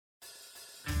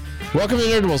Welcome to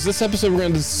Nerdables. This episode we're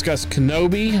going to discuss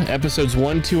Kenobi, episodes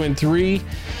 1, 2, and 3,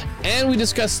 and we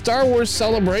discuss Star Wars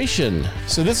Celebration.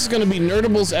 So this is going to be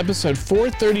Nerdables episode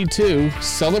 432,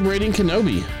 Celebrating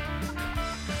Kenobi.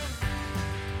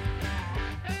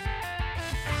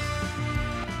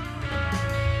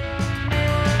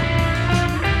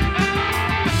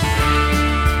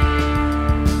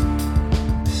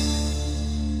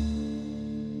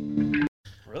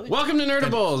 Welcome to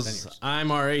Nerdables.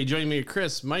 I'm R.A. Joining me are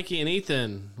Chris, Mikey, and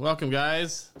Ethan. Welcome,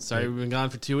 guys. Sorry we've been gone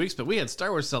for 2 weeks, but we had Star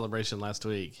Wars Celebration last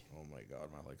week. Oh my god,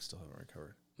 my legs still haven't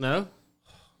recovered. No?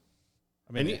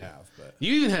 I mean, they have, but...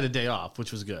 You even had a day off,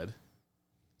 which was good.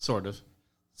 Sort of.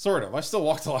 Sort of. I still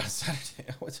walked a lot Saturday.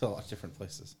 I went to a lot of different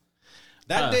places.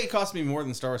 That day cost me more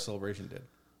than Star Wars Celebration did.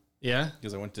 Yeah?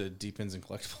 Because I went to D Pins and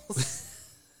Collectibles.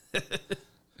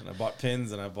 And I bought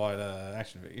pins and I bought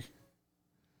action figure.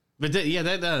 But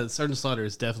that Sergeant Slaughter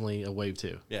is definitely a wave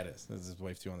 2. Yeah, it is. This is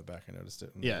wave 2 on the back. I noticed it.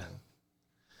 Yeah.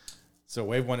 So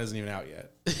wave 1 isn't even out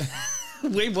yet.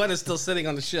 Wave 1 is still sitting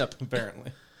on the ship.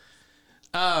 Apparently.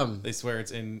 They swear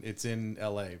it's in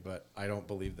LA, but I don't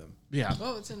believe them. Yeah.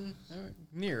 Well, it's in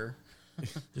near.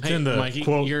 It's in the Mikey,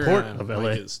 quote port of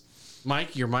LA.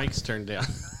 Mike, your mic's turned down.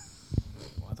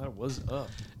 Well, I thought it was up.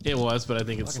 It was, but I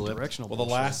think it's slipped. Directional. Well,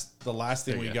 the last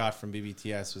thing There we you go. got from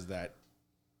BBTS was that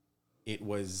it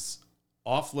was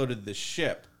offloaded the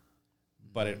ship,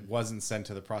 but it wasn't sent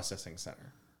to the processing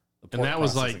center. The And port that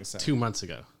was processing like center. 2 months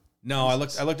ago. No, I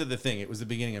looked at the thing. It was the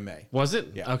beginning of May. Was it?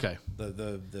 Yeah. Okay.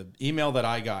 The email that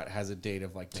I got has a date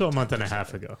of like So a May month and a 10th.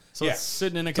 half ago. So Yeah. it's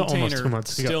sitting in a almost container, 2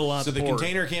 months ago. still on So the port.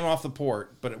 container came off the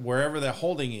port, but wherever the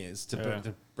holding is to Yeah.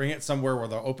 to bring it somewhere where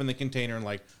they'll open the container and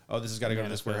like, oh, this has got to go to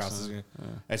this Manifest, warehouse. This is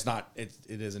gonna, It's not. It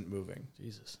isn't moving.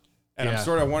 Jesus. And Yeah. I'm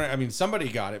sort of wondering. I mean, somebody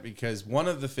got it because one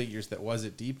of the figures that was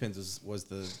at D-Pins was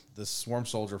the Swarm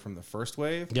Soldier from the first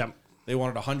wave. Yep. They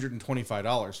wanted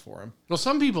 $125 for him. Well,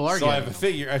 some people are So I getting have a them.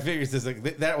 figure. I figured this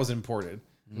like that was imported.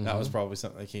 That was probably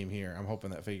something that came here. I'm hoping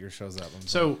that figure shows up.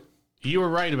 So you were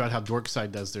right about how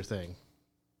Dorkside does their thing.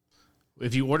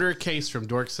 If you order a case from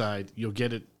Dorkside, you'll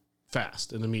get it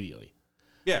fast and immediately.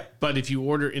 yeah, But if you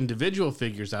order individual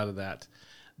figures out of that,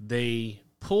 they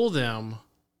pull them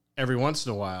every once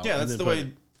in a while. yeah, and that's then the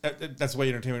put way. That's the way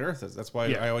Entertainment Earth is. That's why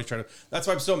Yeah. I always try to. That's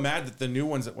why I'm so mad that the new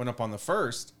ones that went up on the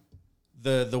first,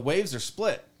 the waves are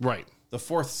split. Right. The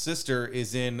fourth sister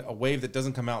is in a wave that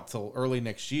doesn't come out till early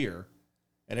next year,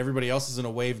 and everybody else is in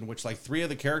a wave in which like 3 of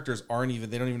the characters they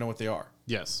don't even know what they are.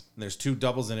 Yes. And there's 2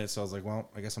 doubles in it, so I was like, well,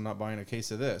 I guess I'm not buying a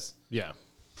case of this. Yeah.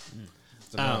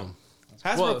 So no.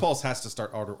 Hasbro well- Pulse has to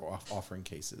start offering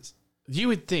cases. You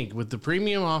would think with the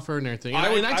premium offer and everything. I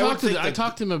And would- I I talked would to think I that-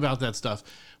 talked to him about that stuff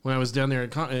when I was down there at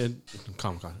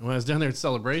Comic-Con. When I was down there at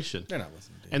Celebration. They're not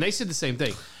listening to you. And they said the same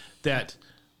thing, that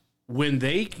when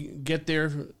they get their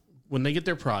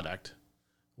product,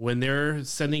 when they're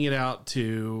sending it out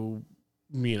to,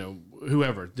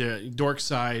 whoever, the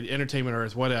Dorkside, Entertainment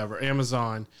Earth, whatever,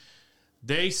 Amazon,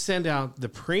 they send out the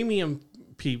premium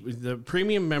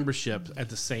membership at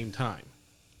the same time.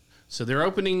 So they're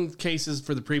opening cases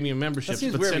for the premium memberships,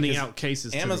 seems but weird sending because out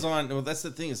cases Amazon, well, that's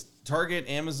the thing is Target,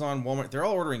 Amazon, Walmart, they're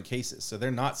all ordering cases, so they're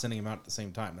not sending them out at the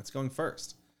same time. That's going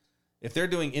first. If they're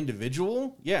doing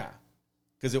individual, yeah,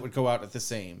 because it would go out at the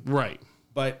same. Right.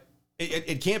 But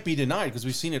it can't be denied because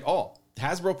we've seen it all.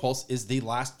 Hasbro Pulse is the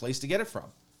last place to get it from.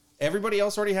 Everybody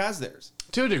else already has theirs.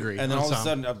 To a degree. And then all of a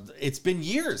some. sudden, it's been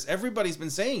years. Everybody's been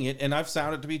saying it, and I've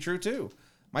found it to be true too.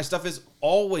 My stuff is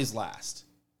always last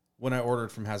when I order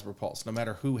it from Hasbro Pulse, no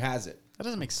matter who has it. That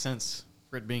doesn't make sense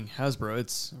for it being Hasbro.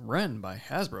 It's run by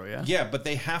Hasbro, yeah? Yeah, but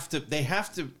they have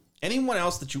to, anyone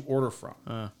else that you order from.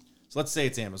 So let's say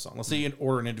it's Amazon. Let's say you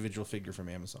order an individual figure from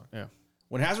Amazon. Yeah.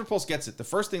 When Hasbro Pulse gets it, the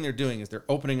first thing they're doing is they're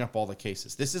opening up all the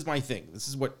cases. This is my thing. This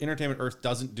is what Entertainment Earth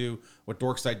doesn't do, what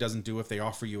Dorkside doesn't do if they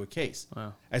offer you a case.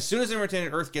 Wow. As soon as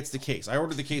Entertainment Earth gets the case, I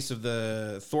ordered the case of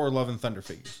the Thor Love and Thunder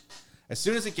figures. As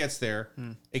soon as it gets there,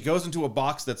 it goes into a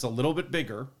box that's a little bit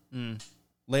bigger.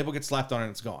 Label gets slapped on it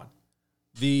and it's gone.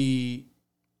 The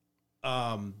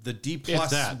D It's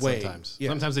plus that wave. sometimes. Yeah.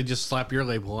 Sometimes they just slap your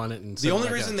label on it and The send it only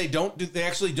back reason out. they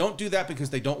actually don't do that because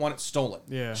they don't want it stolen.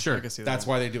 Yeah. Sure. I can see That's that.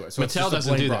 why they do it. So it's Mattel just a doesn't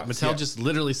plain do that. box. Mattel Yeah. just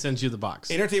literally sends you the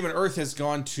box. Entertainment Earth has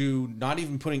gone to not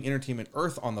even putting Entertainment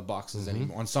Earth on the boxes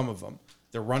anymore. On some of them,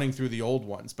 they're running through the old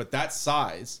ones. But that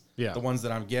size, Yeah. the ones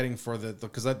that I'm getting for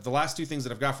because the last 2 things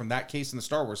that I've got from that case and the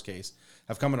Star Wars case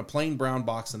have come in a plain brown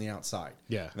box on the outside.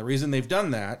 Yeah. And the reason they've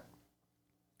done that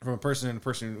from a person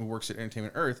who works at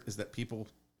Entertainment Earth is that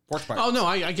porch pirates. Oh, no,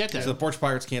 I get that. So the porch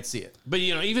pirates can't see it. But,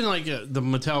 even like the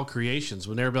Mattel Creations,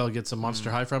 when Arabella gets a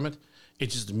Monster High from it, it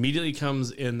just immediately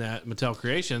comes in that Mattel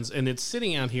Creations, and it's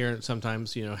sitting out here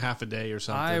sometimes, half a day or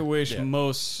something. I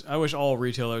wish all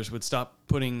retailers would stop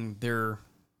putting their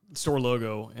store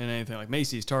logo in anything like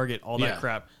Macy's, Target, all that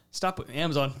crap.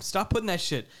 Amazon, stop putting that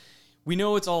shit. We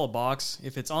know it's all a box.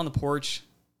 If it's on the porch,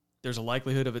 there's a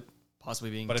likelihood of it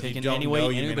possibly being taken anyway.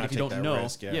 But if you don't know,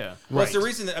 yeah. Well, it's the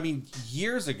reason that,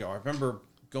 years ago, I remember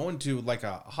going to like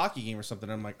a hockey game or something.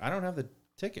 And I'm like, I don't have the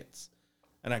tickets.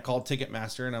 And I called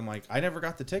Ticketmaster and I'm like, I never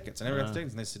got the tickets. And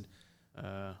they said,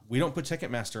 we don't put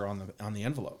Ticketmaster on the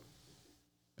envelope.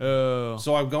 Oh.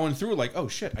 So I'm going through like, oh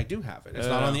shit, I do have it. It's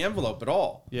not on the envelope at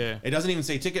all. Yeah. It doesn't even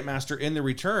say Ticketmaster in the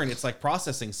return. It's like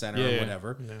processing center or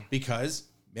whatever because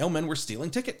mailmen were stealing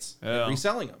tickets and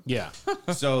reselling them. Yeah.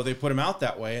 So they put them out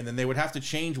that way, and then they would have to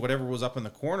change whatever was up in the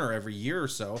corner every year or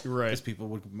so. Right. Because people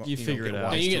would figure it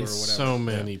out. And you get so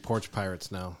many porch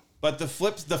pirates now. But the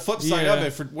flip side of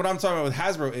it, for what I'm talking about with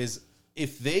Hasbro, is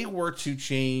if they were to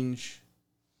change.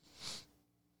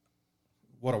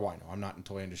 What do I know? I'm not in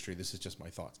toy industry. This is just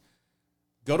my thoughts.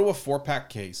 Go to a 4-pack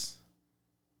case.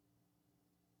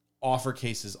 Offer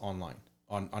cases online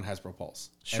on Hasbro Pulse.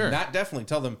 Sure. And that definitely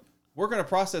tell them, we're going to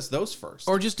process those first.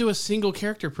 Or just do a single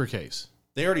character per case.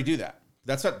 They already do that.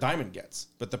 That's what Diamond gets.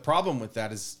 But the problem with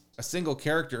that is a single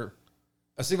character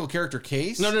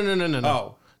case. No.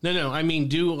 Oh. No. I mean,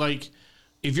 do like,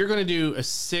 if you're going to do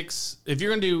six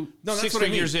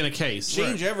figures in a case.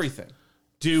 Change everything.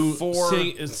 Do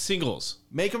 4 singles.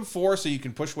 Make them 4 so you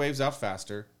can push waves out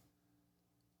faster.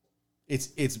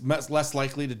 It's much less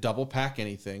likely to double pack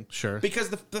anything. Sure. Because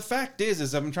the fact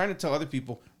is I'm trying to tell other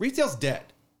people, retail's dead.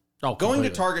 Oh, Going to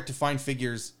Target to find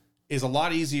figures is a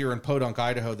lot easier in Podunk,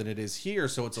 Idaho than it is here,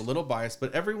 so it's a little biased,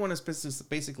 but everyone is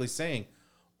basically saying,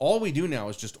 all we do now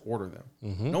is just order them.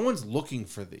 Mm-hmm. No one's looking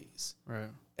for these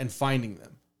and finding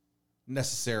them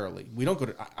necessarily. We don't go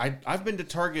to... I've been to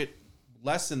Target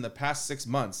less in the past 6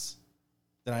 months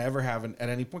than I ever have at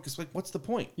any point, because what's the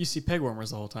point? You see peg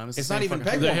warmers the whole time. It's not even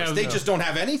peg warmers. They just don't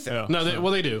have anything. Yeah. No,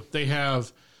 they do. They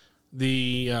have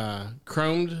the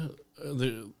chromed...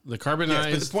 The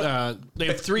carbonized, they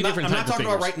have 3 different types of figures. I'm not talking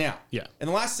about right now. Yeah. In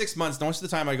the last 6 months, most of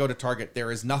the time I go to Target,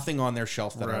 there is nothing on their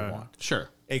shelf that I want. Sure.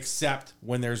 Except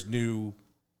when there's new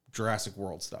Jurassic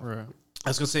World stuff. Right. I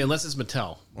was going to say, unless it's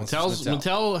Mattel.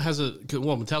 Mattel has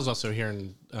Mattel's also here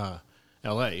in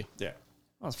L.A. Yeah.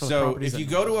 Well, so if you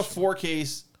go to a 4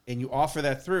 case and you offer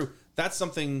that through, that's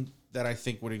something that I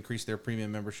think would increase their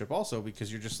premium membership also,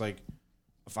 because you're just like,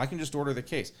 if I can just order the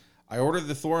case. I ordered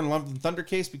the Thor and Love and Thunder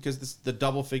case because the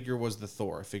double figure was the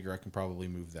Thor. I figure I can probably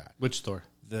move that. Which Thor?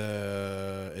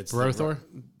 It's Thor?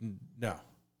 No,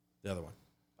 the other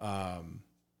one.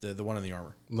 The one in the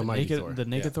armor. The Mighty Thor. The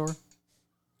naked Thor.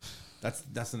 That's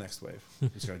the next wave.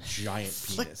 He's got a giant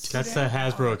penis. That's the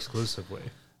Hasbro exclusive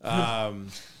wave. And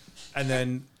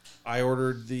then I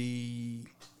ordered the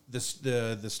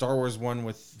Star Wars one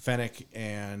with Fennec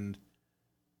and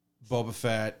Boba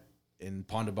Fett in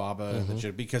Ponda Baba,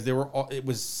 because it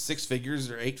was 6 figures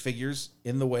or 8 figures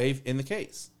in the wave in the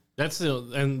case.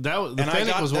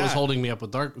 Fennec was what was holding me up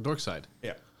with Dorkside.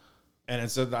 Yeah,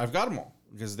 and so I've got them all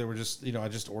because they were just I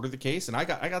just ordered the case and I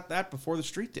got that before the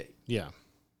street date. Yeah, that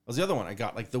was the other one I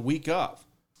got like the week of.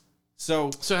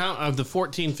 So how of the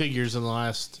 14 figures in the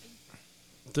last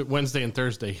Wednesday and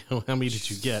Thursday, how many did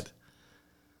you get?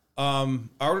 I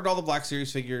ordered all the Black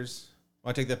Series figures. Well,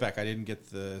 I take that back. I didn't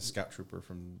get the Scout Trooper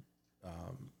from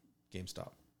GameStop.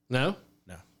 No,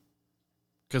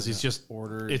 because he's just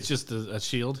ordered. It's just a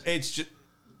shield. It's just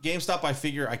GameStop. I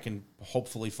figure I can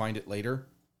hopefully find it later.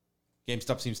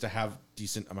 GameStop seems to have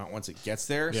decent amount once it gets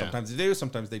there. Yeah. Sometimes they do,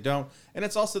 sometimes they don't. And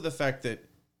it's also the fact that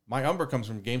my Umbra comes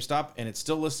from GameStop and it's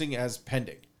still listing as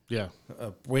pending. Yeah,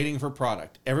 waiting for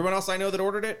product. Everyone else I know that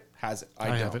ordered it has it. I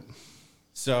don't. Have it.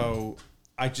 So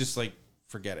I just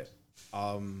forget it.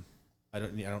 I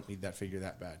don't need that figure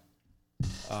that bad.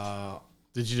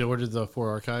 Did you order the 4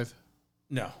 archive?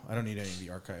 No, I don't need any of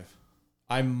the archive.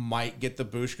 I might get the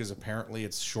Boosh because apparently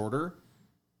it's shorter.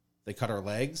 They cut our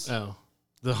legs. Oh,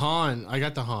 the Han. I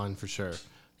got the Han for sure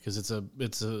because it's the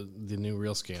new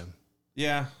real scan.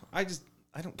 Yeah, I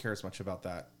don't care as much about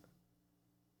that.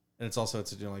 And it's also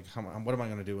what am I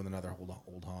going to do with another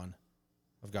old Han?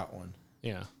 I've got one.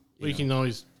 Yeah, you can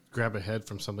always grab a head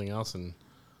from something else and.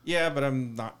 Yeah, but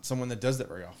I'm not someone that does that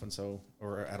very often,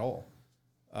 or at all.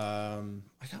 I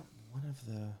got one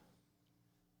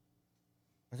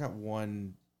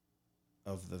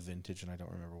of the vintage, and I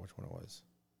don't remember which one it was.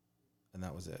 And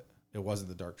that was it. It wasn't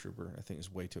the Dark Trooper. I think it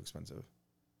was way too expensive.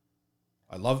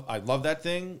 I love that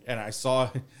thing, and I saw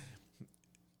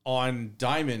on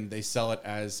Diamond they sell it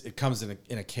as it comes in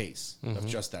a case of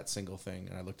just that single thing,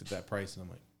 and I looked at that price and I'm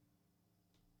like,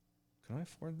 can I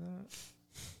afford that?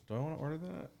 Do I want to order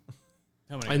that?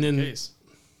 How many? And in then- the case?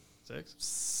 6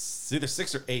 It's either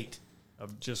 6 or 8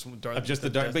 of just of just the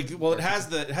dark. Well, it has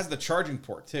the charging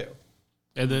port too.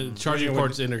 And the charging When you-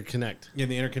 ports interconnect. In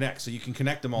the interconnect, so you can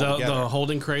connect them all The together.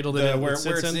 holding cradle that Where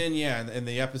sits it's in? in, yeah, and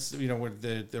the episode, where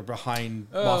they're behind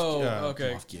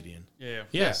okay. Moff Gideon. Yeah.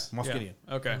 Yes. Yeah, Moff Gideon.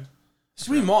 Okay.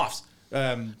 Sweet Moffs.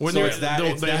 When So they're, it's that,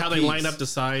 it's that how they piece. line up the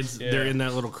sides, they're in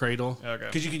that little cradle. Okay.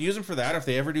 Because you can use them for that. If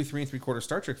they ever do 3 3/4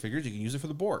 Star Trek figures, you can use it for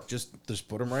the Borg. Just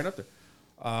put them right up there.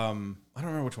 I don't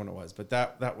remember which one it was, but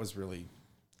that was really.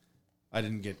 I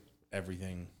didn't get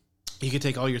everything. You could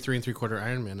take all your 3 3/4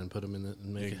 Iron Man and put them in it and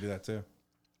You make can do that too.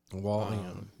 a wall,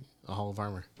 a hall of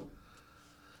armor.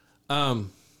 And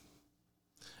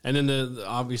then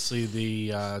obviously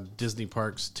the Disney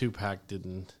Parks 2-pack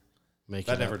didn't make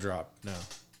That it. never up. dropped. No.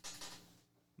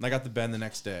 And I got the Ben the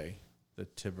next day, the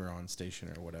Tiburon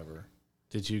station or whatever.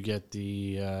 Did you get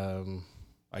the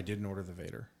I didn't order the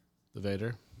Vader.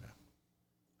 Vader?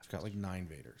 I've got like 9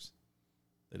 Vaders.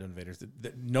 They done Vaders.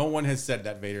 No one has said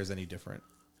that Vader is any different.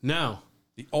 No.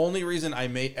 The only reason I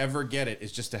may ever get it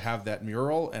is just to have that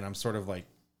mural, and I'm sort of like,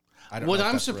 I don't know. What if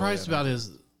I'm that's surprised really about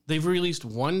is they've released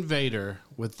one Vader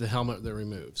with the helmet that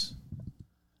removes,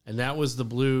 and that was the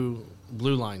blue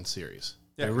line series,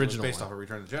 yeah, the 'cause it was original based one. off of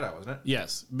Return of the Jedi, wasn't it?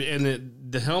 Yes,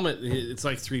 and the helmet, it's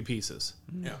like 3 pieces,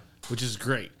 Yeah. which is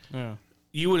great. Yeah.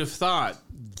 You would have thought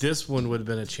this one would have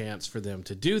been a chance for them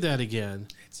to do that again,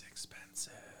 It's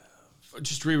expensive.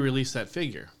 just re-release that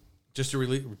figure. Just to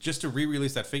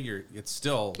re-release that figure, it's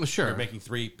still Sure. You're making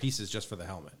 3 pieces just for the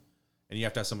helmet, and you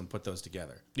have to have someone put those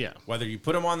together. Yeah. Whether you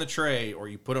put them on the tray or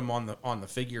you put them on the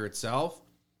figure itself,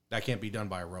 that can't be done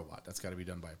by a robot. That's got to be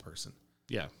done by a person,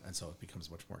 Yeah. and so it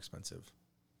becomes much more expensive.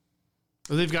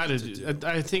 Well, they've got to.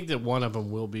 I think that one of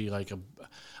them will be like a.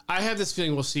 I have this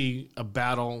feeling we'll see a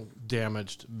battle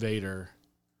damaged Vader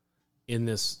in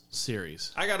this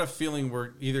series. I got a feeling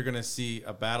we're either going to see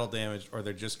a battle damage or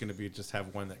they're just going to just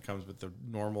have one that comes with the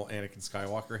normal Anakin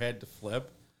Skywalker head to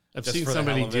flip. I've Just seen for the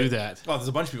somebody hell of do it. that. Oh, there's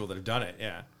a bunch of people that have done it.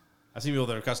 Yeah, I've seen people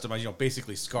that are customized.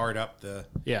 Basically scarred up the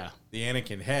Yeah.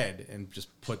 Anakin head and just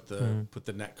put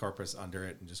the neck carpus under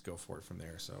it and just go for it from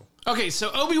there. So Okay,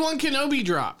 so Obi-Wan Kenobi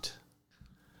dropped.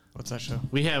 What's that show?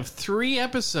 We have 3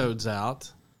 episodes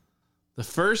out. The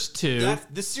first 2.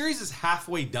 this series is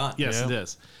halfway done. Yes, Yeah. it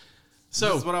is. This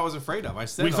So is what I was afraid of. I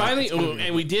said we finally, it's gonna be-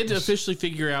 and we did officially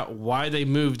figure out why they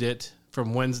moved it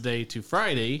from Wednesday to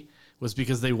Friday was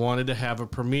because they wanted to have a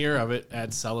premiere of it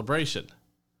at Celebration.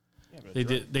 They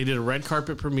did a red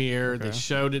carpet premiere. They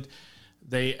showed it.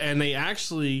 They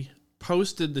actually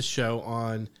posted the show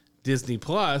on Disney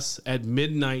Plus at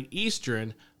midnight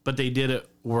Eastern, but they did it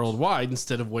worldwide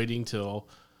instead of waiting till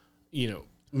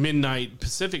midnight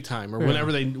Pacific time or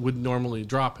whenever they would normally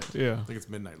drop it. Yeah. I think it's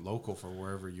midnight local for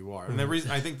wherever you are. And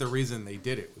I think the reason they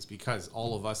did it was because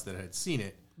all of us that had seen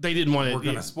it, They didn't want it. We're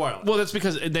gonna spoil it. Well, that's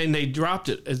because then they dropped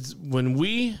it. It's when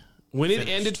it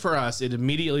ended for us, it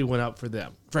immediately went up for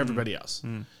them, for everybody else.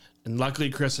 And luckily,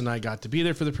 Chris and I got to be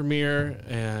there for the premiere,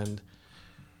 and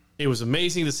it was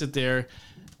amazing to sit there.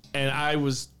 And I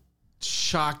was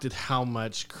shocked at how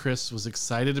much Chris was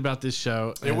excited about this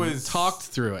show. And talked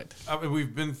through it. I mean,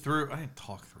 we've been through. I didn't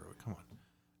talk through it. Come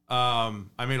on.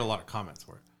 I made a lot of comments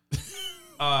for it.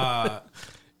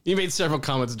 You made several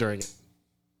comments during it.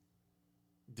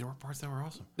 There were parts that were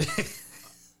awesome.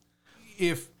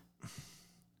 If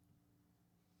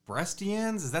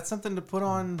Brestians, is that something to put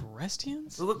on?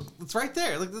 Brestians? Look, it's right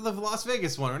there. Look at the Las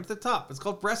Vegas one right at the top. It's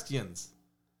called Brestians.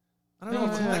 I don't know.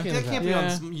 That can't be on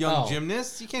some young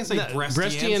gymnasts. You can't say Brestians.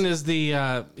 Brestian is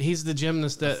the he's the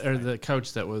gymnast that or the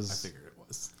coach that was. I figured it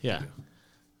was. Yeah,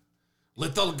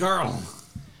 Little girl,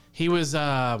 he was.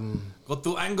 go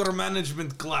to anger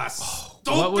management class.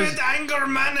 What was- Stupid anger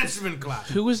management class.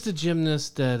 Who was the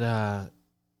gymnast that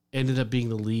ended up being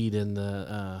the lead in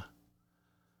the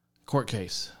court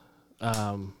case?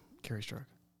 Carrie Struck.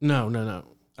 No.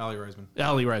 Ali Reisman.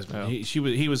 Allie Reisman. Oh.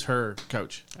 He was her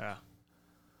coach. Yeah.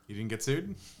 You didn't get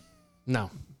sued?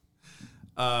 No.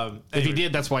 If he Anyway.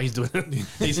 did, that's why he's doing it.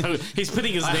 He's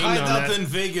putting his I name hide on out that. in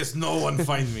Vegas. No one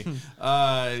find me.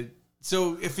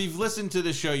 So if you've listened to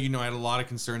the show, you know I had a lot of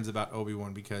concerns about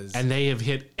Obi-Wan because And they have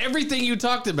hit everything you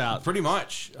talked about. pretty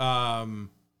much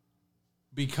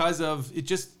because of it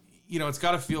just it's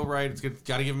got to feel right. It's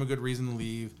got to give him a good reason to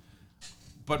leave.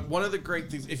 But one of the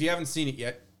great things, if you haven't seen it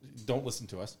yet, don't listen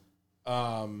to us.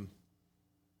 One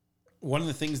of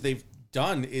the things they've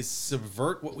done is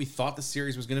subvert what we thought the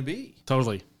series was going to be.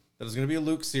 Totally. That it was going to be a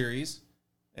Luke series,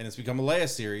 and it's become a Leia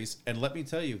series. And let me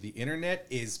tell you, the internet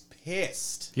is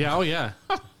pissed. Yeah. Oh yeah.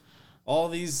 all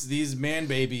these man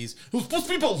babies. It was supposed to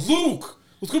be about Luke.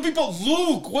 It was going to be about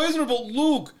Luke. Why isn't it about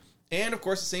Luke? And of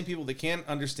course, the same people that can't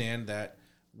understand that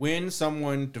when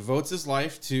someone devotes his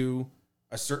life to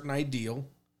a certain ideal,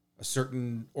 a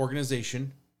certain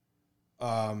organization,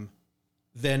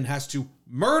 then has to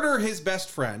murder his best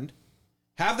friend,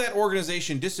 have that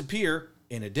organization disappear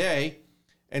in a day,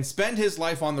 and spend his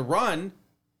life on the run,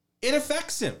 it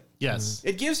affects him. Yes.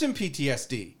 It gives him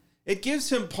PTSD. It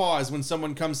gives him pause when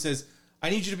someone comes and says, I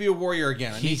need you to be a warrior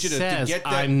again. I He need you to says, get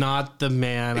that. I'm not the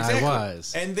man Exactly. I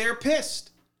was. And they're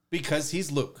pissed because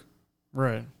he's Luke.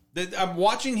 Right. I'm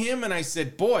watching him and I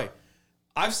said, boy,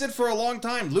 I've said for a long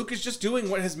time, Luke is just doing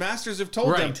what his masters have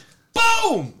told him. Right.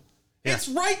 Boom! Yeah. It's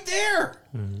right there.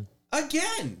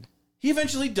 Again. He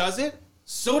eventually does it.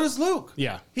 So does Luke.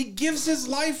 Yeah. He gives his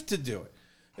life to do it.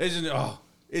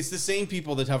 It's the same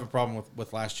people that have a problem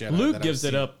with Last Jedi. Luke that I've gives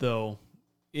it seen. up though,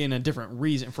 in a different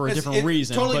reason for a different It's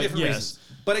reason. Totally but different yes. reasons.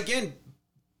 But again,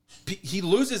 he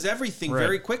loses everything Right.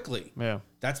 very quickly. Yeah.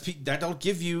 That'll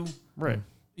give you, Right.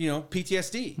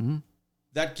 PTSD. Mm-hmm.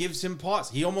 That gives him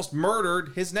pause. He almost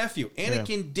murdered his nephew.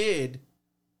 Anakin did,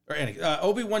 or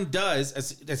Obi-Wan does,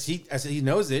 as he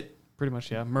knows it, Pretty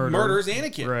much, yeah. murders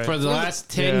Anakin. Right. For the One of last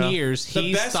 10 yeah. years, The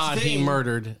he's best thought he thing-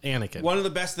 murdered Anakin. One of the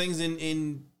best things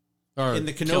in Or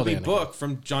the killed Kenobi Anakin. book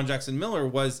from John Jackson Miller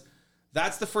was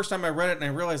that's the first time I read it and I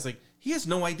realized like he has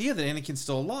no idea that Anakin's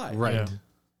still alive. Right.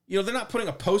 Yeah. They're not putting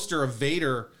a poster of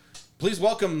Vader. Please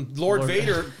welcome Lord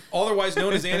Vader, otherwise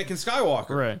known as Anakin Skywalker.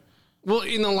 Right. Well,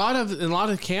 in a lot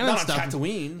of canon Not on stuff,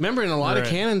 Tatooine. remember in a lot of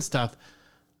Right. canon stuff,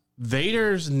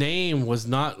 Vader's name was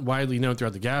not widely known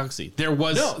throughout the galaxy. There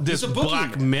was No, this he's a boogeyman.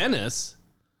 black menace.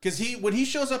 Because when he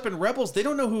shows up in Rebels, they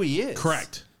don't know who he is.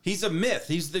 Correct. He's a myth.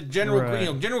 He's the General.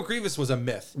 Right. General Grievous was a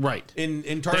myth. Right. In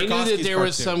They knew Tartakovsky's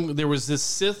that cartoon. there was this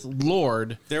Sith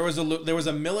Lord There was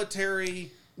a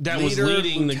military That was leader,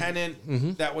 leading the-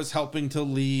 lieutenant that was helping to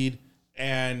lead,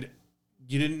 and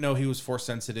you didn't know he was Force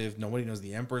sensitive. Nobody knows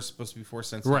the Emperor's supposed to be Force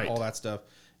sensitive. Right. All that stuff.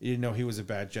 You didn't know he was a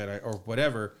bad Jedi or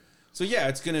whatever. So yeah,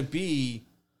 it's gonna be.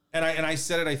 And I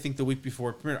said it, I think, the week before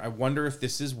it premiered. I wonder if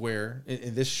this is where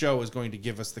and this show is going to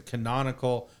give us the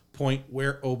canonical point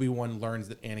where Obi-Wan learns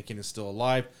that Anakin is still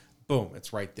alive. Boom,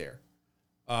 it's right there.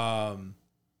 I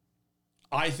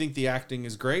think the acting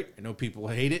is great. I know people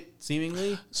hate it,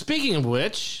 seemingly. Speaking of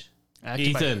which,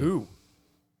 Acted by Ethan, who?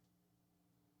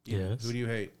 Yes. Who do you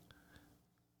hate?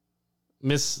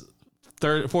 Miss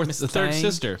the third Tang.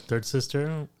 sister, Third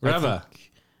sister, Reva.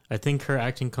 I think her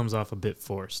acting comes off a bit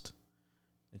forced.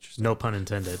 Interesting. No pun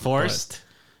intended. forced.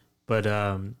 But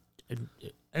and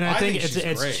I think think she's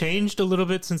great. it's changed a little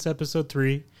bit since episode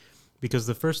 3, because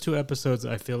the first 2 episodes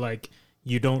I feel like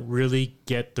you don't really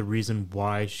get the reason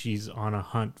why she's on a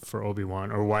hunt for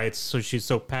Obi-Wan or why she's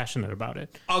so passionate about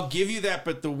it. I'll give you that,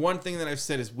 but the one thing that I've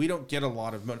said is we don't get a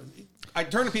lot of. I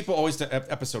turn to people always to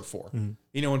episode 4. When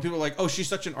people are like, "Oh, she's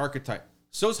such an archetype."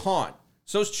 So's Han.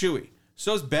 So's Chewie.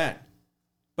 So's Ben.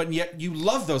 But yet you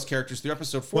love those characters through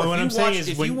episode 4. Well, what I'm saying is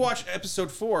if you watch episode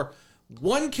 4,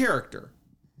 one character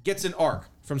gets an arc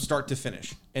from start to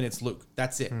finish, and it's Luke.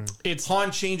 That's it. It's-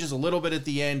 Han changes a little bit at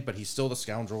the end, but he's still the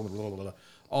scoundrel. Blah, blah, blah,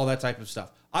 all that type of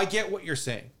stuff. I get what you're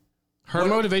saying. Her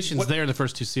motivation's there in the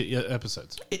first 2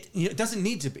 episodes. It doesn't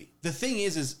need to be. The thing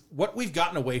is what we've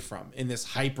gotten away from in this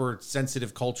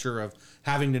hypersensitive culture of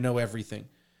having to know everything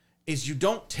is you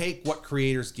don't take what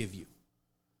creators give you.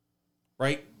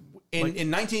 Right? In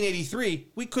 1983,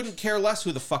 we couldn't care less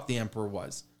who the fuck the Emperor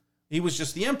was. He was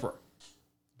just the Emperor.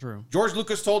 True. George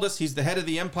Lucas told us he's the head of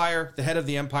the Empire. The head of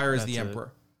the Empire is the That's it.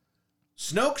 Emperor.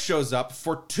 Snoke shows up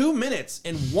for 2 minutes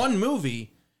in one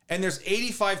movie, and there's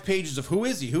 85 pages of who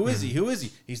is he? Who is he? Who is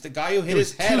he? He's the guy who hit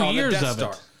was his head 2 on the years Death of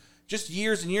Star. it. Just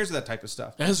years and years of that type of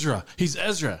stuff. Ezra. He's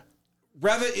Ezra.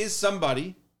 Reva is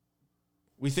somebody.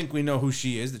 We think we know who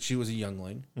she is, that she was a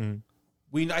youngling.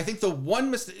 I think the one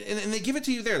and they give it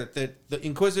to you there, that the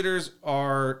Inquisitors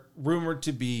are rumored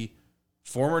to be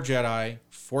former Jedi,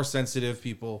 Force-sensitive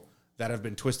people that have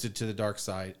been twisted to the dark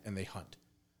side, and they hunt.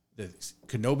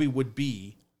 Kenobi would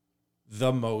be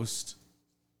the most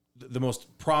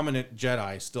prominent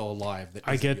Jedi still alive. That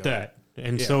I isn't get Yoda. that.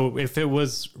 And Yeah. so if it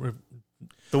was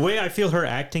the way I feel her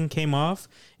acting came off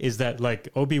is that like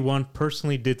Obi-Wan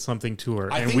personally did something to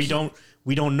her, I and think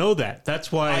we don't know that.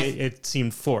 That's why I- it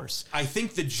seemed forced. I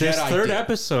think the Jedi. This third did.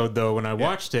 episode though, when I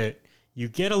watched it, you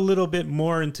get a little bit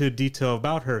more into detail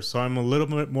about her, so I'm a little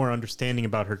bit more understanding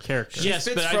about her character. She Yes,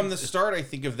 fits but from the start. I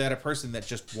think of that a person that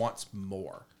just wants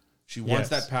more. She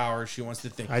wants Yes. that power. She wants the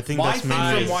thing. I think My that's thing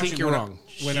maybe- from I watching think you're when I- wrong.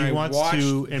 When she I wants watched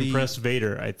to the- impress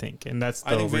Vader, I think, and that's the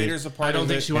I think way- Vader's a part I don't of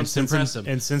think it. she wants to and impress him.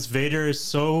 And since Vader is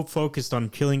so focused on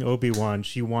killing Obi-Wan,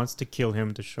 she wants to kill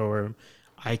him to show him,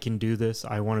 I can do this.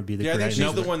 I want to be the Yeah, I think Grand she's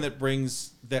Emperor. the one that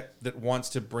brings that wants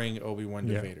to bring Obi-Wan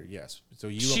to Yeah. Vader. Yes. So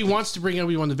you She wants to bring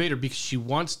Obi-Wan to Vader because she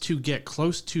wants to get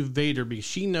close to Vader because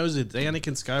she knows it's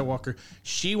Anakin Skywalker.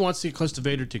 She wants to get close to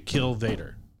Vader to kill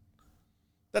Vader.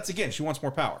 That's again, she wants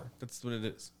more power. That's what it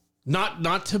is.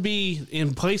 Not to be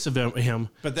in place of him,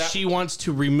 But that- she wants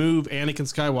to remove Anakin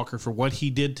Skywalker for what he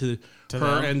did to her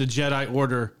them? and the Jedi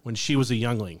Order when she was a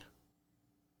youngling.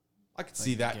 I could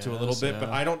see that too a little guess, bit, but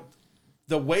yeah. I don't.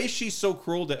 The way she's so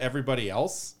cruel to everybody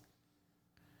else,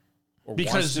 or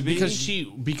wants to be,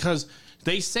 Because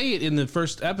they say it in the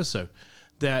first episode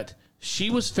that she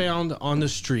was found on the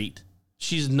street.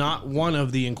 She's not one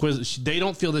of the Inquisitors. They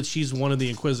don't feel that she's one of the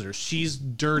Inquisitors. She's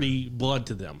dirty blood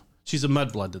to them. She's a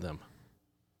mudblood to them.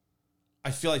 I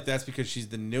feel like that's because she's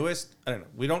the newest. I don't know.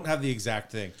 We don't have the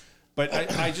exact thing, but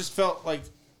I just felt like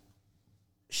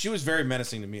she was very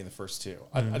menacing to me in the first two.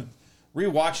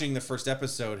 Rewatching the first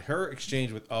episode, her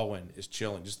exchange with Owen is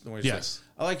chilling. Just the way she's Yes.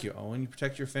 like, I like you, Owen. You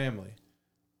protect your family.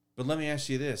 But let me ask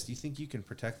you this. Do you think you can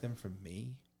protect them from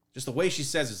me? Just the way she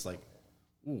says it's like,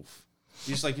 oof.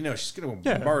 She's just like, she's going to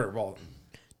Yeah. murder all.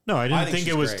 No, I didn't I think think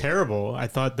it she's was great. terrible. I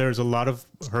thought there was a lot of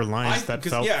her lines that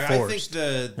felt forced.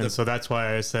 I think And so that's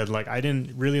why I said, like, I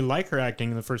didn't really like her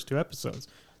acting in the first two episodes.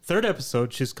 Third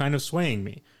episode, she's kind of swaying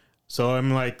me. So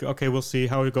I'm like, okay, we'll see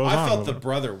how it goes on. I felt the with her.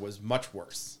 brother was much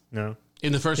worse. No.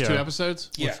 In the first two Yeah.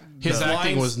 episodes? Yeah. His The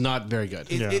acting lines- was not very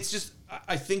good. Yeah. It's just,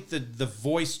 I think the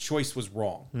voice choice was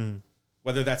wrong.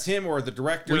 Whether that's him or the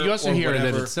director. Well, you also or hear that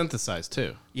whatever. it's synthesized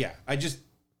too. Yeah,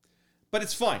 but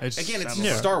it's fine. It Again, it's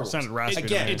sounded- Star Wars. sounded raspy to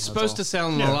Again, me. It's That's supposed all. to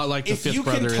sound Yeah. a lot like the if fifth you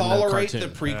brother can in the tolerate cartoon.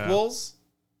 the prequels,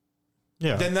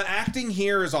 Yeah. then the acting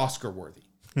here is Oscar worthy.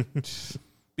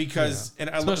 Because and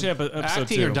I love Especially episode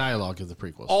acting 2. or dialogue of the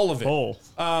prequels. all of it. Oh,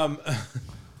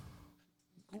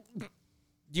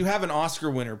 You have an Oscar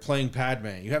winner playing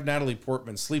Padme. You have Natalie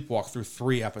Portman sleepwalk through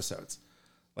 3 episodes.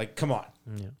 Like, come on.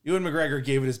 Ewan McGregor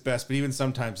gave it his best, but even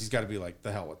sometimes he's got to be like,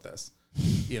 the hell with this.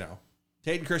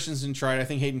 Hayden Christensen tried. I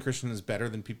think Hayden Christensen is better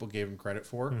than people gave him credit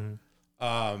for.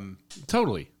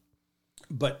 Totally.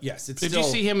 But yes, it's Did still, you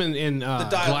see him in dialogue-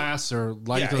 Glass or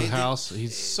Light Yeah, of the House?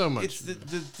 He's so much. It's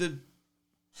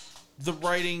the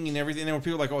writing and everything. And when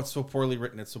people are like, oh, it's so poorly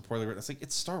written. It's so poorly written. It's like,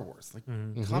 it's Star Wars. Like,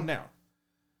 calm down.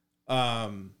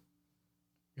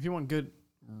 if you want good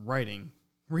writing,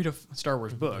 read a Star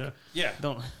Wars book. Yeah.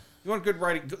 Don't. You want good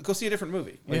writing? Go see a different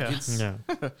movie. Like, Yeah. it's, Yeah.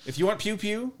 if you want pew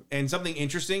pew and something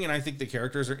interesting, and I think the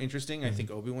characters are interesting. I think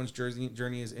Obi-Wan's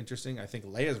journey is interesting. I think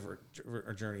Leia's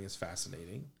journey is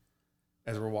fascinating.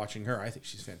 As we're watching her, I think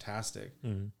she's fantastic.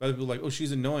 Other people are like, oh,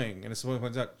 she's annoying, and as someone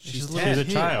points out, she's a 10. little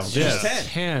She's a child. She's Yeah. 10.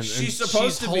 10. She's and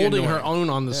supposed she's to be holding her annoying. own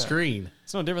on the screen.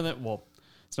 It's no different than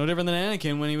it's no different than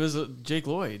Anakin when he was Jake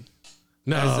Lloyd.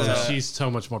 No, As, she's so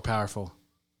much more powerful.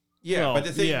 Yeah, Well, but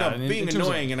the thing, yeah, no, in being terms of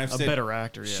annoying, and I've a said better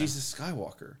actor. Yeah, she's a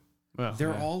Skywalker. well, They're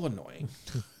yeah. all annoying.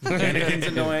 Anakin's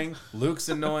annoying. Luke's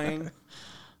annoying.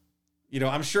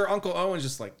 I'm sure Uncle Owen's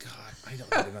just like, God, I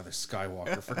don't need another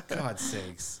Skywalker, for God's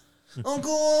sakes.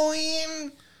 Uncle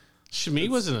Owen! Shmi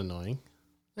wasn't annoying.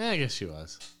 I guess she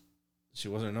was. She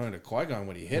wasn't annoying to Qui-Gon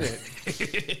when he hit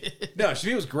it. No,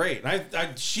 she was great.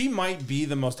 She might be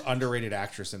the most underrated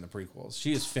actress in the prequels.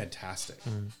 She is fantastic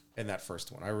in that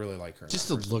first one. I really like her. Just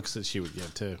the looks that she would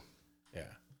give too. Yeah.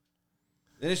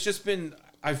 And it's just been,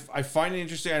 I find it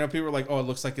interesting. I know people are like, oh, it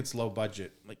looks like it's low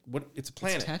budget. Like, what? It's a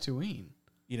planet. It's Tatooine.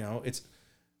 It's.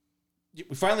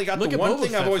 We finally got Look the at one Boba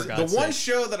thing I've Fett, always, for the God's one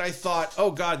sake. show that I thought,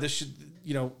 oh God, this should,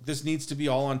 this needs to be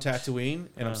all on Tatooine,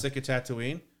 and I'm sick of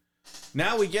Tatooine.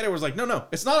 Now we get it. We're like, no,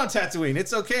 it's not on Tatooine.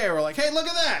 It's okay. We're like, hey, look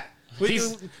at that.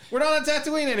 We're not on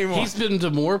Tatooine anymore. He's been to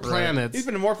more planets. He's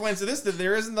been to more planets to this than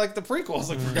there isn't like the prequels.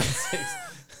 Like, for God's sakes.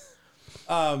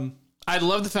 I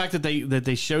love the fact that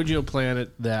they showed you a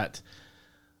planet that,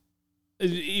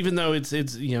 even though it's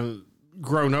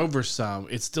grown over some,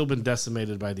 it's still been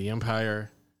decimated by the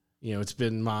Empire. It's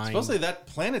been mined. Supposedly that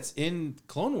planet's in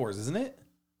Clone Wars, isn't it?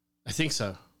 I think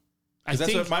so. I 'Cause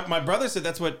that's think what my brother said.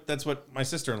 That's what my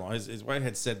sister-in-law, his wife,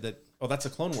 had said that. Oh, that's a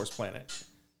Clone Wars planet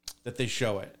that they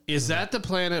show it. is that the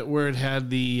planet where it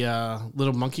had the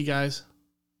little monkey guys?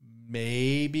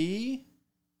 Maybe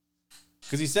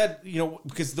because he said,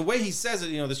 because the way he says it,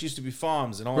 this used to be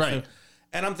FOMS and all. Right.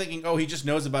 And I'm thinking, oh, he just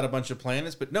knows about a bunch of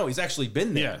planets, but no, he's actually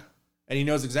been there, Yeah. and he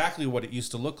knows exactly what it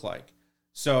used to look like.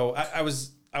 So I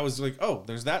was like, oh,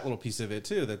 there's that little piece of it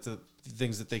too. That's the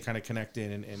things that they kind of connect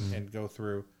in and go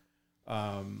through.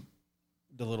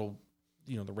 the little,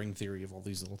 the ring theory of all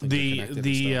these little things.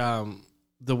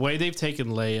 The way they've taken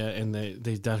Leia and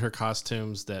they've done her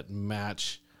costumes that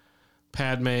match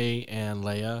Padme and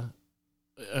Leia,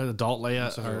 adult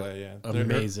Leia, So are Leia,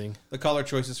 amazing. The color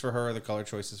choices for her, the color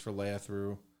choices for Leia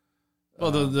through. Well,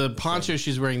 the poncho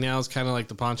she's wearing now is kind of like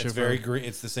the poncho. It's very green.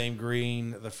 It's the same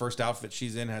green. The first outfit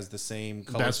she's in has the same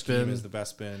color Bespin. scheme as the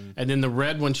Bespin. And then the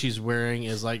red one she's wearing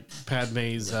is like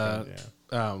Padme's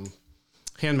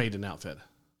handmaiden outfit.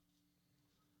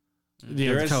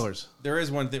 The colors. There is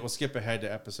one thing. We'll skip ahead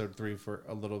to episode 3 for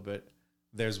a little bit.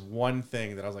 There's one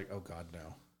thing that I was like, oh God,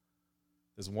 no.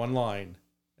 There's one line.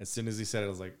 As soon as he said it, I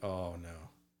was like, oh no.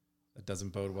 That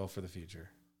doesn't bode well for the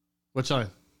future. Which line?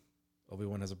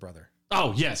 Obi-Wan has a brother.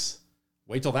 Oh, yes.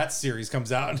 Wait till that series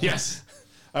comes out. Yes.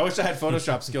 I wish I had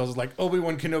Photoshop skills like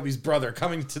Obi-Wan Kenobi's brother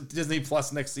coming to Disney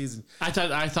Plus next season. I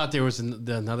thought there was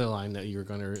another line that you were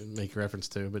going to make reference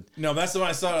to, but No, that's the one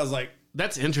I saw. I was like,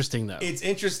 that's interesting though. it's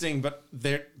interesting, but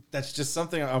that's just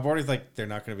something I've already like, they're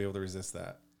not going to be able to resist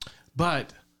that.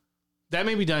 But that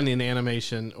may be done in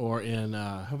animation or in.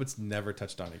 I hope it's never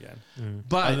touched on again.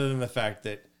 But Other than the fact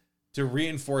that to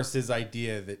reinforce his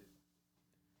idea that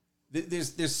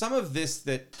there's some of this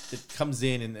that comes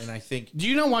in, and I think do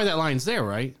you know why that line's there?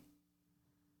 Right?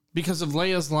 Because of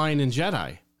Leia's line in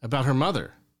Jedi about her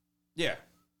mother. yeah,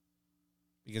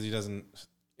 because he doesn't.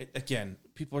 Again,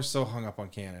 people are so hung up on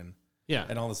canon. Yeah.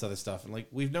 And all this other stuff. And like,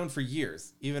 we've known for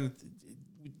years, even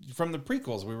from the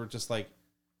prequels, we were just like,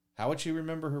 how would she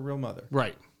remember her real mother?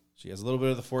 Right. She has a little bit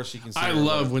of the Force she can see. I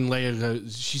love when Leia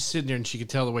goes, she's sitting there and she could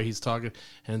tell the way he's talking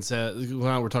and says,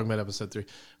 well, we're talking about episode 3.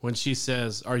 When she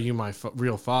says, are you my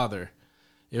real father?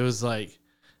 It was like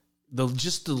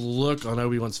just the look on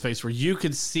Obi-Wan's face where you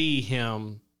could see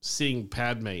him seeing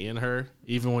Padme in her,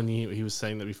 even when he was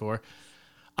saying that before.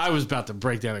 I was about to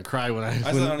break down and cry when I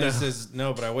thought when it says,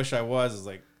 no, but I wish I was. It's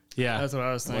like, yeah. That's what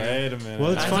I was thinking. wait a minute.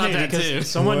 Well, it's I funny thought that because too.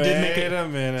 someone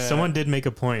did make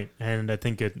a point, and I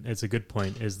think it's a good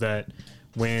point. Is that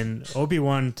when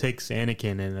Obi-Wan takes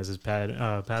Anakin in as his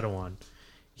Padawan,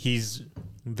 he's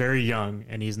very young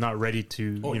and he's not ready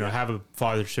to have a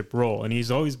fathership role, and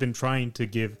he's always been trying to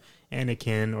give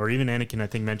Anakin, or even Anakin, I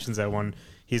think mentions that one.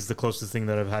 He's the closest thing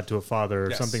that I've had to a father,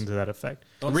 or something to that effect.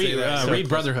 Read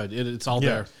Brotherhood. It's all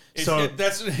there.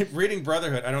 That's reading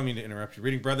Brotherhood. I don't mean to interrupt you.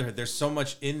 Reading Brotherhood, there's so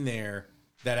much in there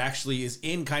that actually is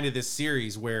in kind of this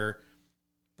series where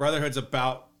Brotherhood's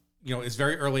about, is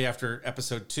very early after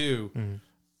episode 2,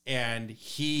 and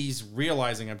he's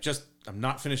realizing I'm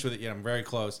not finished with it yet. I'm very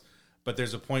close, but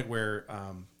there's a point where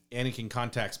Anakin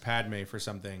contacts Padme for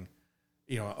something,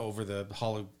 over the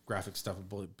holographic stuff of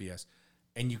Bullet BS.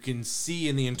 And you can see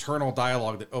in the internal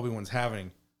dialogue that Obi-Wan's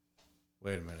having,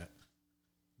 wait a minute,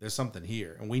 there's something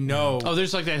here. And we know... Oh,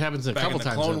 there's like that happens a couple in the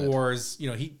times. Clone Wars,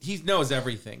 he knows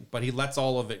everything, but he lets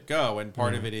all of it go. And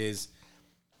part of it is...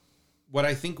 What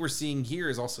I think we're seeing here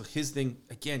is also his thing,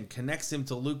 again, connects him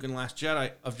to Luke in Last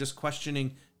Jedi of just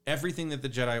questioning everything that the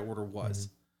Jedi Order was.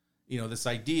 This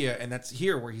idea, and that's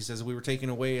here where he says, we were taken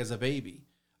away as a baby.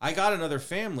 I got another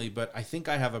family, but I think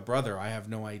I have a brother. I have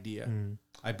no idea.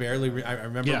 I barely... I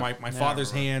remember my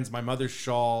father's hands, my mother's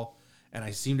shawl, and I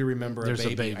seem to remember a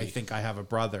baby. I think I have a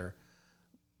brother.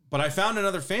 But I found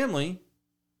another family,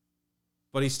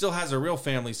 but he still has a real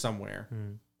family somewhere.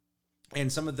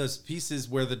 And some of those pieces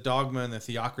where the dogma and the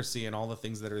theocracy and all the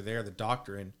things that are there, the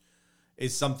doctrine,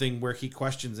 is something where he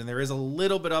questions. And there is a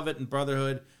little bit of it in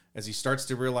Brotherhood as he starts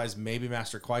to realize maybe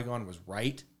Master Qui-Gon was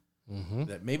right.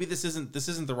 That maybe this isn't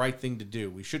the right thing to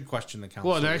do. We should question the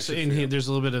council. Well, and actually, there's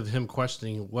a little bit of him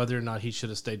questioning whether or not he should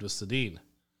have stayed with Sabine.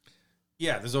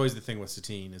 Yeah, there's always the thing with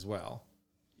Satine as well.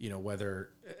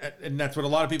 Whether, and that's what a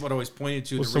lot of people had always pointed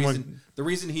to. The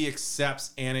reason he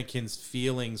accepts Anakin's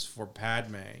feelings for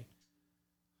Padme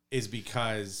is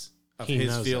because of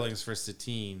his feelings for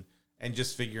Satine, and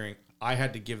just figuring I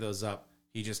had to give those up.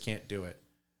 He just can't do it,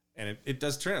 and it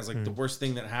does turn out like the worst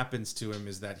thing that happens to him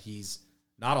is that he's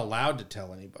not allowed to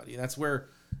tell anybody. And that's where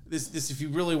this if you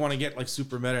really want to get like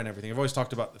super meta and everything, I've always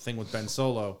talked about the thing with Ben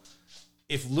Solo.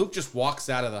 If Luke just walks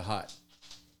out of the hut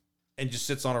and just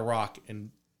sits on a rock, and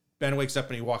Ben wakes up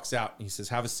and he walks out and he says,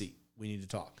 have a seat. We need to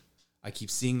talk. I keep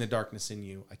seeing the darkness in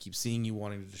you. I keep seeing you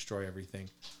wanting to destroy everything.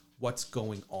 What's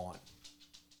going on?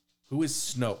 Who is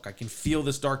Snoke? I can feel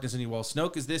this darkness in you. Well,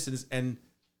 Snoke is this and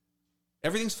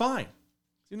everything's fine.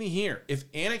 It's me here.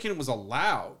 If Anakin was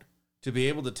allowed to be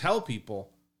able to tell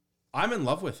people, I'm in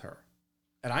love with her,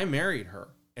 and I married her,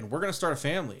 and we're going to start a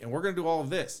family, and we're going to do all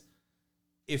of this.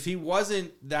 If he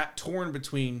wasn't that torn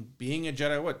between being a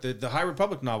Jedi, the High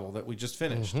Republic novel that we just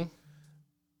finished,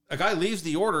 a guy leaves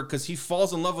the Order because he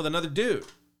falls in love with another dude,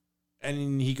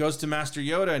 And he goes to Master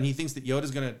Yoda, and he thinks that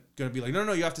Yoda's gonna be like,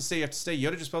 no, you have to stay.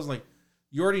 Yoda just tells him, like,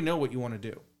 you already know what you want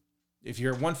to do. If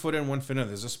you're 1 foot in, 1 foot in,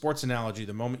 there's a sports analogy.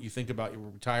 The moment you think about you're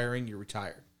retiring, you're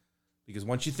retired. Because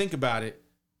once you think about it,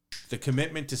 the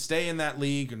commitment to stay in that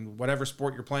league and whatever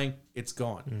sport you're playing, it's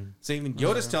gone. Same thing.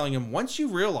 Yoda's telling him, once you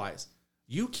realize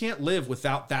you can't live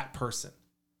without that person,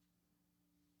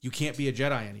 you can't be a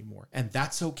Jedi anymore. And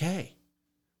that's okay.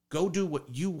 Go do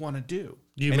what you want to do.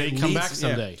 You And may it come leads- back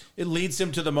someday. It leads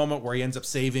him to the moment where he ends up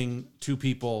saving 2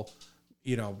 people,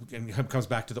 and comes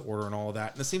back to the Order and all of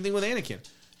that. And the same thing with Anakin.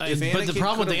 If But the Anakin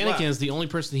problem with could've Anakin left- is the only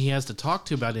person he has to talk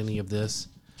to about any of this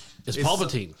is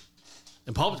Palpatine.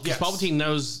 And Yes.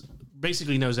 Palpatine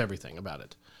basically knows everything about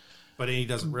it. but he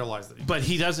doesn't realize that. But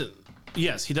he doesn't.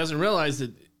 Yes, he doesn't realize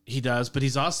that he does. But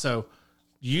he's also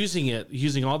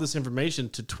using all this information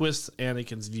to twist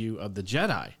Anakin's view of the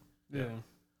Jedi. Yeah.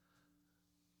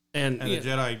 And the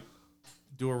Jedi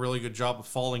do a really good job of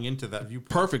falling into that viewpoint.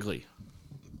 perfectly.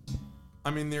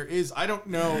 I mean, I don't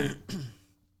know.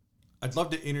 I'd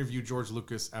love to interview George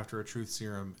Lucas after a truth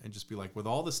serum and just be like, with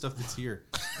all the stuff that's here,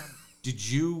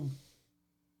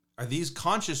 are these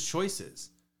conscious choices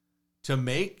to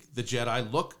make the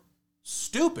Jedi look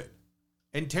stupid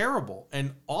and terrible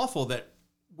and awful that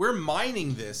we're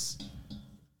mining this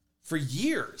for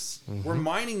years? We're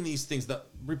mining these things. The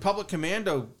Republic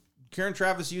Commando, Karen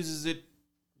Travis uses it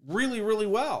really, really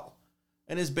well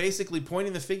and is basically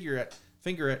pointing the finger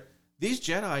at these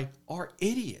Jedi are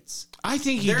idiots. I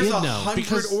think he There's did know 100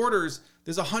 because orders.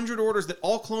 There's 100 orders that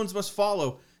all clones must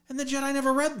follow, and the Jedi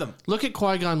never read them. look at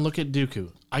Qui-Gon, look at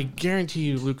Dooku. I guarantee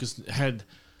you, Lucas had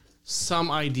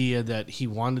some idea that he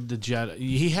wanted the Jedi.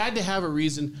 He had to have a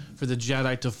reason for the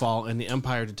Jedi to fall and the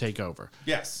Empire to take over.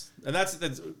 Yes, and that's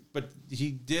but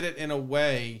he did it in a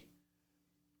way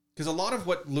because a lot of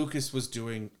what Lucas was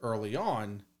doing early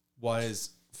on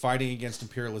was fighting against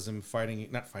imperialism,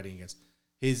 not fighting against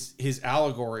his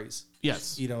allegories.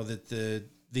 Yes, That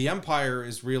the Empire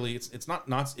is really it's not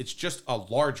it's just a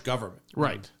large government.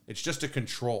 right. It's just a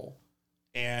control,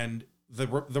 and the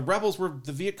rebels were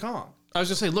the Viet Cong. I was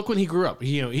just saying, look when he grew up.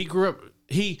 He grew up.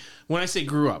 When I say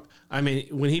grew up, I mean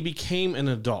when he became an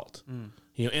adult.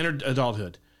 Entered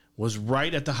adulthood, was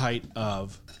right at the height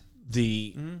of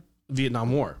the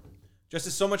Vietnam War. Just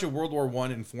as so much of World War I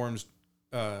informs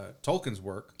Tolkien's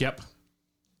work, Yep.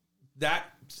 that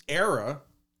era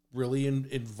really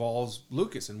involves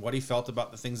Lucas and what he felt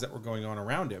about the things that were going on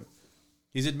around him.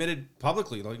 He's admitted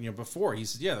publicly, before he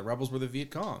said, "Yeah, the rebels were the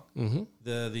Viet Cong.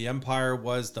 The Empire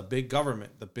was the big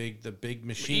government, the big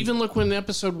machine." Even look when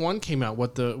Episode 1 came out,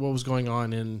 what was going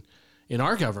on in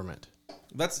our government.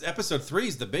 That's Episode 3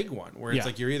 is the big one, where it's Yeah.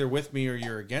 like you're either with me or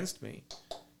you're against me.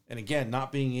 And again,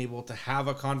 not being able to have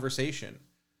a conversation,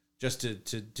 just to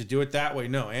do it that way.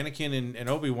 No, Anakin and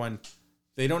Obi-Wan,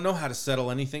 they don't know how to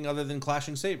settle anything other than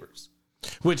clashing sabers.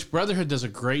 Which Brotherhood does a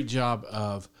great job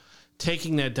of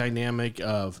taking that dynamic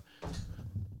of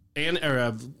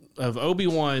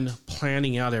Obi-Wan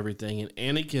planning out everything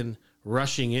and Anakin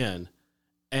rushing in,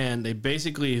 and they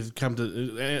basically have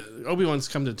Obi-Wan's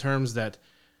come to terms that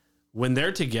when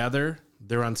they're together,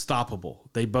 they're unstoppable.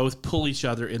 They both pull each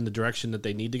other in the direction that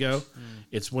they need to go.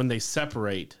 It's when they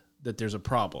separate that there's a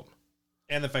problem.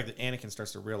 And the fact that Anakin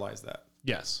starts to realize that,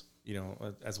 Yes.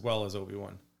 as well as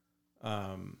Obi-Wan.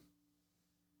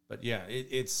 But yeah,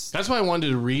 it's That's why I wanted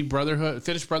to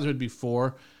finish Brotherhood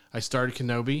before I started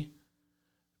Kenobi.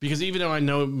 Because even though I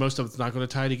know most of it's not going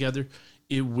to tie together,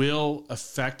 it will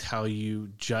affect how you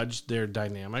judge their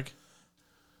dynamic.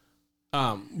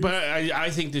 But I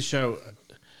think this show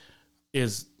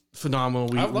is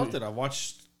phenomenal. I loved it. I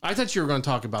watched. I thought you were going to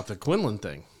talk about the Quinlan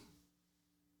thing.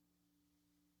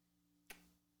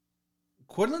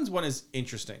 Quinlan's one is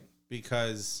interesting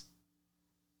because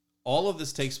all of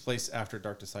this takes place after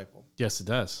Dark Disciple. Yes, it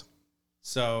does.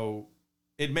 So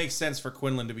it makes sense for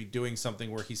Quinlan to be doing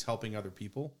something where he's helping other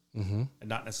people and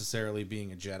not necessarily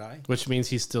being a Jedi. Which means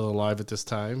he's still alive at this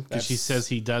time. Because she says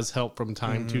he does help from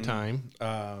time to time.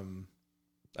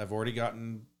 I've already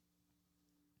gotten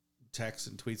texts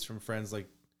and tweets from friends like,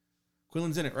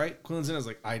 Quinlan's in it, right? Quinlan's in it. I was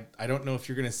like, I don't know if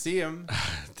you're going to see him.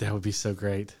 That would be so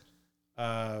great.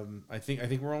 I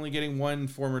think we're only getting one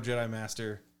former Jedi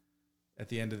Master at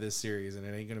the end of this series, and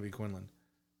it ain't going to be Quinlan.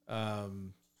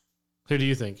 Who do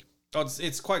you think? Oh,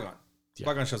 it's Qui-Gon. Yeah.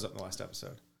 Qui-Gon shows up in the last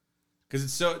episode. Because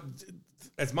it's so...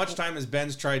 As much time as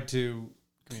Ben's tried to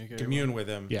commune with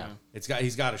him, Yeah.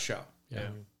 he's got to show. Yeah.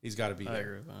 He's got to be I there.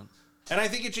 agree with that. And I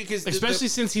think it's because... Especially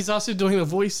since he's also doing the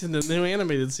voice in the new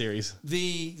animated series.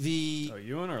 the Oh,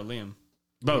 Ewan or Liam?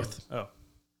 Both. Oh.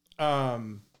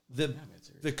 the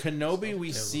Kenobi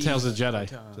we see... Tales of the Jedi.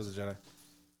 Tales of the Jedi.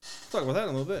 We'll talk about that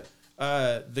in a little bit.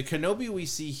 The Kenobi we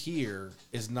see here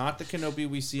is not the Kenobi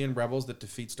we see in Rebels that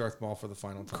defeats Darth Maul for the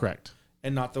final time. Correct.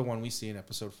 And not the one we see in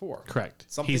Episode 4. Correct.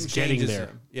 Something He's getting changes there.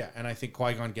 him. Yeah, and I think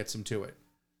Qui-Gon gets him to it.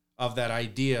 Of that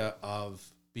idea of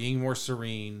being more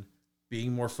serene,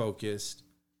 being more focused,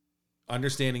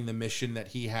 understanding the mission that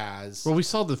he has. Well, we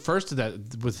saw the first of that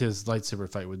with his lightsaber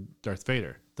fight with Darth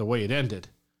Vader. The way it ended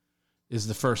is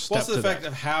the first step. Also, to the fact that.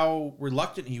 of how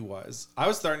reluctant he was. I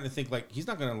was starting to think like he's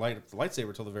not going to light up the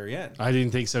lightsaber till the very end I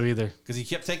didn't think so either. because he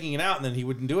kept taking it out and then he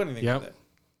wouldn't do anything Yep. with it.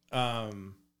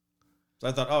 So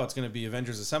I thought, oh, it's going to be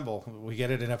Avengers Assemble. We get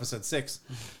it in Episode 6.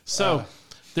 So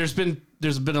there's been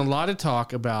a lot of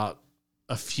talk about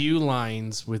a few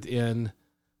lines within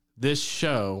this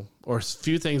show, or a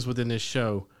few things within this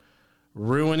show,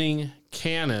 ruining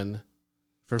canon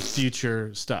for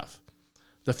future stuff.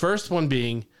 The first one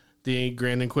being the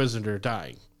Grand Inquisitor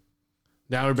dying.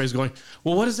 Now everybody's going,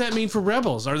 well, what does that mean for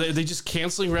Rebels? Are they just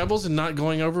canceling Rebels and not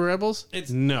going over Rebels?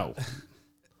 No.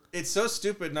 It's so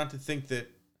stupid not to think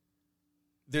that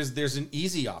there's an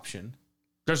easy option,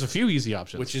 There's a few easy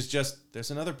options. which is just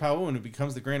there's another Pa'un who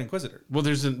becomes the Grand Inquisitor. well,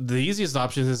 the easiest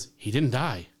option is he didn't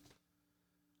die.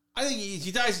 I think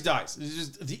he dies. He dies. It's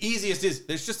just the easiest is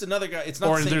there's just another guy. It's not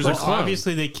Or the same there's a person. clone.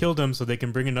 Obviously, they killed him so they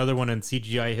can bring another one and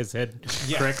CGI his head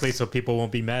Yes. correctly so people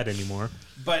won't be mad anymore.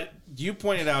 But you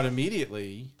pointed out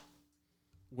immediately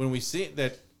when we see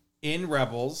that in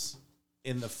Rebels,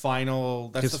 in the final,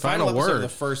 that's His the final final episode word.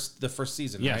 of the first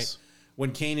season, Yes. right?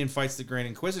 When Kanan fights the Grand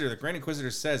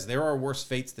Inquisitor says there are worse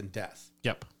fates than death,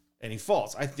 Yep. and he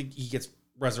falls. I think he gets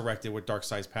resurrected with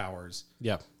Darkseid's powers,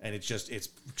 Yep. and it's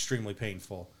extremely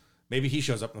painful. Maybe he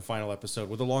shows up in the final episode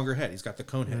with a longer head. He's got the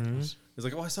cone head. He's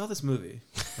like, oh, I saw this movie.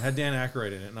 It had Dan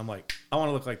Aykroyd in it, and I'm like, I want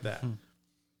to look like that.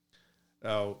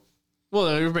 Oh, Well,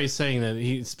 everybody's saying that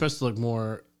he's supposed to look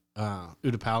more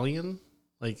Utapaulian.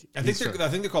 Like I think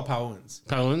they're called Pa'uns.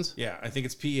 Paulians. Yeah, I think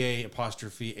it's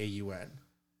PA''AUN,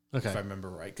 Okay. if I remember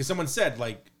right. Because someone said,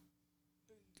 like,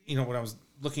 when I was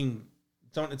looking,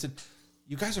 it said,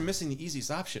 you guys are missing the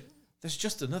easiest option. There's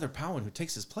just another Pa'un who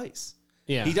takes his place.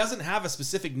 Yeah. He doesn't have a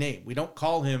specific name. We don't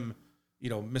call him,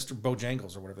 Mr.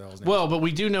 Bojangles or whatever the hell his name Well, but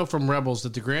we do know from Rebels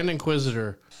that the Grand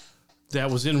Inquisitor that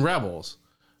was in Rebels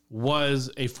was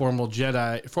a former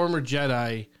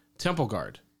Jedi temple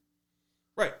guard. is.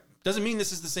 Right. Doesn't mean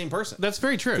this is the same person. That's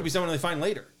very true. Could be someone they find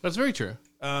later. That's very true.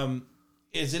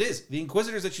 As it is. The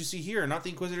Inquisitors that you see here are not the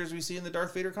Inquisitors we see in the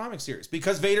Darth Vader comic series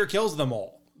because Vader kills them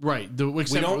all. Right. We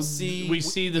don't see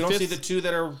the two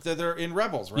that are in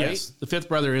Rebels, right? Yes. The fifth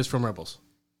brother is from Rebels.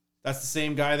 That's the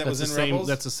same guy that was in Rebels?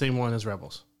 That's the same one as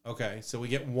Rebels. Okay, so we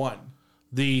get one.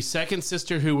 The second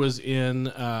sister who was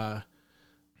in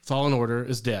Fallen Order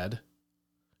is dead.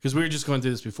 Because we were just going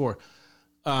through this before.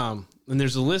 And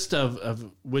there's a list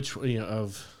of which,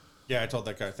 Yeah, I told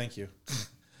that guy, thank you.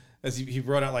 As he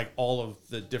wrote out like all of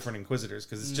the different Inquisitors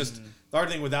because it's just the hard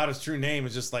thing without his true name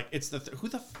is just like it's who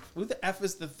the F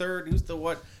is the third, who's the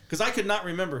what? Because I could not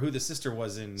remember who the sister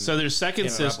was in. So there's second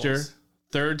in sister, Rebels.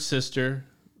 third sister,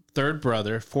 third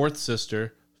brother, fourth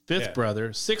sister, fifth Yeah.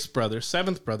 brother, sixth brother,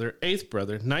 seventh brother, eighth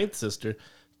brother, ninth sister,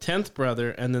 10th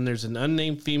brother, and then there's an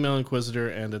unnamed female Inquisitor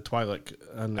and a Twi'lek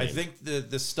unnamed. I think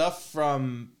the stuff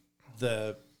from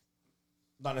the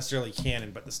not necessarily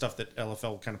canon, but the stuff that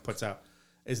LFL kind of puts out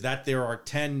is that there are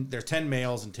 10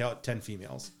 males and 10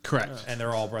 females. Correct. And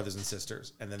they're all brothers and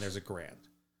sisters. And then there's a grand.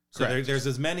 So Correct. there's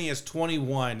as many as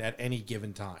 21 at any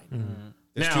given time.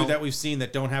 There's Now- two that we've seen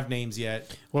that don't have names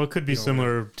yet. Well, it could be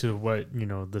similar to what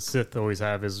the Sith always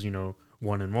have is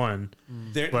 1 and 1.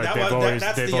 There, But that, they've that- always-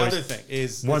 that's they've the always- other thing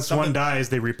is Once something- one dies,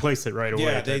 they replace it right away.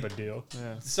 Yeah, type they- of deal.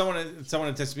 someone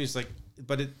texted me, it's like,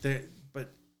 but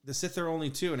the Sith are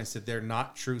only 2, and I said they're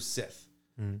not true Sith.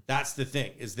 That's the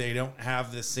thing is they don't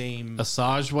have the same.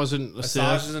 Asajj wasn't a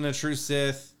Asajj Sith. isn't a true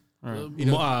Sith.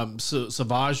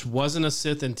 Savage wasn't a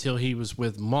Sith until he was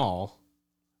with Maul,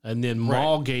 and then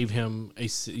Maul gave him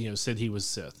said he was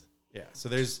Sith. Yeah, so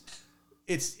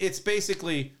it's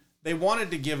basically they wanted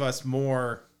to give us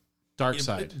more Dark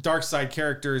side. dark side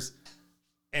characters,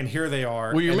 and here they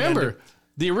are. Well, you And then remember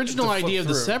the original to flip idea of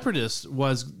the through. Separatists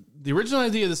was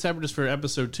for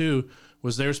Episode 2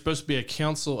 was they were supposed to be a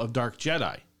council of Dark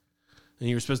Jedi, and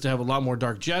you were supposed to have a lot more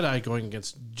Dark Jedi going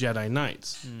against Jedi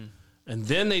Knights. And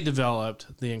then they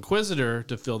developed the Inquisitor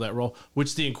to fill that role,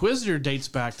 which the Inquisitor dates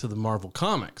back to the Marvel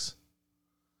Comics,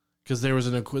 because there was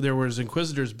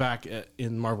Inquisitors back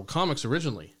in Marvel Comics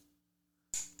originally.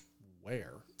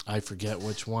 where I forget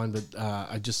which one, but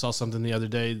I just saw something the other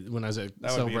day when I was at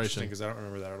that would be interesting Celebration because I don't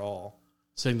remember that at all.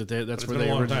 saying that that's But it's where been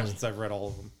they a long time originally. since I've read all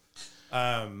of them.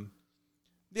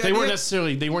 They weren't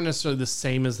necessarily the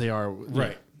same as they are.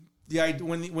 right.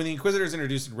 when the Inquisitors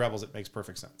introduced in Rebels, it makes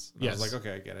perfect sense. And I Yes. was like,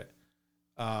 okay, I get it.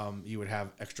 You would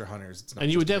have extra hunters. It's not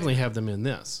And you would just definitely Vader. have them in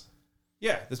this.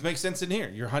 Yeah, this makes sense in here.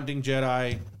 You're hunting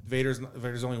Jedi.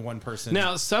 Vader's only one person.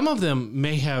 Now, some of them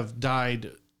may have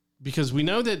died because we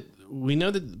know that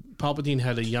Palpatine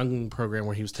had a young program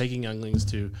where he was taking younglings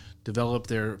to develop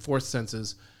their Force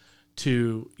senses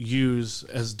to use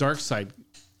as dark side.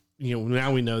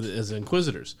 Now we know that as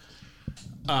Inquisitors.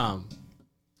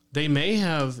 It may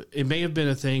have been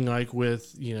a thing like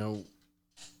with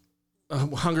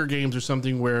Hunger Games or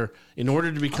something where in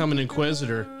order to become an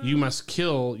Inquisitor, you must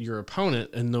kill your opponent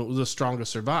and the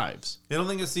strongest survives. I don't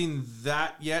think I've seen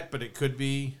that yet, but it could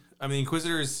be. I mean,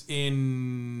 Inquisitors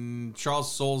in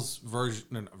Charles Soule's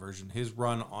version, his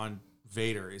run on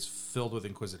Vader is filled with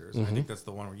Inquisitors. I think that's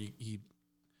the one where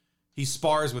he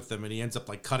spars with them and he ends up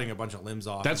like cutting a bunch of limbs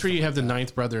off. That's where you have the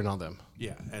ninth brother and all them.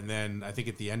 Yeah, and then I think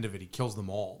at the end of it, he kills them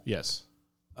all. Yes.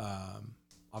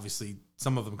 Obviously,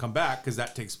 some of them come back because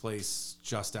that takes place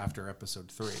just after Episode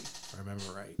 3, if I remember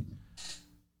right.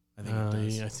 I think it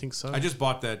does. I think so. I just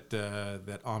bought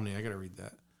that Omni. I got to read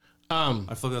that.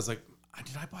 I flipped. I was like,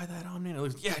 did I buy that Omni? And it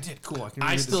was, yeah, I did. Cool.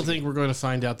 I still think we're going to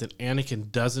find out that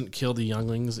Anakin doesn't kill the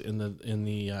younglings in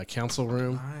the council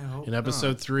room in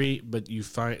Episode 3, but you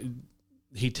find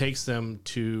he takes them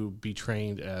to be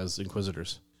trained as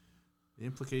Inquisitors. The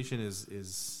implication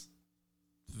is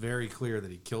very clear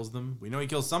that he kills them. We know he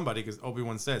kills somebody because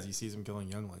Obi-Wan says he sees him killing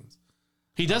younglings.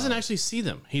 He doesn't actually see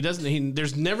them. He doesn't.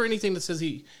 There's never anything that says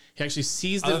he actually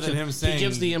sees them. Other than him saying he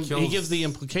gives he gives the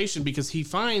implication because he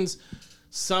finds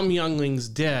some younglings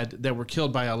dead that were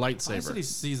killed by a I said lightsaber. he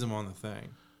sees them on the thing.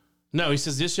 No, he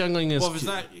says this youngling is. Well,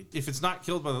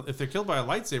 if they're killed by a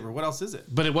lightsaber, what else is it?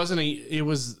 But it wasn't It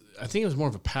was. I think it was more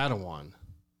of a Padawan.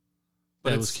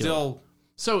 But that it's was killed. still.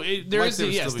 So there is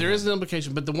Lightsabers still an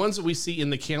implication, but the ones that we see in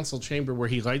the council chamber where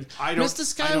he like, I don't-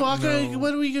 Mr. I don't Skywalker, know.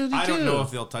 what are we going to do? I don't know if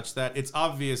they'll touch that. It's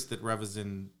obvious that Rev is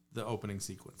in the opening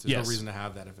sequence. There's Yes. no reason to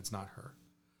have that if it's not her.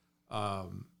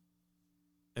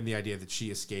 And the idea that she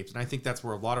escapes. And I think that's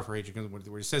where a lot of her hatred comes,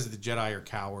 where he says that the Jedi are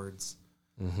cowards.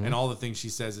 And all the things she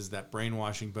says is that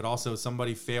brainwashing, but also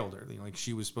somebody failed her. Like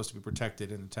she was supposed to be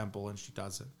protected in the temple and she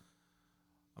doesn't.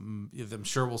 I'm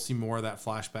sure we'll see more of that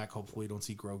flashback. Hopefully, you don't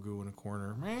see Grogu in a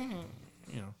corner.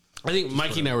 I think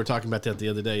Mikey and I were talking about that the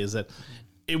other day. Is that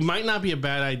it might not be a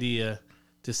bad idea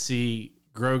to see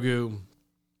Grogu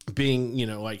being,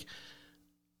 like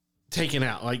taken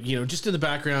out, like just in the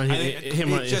background,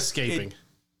 him escaping.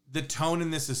 The tone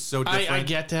in this is so different. I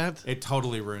get that. It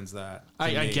totally ruins that.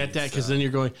 I get that because then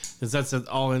you're going because that's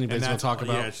all anybody's going to talk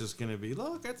about. Yeah, it's just going to be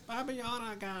look, it's Baba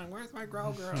Yaga again. Where's my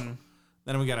Grogu?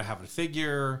 Then we got to have a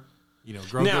figure.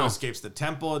 Grogu Now, escapes the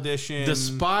temple edition. The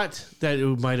spot that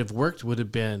it might have worked would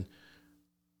have been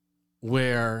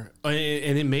where, and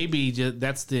it may be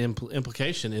that's the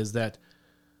implication is that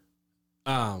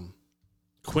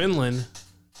Quinlan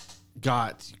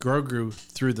got Grogu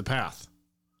through the path.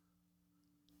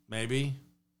 Maybe.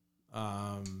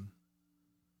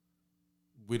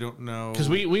 We don't know Because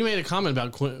we made a comment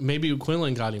about maybe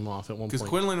Quinlan got him off at one point.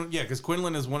 because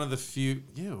Quinlan is one of the few.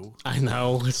 I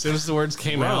know. As soon as the words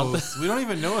came out, Gross. We don't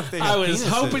even know if they. Have I was penises.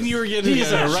 hoping you were getting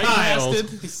He's a right child.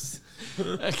 past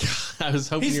it. I was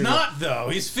hoping He's you were not though.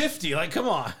 He's 50. Like, come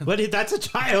on. But that's a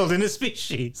child in a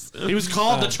species. He was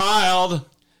called the child.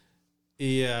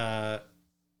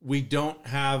 We don't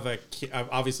have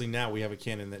obviously now we have a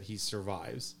canon that he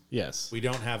survives. Yes. We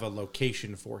don't have a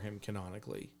location for him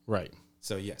canonically. Right.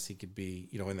 So yes, he could be.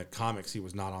 In the comics, he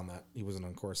was not on that. He wasn't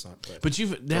on Coruscant. But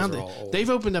are all old. they've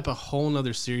opened up a whole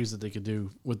nother series that they could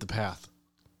do with the path.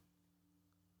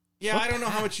 yeah, I don't know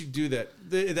how much you do that.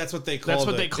 That's what they call. That's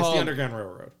what they call- it's the Underground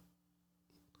Railroad.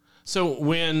 So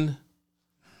when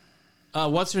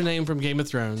what's her name from Game of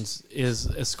Thrones is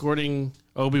escorting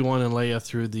Obi-Wan and Leia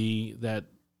through that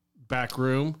back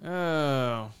room,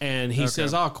 Oh. and he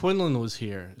says, "Oh, Quinlan was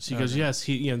here." She goes, "Yes,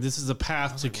 he. This is a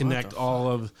path to connect all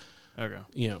of.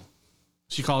 Okay.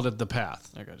 She called it the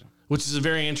path, I got you. which is a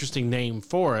very interesting name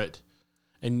for it,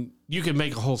 and you could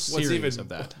make a whole series of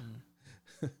that.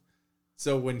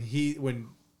 So when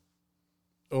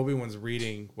Obi-Wan's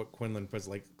reading what Quinlan puts,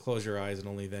 like, close your eyes and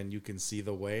only then you can see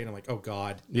the way, and I'm like, oh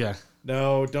God, Yeah,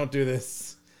 no, don't do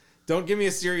this. Don't give me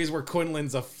a series where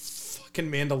Quinlan's a fucking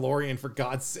Mandalorian, for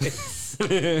God's sake.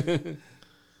 That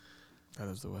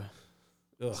is the way.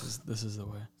 Ugh, This is the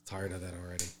way. tired of that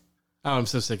already. oh, I'm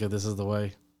so sick of this. Is the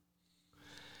way.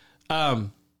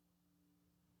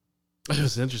 It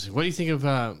was interesting. What do you think of?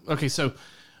 Okay, so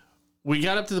we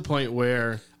got up to the point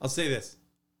where I'll say this.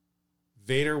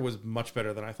 Vader was much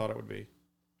better than I thought it would be.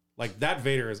 Like, that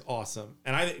Vader is awesome.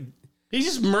 And He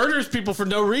just murders people for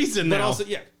no reason But now. also,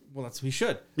 yeah, well, that's what he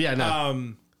should. Yeah,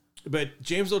 no. But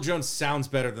James Earl Jones sounds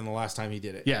better than the last time he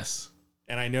did it. Yes.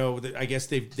 And I know that I guess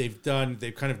they've kind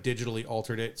of digitally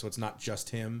altered it, so it's not just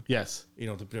him. Yes.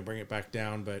 To bring it back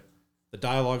down. But the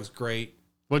dialogue's great.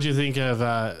 What'd you think of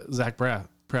Zach Braff?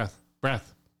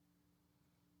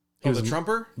 He Oh, was the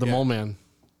Trumper, the mole man.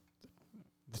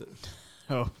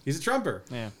 Oh, He's a Trumper.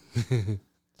 yeah.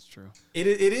 It's true. It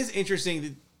is interesting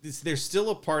that there's still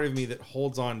a part of me that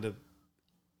holds on to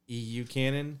EU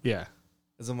canon, Yeah.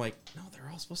 as I'm like, no, they're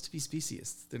all supposed to be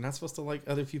speciesists. They're not supposed to like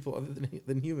other people other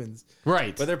than humans.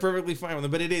 Right. But they're perfectly fine with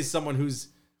them. But it is someone who's,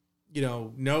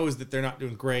 knows that they're not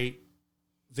doing great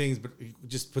things, but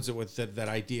just puts it with that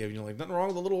idea of, like, nothing wrong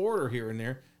with a little order here and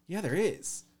there. Yeah, there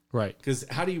is. right. Because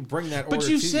how do you bring that order But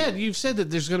you've said that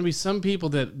there's going to be some people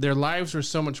that their lives were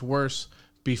so much worse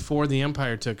before the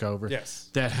Empire took over. Yes.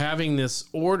 That having this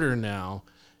order now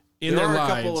in there their are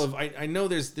lives. a couple of, I know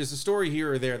there's a story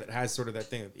here or there that has sort of that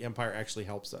thing that the Empire actually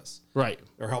helps us right.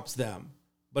 or helps them.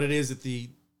 But it is that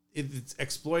it's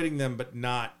exploiting them, but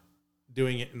not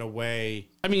doing it in a way.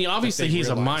 I mean, obviously they he's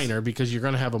a realize. minor because you're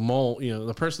going to have a mole,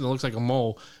 the person that looks like a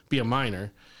mole be a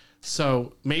minor.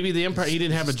 So maybe the Empire, he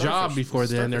didn't have a job Starfish- before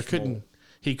then. starfish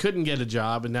He couldn't get a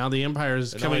job, and now the Empire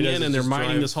is And all coming he does in is and they're just mining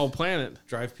drive- this whole planet.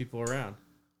 Drive people around.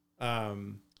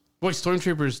 Boy,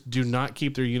 stormtroopers do not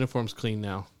keep their uniforms clean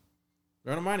now.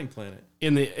 They're on a mining planet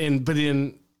In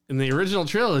the original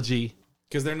trilogy,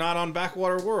 because they're not on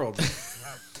backwater world.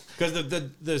 Because the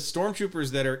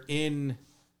stormtroopers that are in,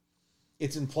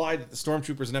 it's implied that the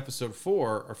stormtroopers in Episode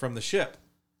 4 are from the ship.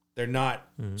 They're not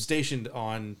stationed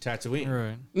on Tatooine.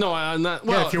 Right. no, I'm not.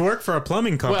 Well, Yeah, if you work for a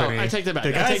plumbing company, I take that back. The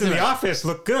I guys take in that the back. office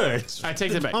look good. I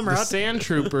take that back. plumber The out- sand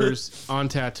troopers on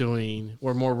Tatooine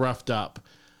were more roughed up,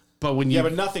 but when you Yeah,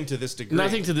 but nothing to this degree.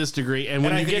 nothing to this degree, and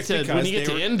when And I you think get it's to when because you get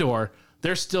they to were- Endor,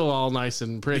 they're still all nice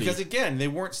and pretty. Because again, they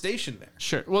weren't stationed there.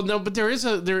 Sure. Well, no, but there is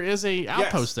a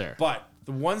outpost there. But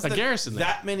the ones that garrison there.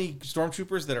 that many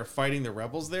stormtroopers that are fighting the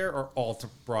rebels there are all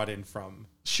brought in from.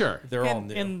 Sure. They're all And,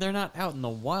 new. and they're not out in the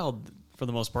wild for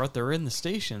the most part. They're in the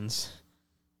stations,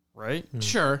 right?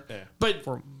 Sure. Yeah. But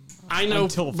For I know,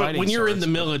 until but fighting when you're in starts, the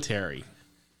but- military,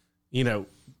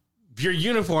 your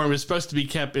uniform is supposed to be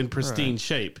kept in pristine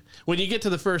shape. When you get to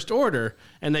the First Order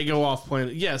and they go off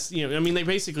planet, yes, they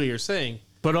basically are saying,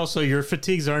 But also, your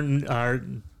fatigues are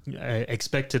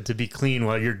expected to be clean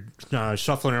while you're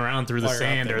shuffling around through the While you're out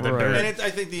sand there. or the Right. dirt. And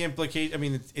I think the implication. I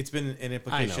mean, it's been an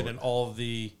implication it. in all of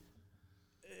the.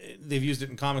 They've used it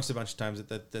in comics a bunch of times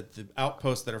that the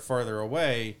outposts that are farther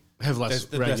away have less there's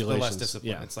the regulations. less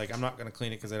discipline. Yeah. It's like I'm not going to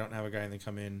clean it because I don't have a guy and they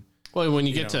come in. Well, when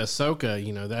you you get to Ahsoka,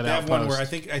 that They have one where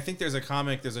outpost. I think there's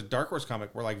a Dark Horse comic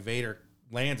where like Vader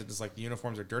lands and just like the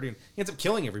uniforms are dirty and he ends up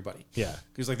killing everybody. Yeah.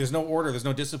 Because like there's no order, there's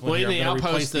no discipline. Well, in here. the I'm gonna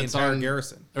replace outpost the that's entire on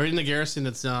garrison. or in the garrison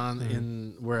that's on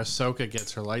in where Ahsoka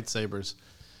gets her lightsabers,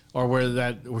 or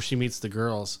where she meets the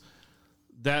girls,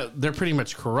 that they're pretty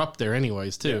much corrupt there,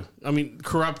 anyways. Too. I mean,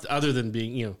 corrupt other than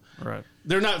being Right.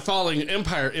 they're not following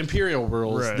imperial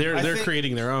rules. Right. They're I they're think-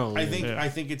 creating their own. I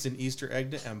think it's an Easter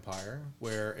egg to Empire,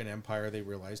 where in Empire they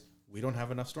realized we don't have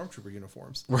enough stormtrooper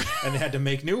uniforms, and they had to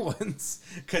make new ones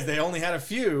because they only had a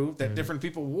few that different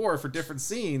people wore for different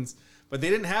scenes, but they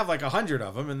didn't have like 100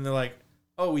 of them, and they're like,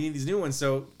 "Oh, we need these new ones."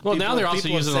 So Now they're also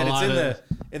people have using said a lot it's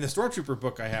in the stormtrooper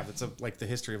book I have. It's like the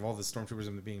history of all the stormtroopers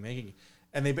in the being making.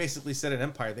 And they basically said in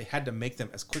Empire they had to make them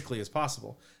as quickly as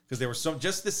possible because they were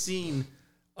just the scene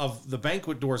of the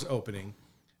banquet doors opening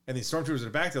and the stormtroopers are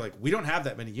back. They're like, we don't have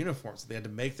that many uniforms. So they had to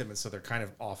make them, and so they're kind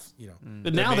of off.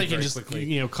 But now they can just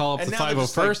call up And the now they're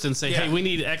just 501st like- and say, yeah. "Hey, we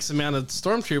need X amount of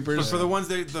stormtroopers." But for the ones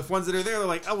that are there, they're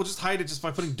like, oh, we'll just hide it just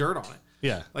by putting dirt on it.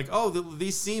 yeah, Like, oh,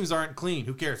 these seams aren't clean.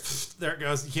 Who cares? There it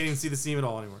goes. You can't even see the seam at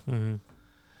all anymore.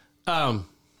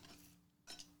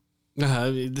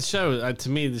 the show to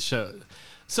me, the show.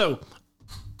 So,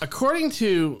 according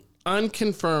to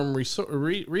unconfirmed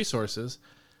resources,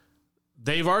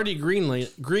 they've already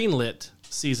greenlit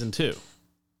season 2.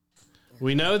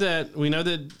 We know that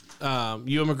Ewan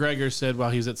McGregor said while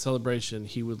he was at Celebration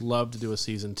he would love to do a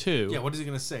season 2. Yeah, what is he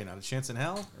going to say? Not a chance in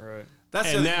hell? Right. That's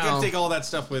And you now- got to take all that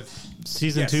stuff with.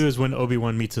 Season Yes. 2 is when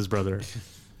Obi-Wan meets his brother.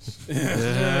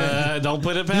 Don't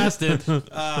put it past it.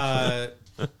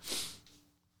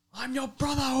 I'm your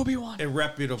brother, Obi-Wan.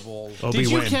 Irreputable. Did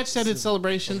you Obi-Wan. catch that at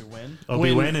Celebration?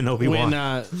 Obi-Wan and Obi-Wan.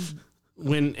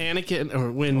 When Anakin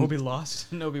or when Obi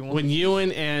lost. And Obi-Wan. when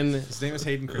Ewan and His name is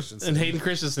Hayden Christensen. and Hayden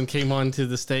Christensen came onto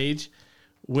the stage,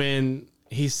 when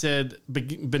he said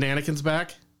Bananakin's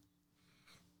back.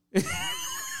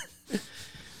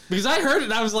 Because I heard it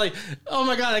and I was like, oh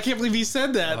my God, I can't believe he said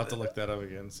I'll that. have to look that up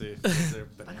again. See. Is there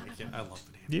Bananakin? I love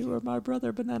Bananakin. You are my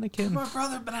brother, Bananakin. My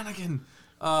brother Bananakin.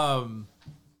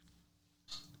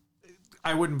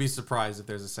 I wouldn't be surprised if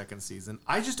there's a second season.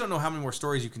 I just don't know how many more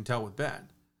stories you can tell with Ben.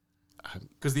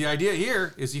 Because the idea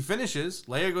here is he finishes,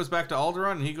 Leia goes back to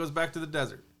Alderaan, and he goes back to the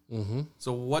desert. Mm-hmm.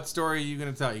 So what story are you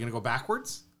going to tell? Are you going to go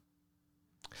backwards?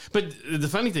 But the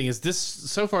funny thing is,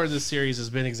 so far this series has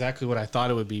been exactly what I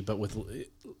thought it would be, but with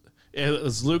it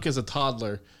was Luke as a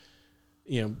toddler,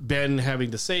 Ben having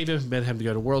to save him, Ben having to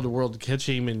go to world to catch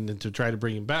him and to try to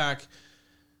bring him back.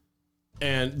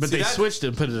 But they switched it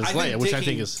and put it as Leia, which I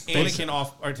think is taking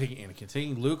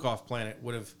Luke off planet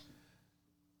would have.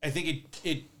 I think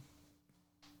it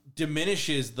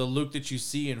diminishes the Luke that you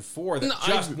see in 4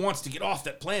 that wants to get off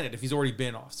that planet if he's already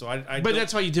been off. So but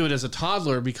that's why you do it as a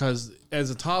toddler, because as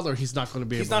a toddler he's not going to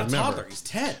be able to remember. He's not a toddler. He's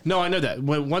 10. No, I know that.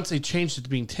 Once they changed it to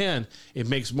being 10, it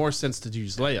makes more sense to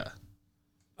use Leia.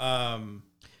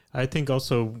 I think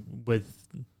also with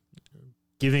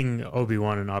giving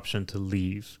Obi-Wan an option to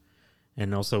leave,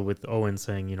 and also with Owen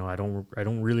saying, I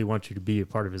don't really want you to be a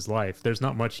part of his life. There's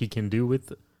not much he can do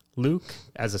with Luke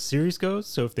as a series goes.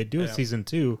 So if they do a season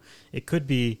 2, it could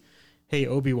be, hey,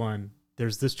 Obi-Wan,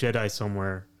 there's this Jedi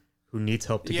somewhere who needs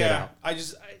help to get out.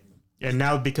 And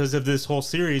now because of this whole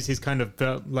series, he's kind of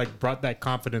brought that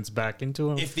confidence back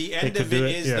into him. If the end of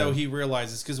it is, though, he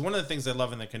realizes, because one of the things I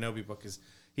love in the Kenobi book is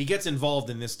he gets involved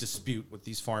in this dispute with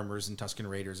these farmers and Tusken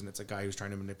Raiders, and it's a guy who's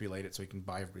trying to manipulate it so he can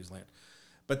buy everybody's land.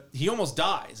 But he almost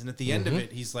dies, and at the end of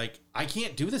it, he's like, I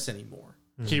can't do this anymore.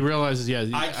 He realizes,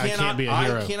 I can't be a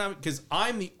hero. I cannot, because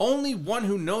I'm the only one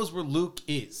who knows where Luke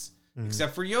is,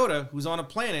 except for Yoda, who's on a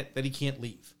planet that he can't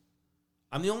leave.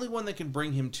 I'm the only one that can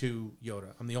bring him to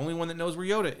Yoda. I'm the only one that knows where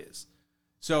Yoda is.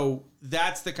 So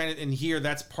that's the kind of, and here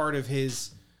that's part of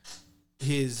his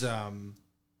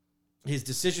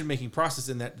decision-making process,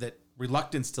 and that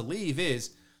reluctance to leave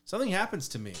is, something happens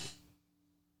to me.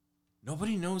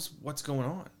 Nobody knows what's going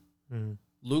on.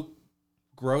 Luke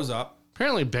grows up.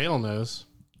 Apparently Bail knows.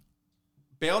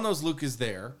 Bail knows Luke is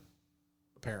there.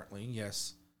 Apparently,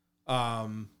 yes.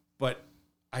 But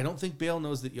I don't think Bail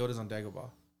knows that Yoda's on Dagobah.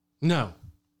 No.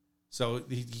 So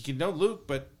he can know Luke,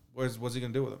 but what's he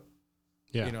going to do with him?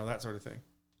 Yeah. That sort of thing.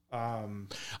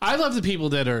 I love the people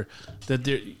they're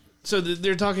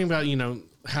talking about,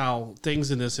 how things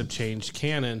in this have changed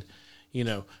canon.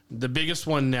 The biggest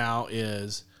one now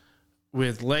is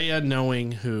with Leia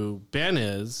knowing who Ben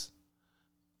is,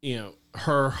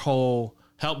 her whole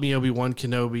help me Obi-Wan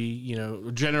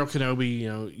Kenobi, General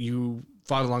Kenobi, you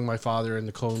fought along my father in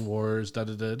the Clone Wars,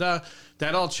 That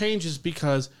all changes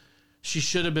because she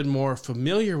should have been more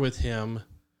familiar with him,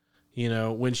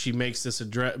 when she makes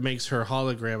makes her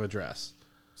hologram address.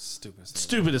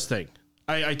 Stupidest thing.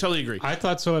 I totally agree. I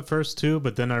thought so at first too,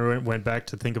 but then I went back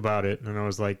to think about it, and I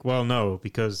was like, well, no,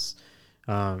 because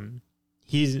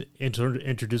he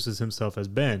introduces himself as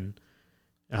Ben.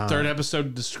 Third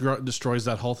episode destroys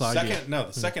that whole idea.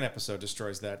 The second episode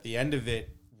destroys that. The end of it,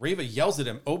 Reva yells at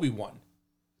him, Obi-Wan.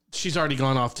 She's already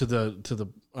gone off to the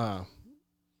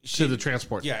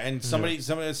transport. Yeah, and somebody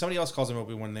else calls him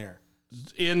Obi-Wan there.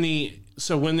 When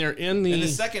they're in the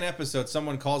second episode,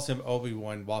 someone calls him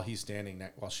Obi-Wan while she's standing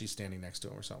next to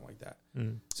him or something like that.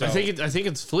 So I think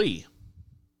it's Flea.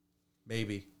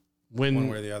 Maybe one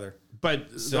way or the other. But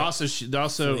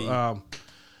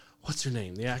what's her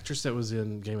name? The actress that was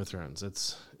in Game of Thrones.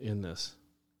 It's in this.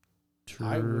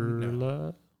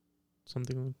 Turla?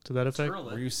 Something to that effect.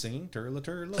 Were you singing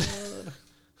Turla?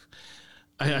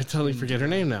 I totally forget her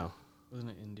name now. Wasn't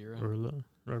it Indira? Turla,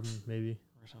 or maybe.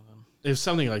 Or something. It was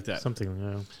something like that.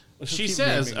 Something, yeah. She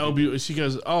says, she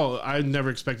goes, I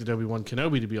never expected Obi-Wan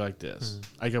Kenobi to be like this.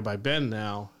 I go by Ben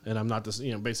now, and I'm not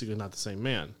basically not the same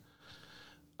man.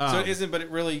 So it isn't, but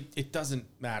it doesn't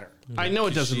matter. I know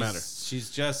it doesn't matter. She's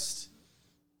just.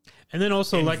 And then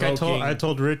also, like I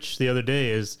told Rich the other day,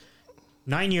 is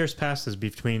 9 years passes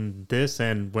between this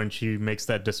and when she makes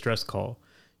that distress call.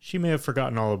 She may have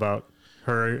forgotten all about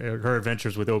her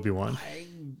adventures with Obi-Wan.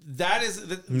 That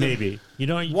is maybe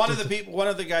one of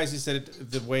the guys who said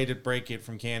the way to break it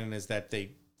from canon is that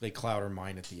they cloud her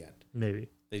mind at the end. Maybe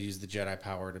they use the Jedi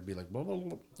power to be like blah, blah,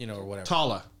 blah, or whatever.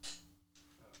 Tala.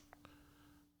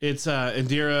 It's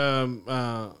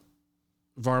Indira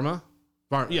Varma.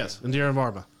 Yes, Indira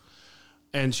Varma,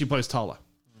 and she plays Tala.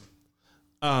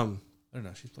 I don't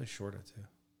know. She plays Shorta too.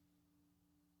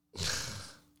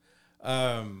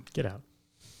 Get out.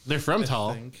 They're from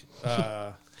Tala.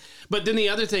 But then the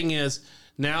other thing is,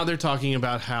 now they're talking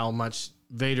about how much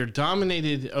Vader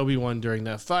dominated Obi-Wan during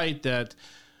that fight, that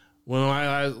When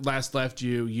I last left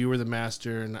you, you were the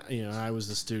master, and I was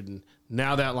the student.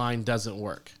 Now that line doesn't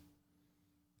work.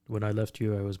 When I left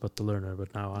you, I was but the learner,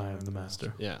 but now I am the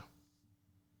master. Yeah.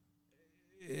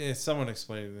 Someone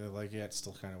explained it like, yeah, it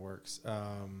still kind of works.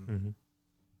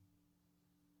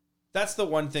 That's the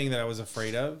one thing that I was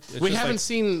afraid of. We haven't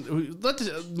seen.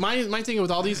 My thing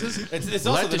with all these is it's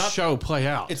also let the show play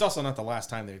out. It's also not the last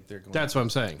time they're going. That's what I'm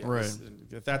saying. Yeah, Right.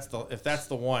 If that's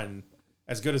the one,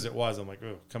 as good as it was, I'm like,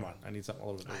 oh, come on, I need something a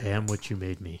little bit. I am what you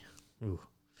made me. Ooh.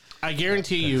 I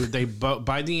guarantee you, they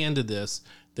by the end of this,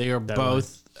 they are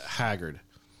both haggard.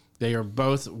 They are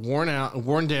both worn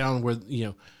down. With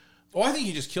Oh, I think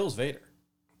he just kills Vader.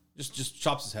 Just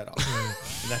chops his head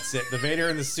off, and that's it. The Vader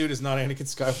in the suit is not Anakin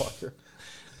Skywalker.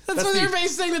 That's what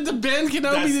everybody's saying, that the Ben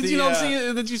Kenobi that you don't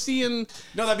see, that you see in.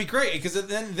 No, that'd be great, because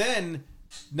then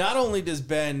not only does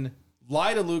Ben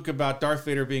lie to Luke about Darth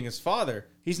Vader being his father,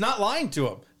 he's not lying to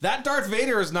him. That Darth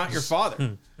Vader is not your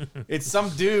father. It's some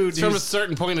dude From a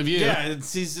certain point of view. Yeah,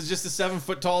 he's just a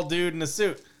 7-foot tall dude in a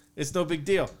suit. It's no big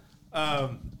deal.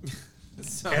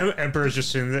 Emperor's just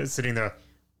sitting there.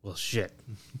 Well, shit.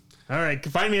 All right,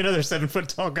 find me another 7-foot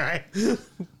tall guy.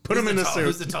 Put him in the suit.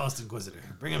 Who's the tallest Inquisitor?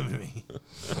 Bring him to me.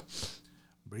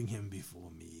 Bring him before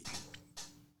me.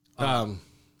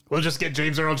 We'll just get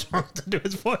James Earl Jones to do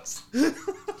his voice.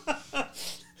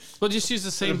 We'll just use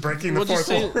the same. Breaking the we'll just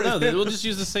fourth wall. No, we'll just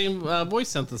use the same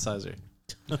voice synthesizer.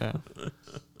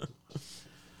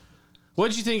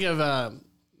 What did you think of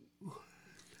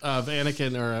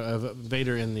Anakin or of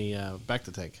Vader in the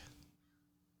Bacta tank?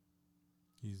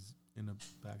 He's in a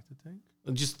Bacta tank?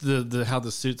 Just the how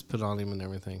the suit's put on him and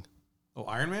everything. Oh,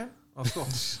 Iron Man? Oh, cool.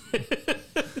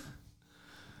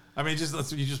 I mean,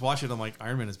 you just watch it. I'm like,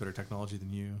 Iron Man has better technology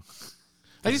than you.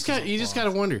 You just got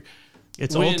to wonder.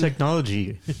 It's old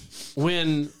technology.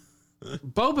 When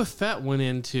Boba Fett went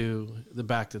into the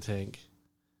Bacta tank,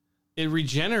 it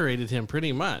regenerated him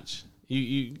pretty much.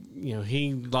 He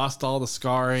lost all the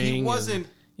scarring. He wasn't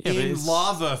in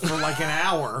lava for like an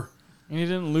hour. And he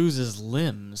didn't lose his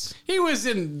limbs. He was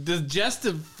in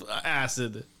digestive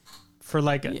acid For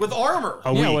like with armor.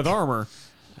 a week. Yeah, with armor.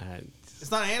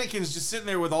 It's not Anakin's just sitting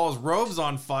there with all his robes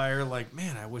on fire. Like,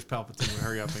 man, I wish Palpatine would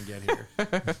hurry up and get here.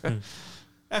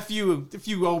 F you,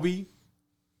 Obi.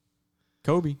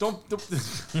 Kobe. Don't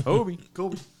Kobe.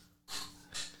 Kobe.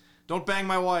 Don't bang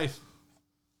my wife.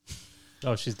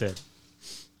 Oh, she's dead.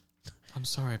 I'm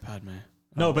sorry, Padme.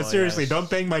 No, but seriously, don't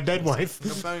bang my dead wife.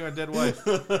 Don't bang my dead wife.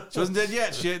 She wasn't dead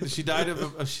yet. She died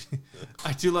of.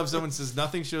 I do love someone says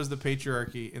nothing shows the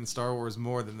patriarchy in Star Wars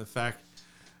more than the fact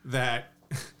that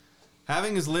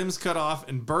having his limbs cut off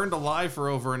and burned alive for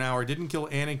over an hour didn't kill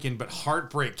Anakin, but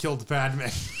heartbreak killed Padme.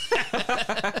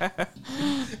 I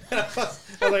was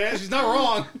like, she's not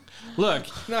wrong. Look,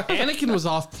 Anakin was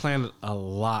off planet a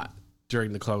lot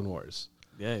during the Clone Wars.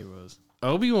 Yeah, he was.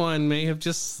 Obi-Wan may have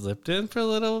just slipped in for a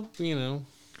little, You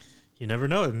never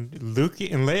know. And Luke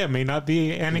and Leia may not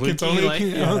be Anakin's Luke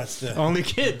only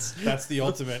kids. That's the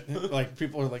ultimate. Like,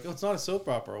 people are like, oh, it's not a soap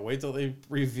opera. Wait till they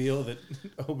reveal that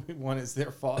Obi-Wan is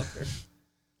their father.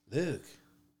 Luke.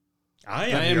 I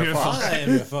am your father. I am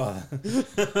your father.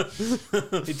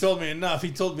 He told me enough.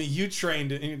 He told me you trained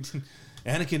him.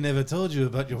 Anakin never told you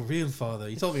about your real father.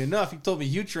 He told me enough. He told me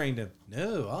you trained him.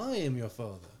 No, I am your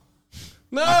father.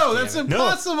 No, that's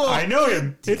impossible. I know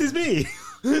him. It is me.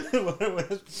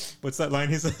 What's that line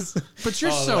he says? But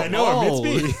you're so I know old.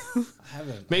 him. It's me. I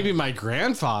haven't. Maybe my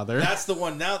grandfather. That's the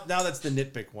one. Now that's the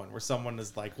nitpick one where someone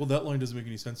is like, well, that line doesn't make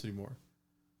any sense anymore.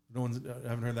 No one's. I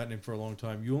haven't heard that name for a long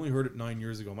time. You only heard it 9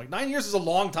 years ago. I'm like, 9 years is a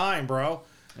long time, bro.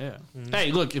 Yeah.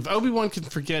 Hey, look, if Obi-Wan can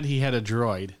forget he had a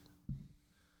droid,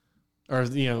 or Oh,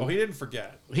 he didn't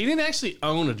forget. he didn't actually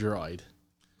own a droid.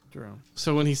 True.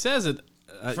 So when he says it,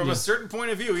 From a certain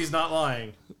point of view, he's not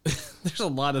lying. there's a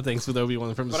lot of things with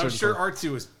Obi-Wan from a But I'm certain sure point.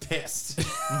 R2 is pissed.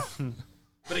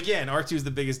 But again, R2 is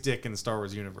the biggest dick in the Star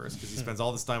Wars universe because he spends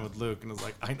all this time with Luke and is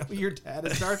like, I know your dad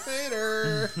is Darth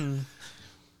Vader.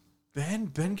 Ben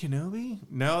Kenobi?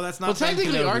 No, that's not Well, Ben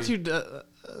technically, Kenobi.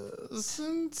 R2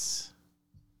 doesn't.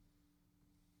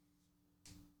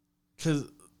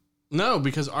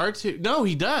 Because R2. No,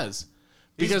 he does.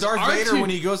 He's Because Darth Vader R2 when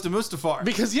he goes to Mustafar.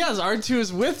 Because yes, R2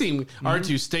 is with him.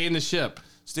 R2, stay in the ship.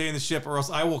 Stay in the ship or else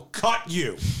I will cut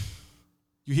you.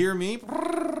 You hear me?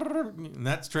 And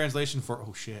that's translation for,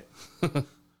 oh shit. I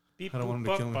don't want him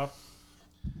to kill me.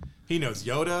 He knows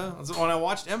Yoda. That's when I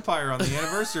watched Empire on the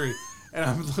anniversary. And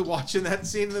I'm watching that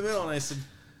scene in the middle. And I said,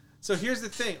 so here's the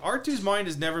thing. R2's mind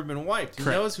has never been wiped. He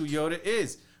knows who Yoda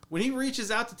is. When he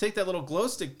reaches out to take that little glow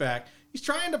stick back, he's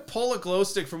trying to pull a glow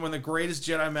stick from one of the greatest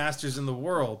Jedi Masters in the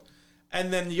world.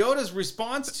 And then Yoda's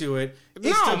response to it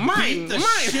is No, to mine, beat the mine.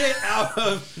 shit out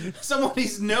of someone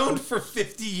he's known for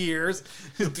 50 years.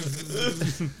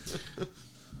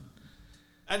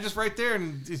 And just right there,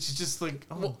 and it's just like,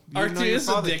 oh, you know R2 your is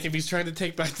a father. dick if he's trying to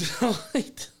take back the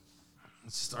light.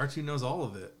 It's just R2 knows all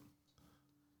of it.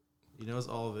 He knows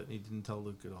all of it, and he didn't tell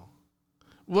Luke at all.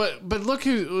 What? But look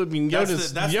who. I mean, That's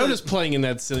Yoda's the- playing in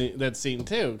that scene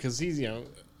too, because he's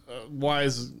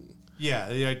wise. Yeah,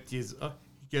 the idea is he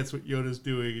gets what Yoda's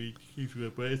doing, and he keeps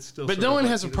it, but it's still. But sort no of one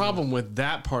like has a he doesn't problem with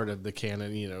that part of the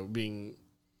canon, being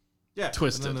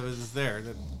twisted. None of it is there.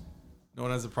 No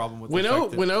one has a problem with when the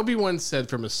fact that when Obi-Wan said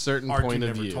from a certain R2 point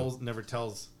of view. never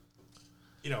tells.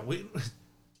 You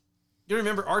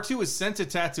remember R2 was sent to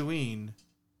Tatooine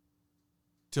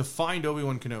to find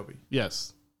Obi-Wan Kenobi.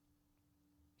 Yes.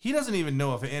 He doesn't even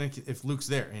know if Luke's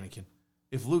there.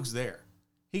 If Luke's there,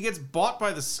 he gets bought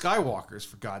by the Skywalkers,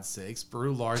 for God's sakes.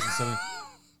 Beru, Lars, and something.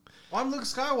 Well, I'm Luke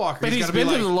Skywalker. But he's gotta been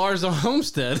be to the Lars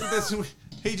homestead.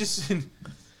 He just.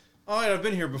 Oh, yeah, I've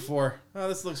been here before. Oh,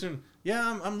 this looks soon.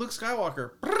 Yeah, I'm Luke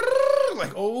Skywalker.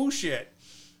 Like, oh shit,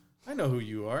 I know who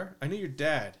you are. I knew your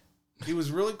dad. He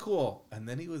was really cool, and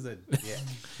then he was a dick.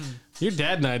 Your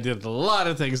dad and I did a lot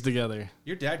of things together.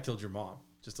 Your dad killed your mom,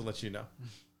 just to let you know.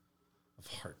 Of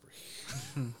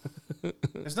heartbreak.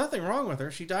 There's nothing wrong with her.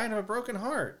 She died of a broken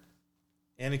heart.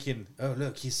 Anakin, oh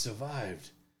look, he survived.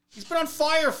 He's been on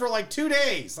fire for like 2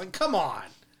 days. Like, come on.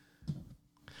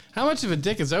 How much of a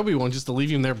dick is Obi-Wan just to leave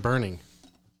him there burning?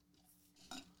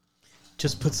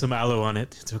 Just put some aloe on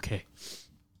it. It's okay.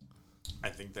 I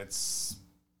think that's...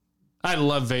 I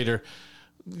love Vader,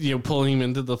 pulling him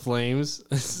into the flames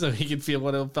so he could feel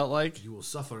what it felt like. You will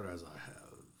suffer as I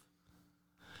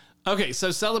have. Okay,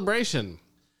 so celebration.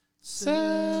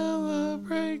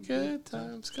 Celebrate good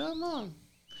times. Come on.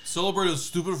 Celebrate a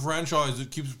stupid franchise that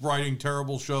keeps writing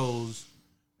terrible shows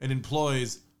and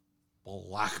employs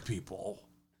black people.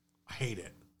 I hate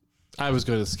it. I was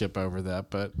going to skip over that,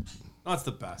 but That's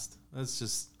the best. It's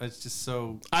just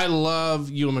so... I love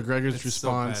Ewan McGregor's It's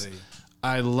response. so petty.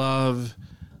 I love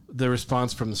the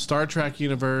response from the Star Trek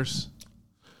universe.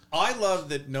 I love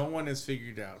that no one has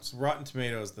figured out. So Rotten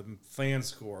Tomatoes, the fan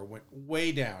score went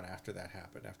way down after that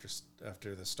happened.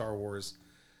 After the Star Wars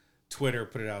Twitter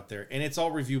put it out there, and it's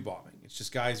all review bombing. It's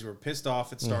just guys who are pissed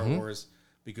off at Star Wars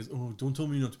because don't tell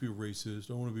me not to be a racist. I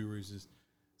don't want to be racist.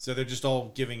 So they're just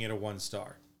all giving it a 1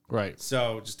 star. Right.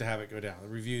 So just to have it go down, the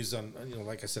reviews on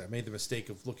like I said, I made the mistake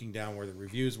of looking down where the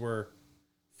reviews were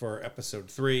for episode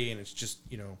 3, and it's just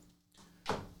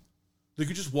they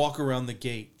could just walk around the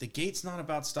gate. The gate's not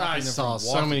about stopping I them saw from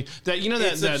walking. so many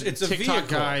that It's a TikTok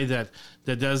vehicle. guy that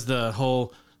does the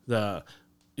whole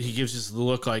he gives just the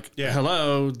look like Yeah.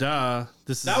 hello duh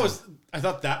I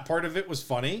thought that part of it was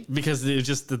funny because it's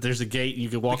just that there's a gate you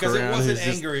could walk because around. it wasn't It's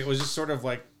just- angry. It was just sort of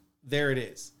like, there it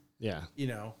is. yeah.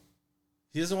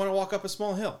 He doesn't want to walk up a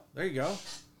small hill. There you go.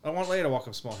 I want Leia to walk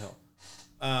up a small hill.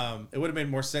 It would have made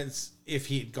more sense if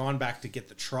he had gone back to get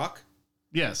the truck.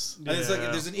 Yes. And it's like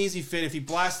there's an easy fit if he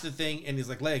blasts the thing and he's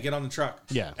like, Leia, get on the truck.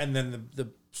 Yeah. And then the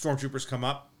stormtroopers come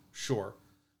up, sure.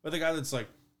 But the guy that's like,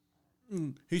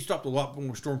 he stopped a lot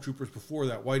more stormtroopers before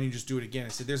that. Why didn't you just do it again? I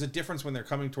said, there's a difference when they're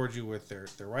coming towards you with their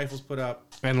rifles put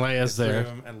up. And Leia's three there. of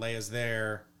them, and Leia's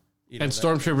there. And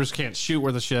stormtroopers can't shoot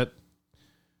worth a shit.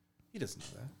 He doesn't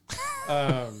know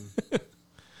that.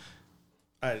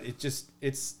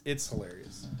 It's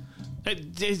hilarious.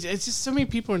 It's just so many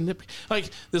people are nitpicking. Like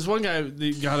this one guy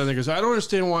that got in there goes, I don't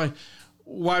understand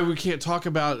why we can't talk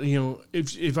about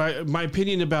if my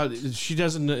opinion about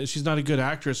she's not a good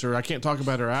actress or I can't talk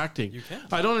about her acting. You can.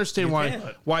 I don't understand can.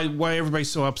 why everybody's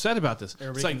so upset about this.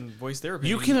 Everybody It's like can voice their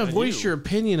opinion. you can not voice you. your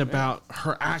opinion about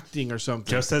her acting or something.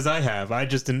 Just as I have. I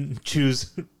just didn't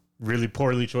choose really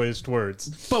poorly choiced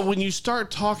words. But when you start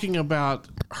talking about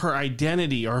her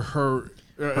identity or her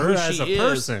Her as a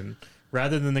person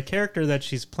rather than the character that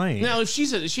she's playing. now if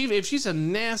she's a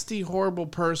nasty, horrible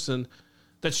person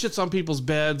that shits on people's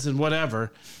beds and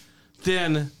whatever,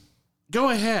 then go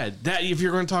ahead. That if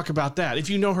you're going to talk about that, if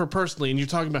you know her personally and you're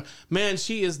talking about, man,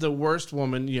 she is the worst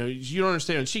woman. You don't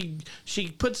understand. She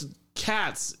puts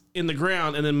cats in the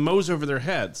ground and then mows over their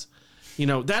heads.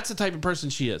 That's the type of person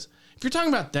she is. If you're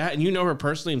talking about that and you know her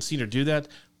personally and seen her do that,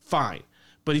 fine.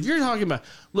 But if you're talking about,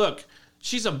 look,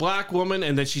 she's a black woman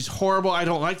and that she's horrible, I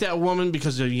don't like that woman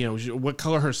because of what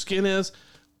color her skin is.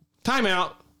 Time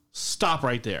out. Stop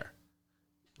right there.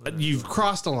 You've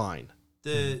crossed the line.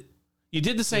 You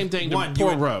did the same thing to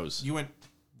poor Rose. You went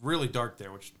really dark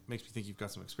there, which makes me think you've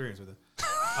got some experience with it.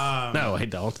 No, I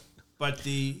don't. But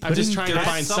I'm just trying to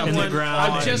find something.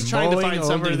 I'm just trying to find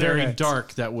something very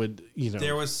dark that would,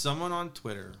 There was someone on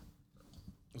Twitter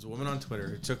There's a woman on Twitter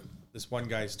who took this one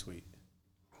guy's tweet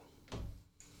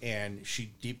and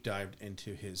she deep dived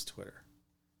into his Twitter.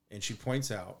 And she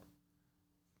points out,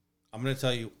 I'm going to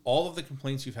tell you all of the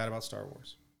complaints you've had about Star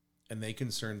Wars. And they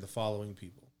concern the following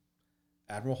people: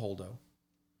 Admiral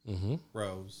Holdo,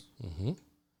 Rose,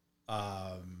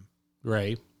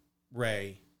 Ray.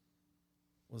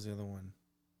 What was the other one?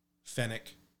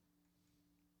 Fennec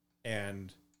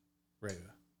and Reva.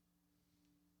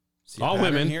 See a All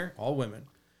pattern women. here, all women.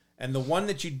 And the one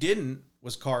that you didn't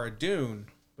was Cara Dune,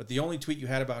 but the only tweet you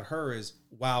had about her is,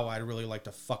 "Wow, I'd really like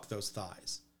to fuck those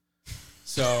thighs."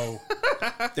 So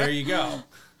there you go.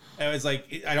 And it's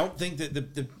like, I don't think that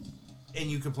the and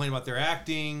you complain about their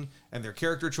acting and their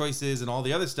character choices and all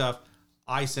the other stuff.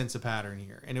 I sense a pattern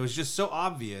here. And it was just so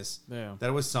obvious that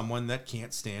it was someone that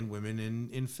can't stand women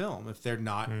in film if they're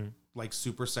not like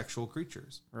super sexual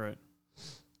creatures. Right.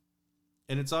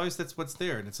 And it's always, that's what's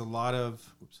there. And it's a lot of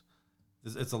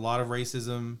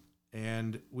racism,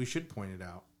 and we should point it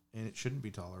out, and it shouldn't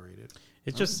be tolerated.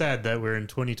 It's just sad that we're in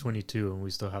 2022 and we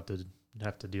still have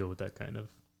to deal with that kind of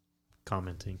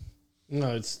commenting.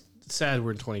 No, it's sad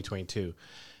we're in 2022.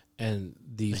 And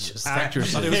these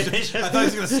actors, I thought he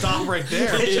was going to stop right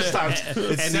there. and these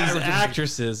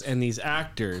actresses and these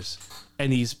actors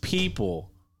and these people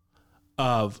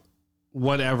of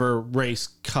whatever race,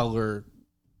 color,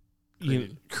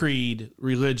 creed,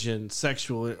 religion,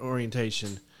 sexual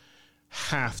orientation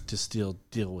have to still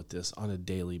deal with this on a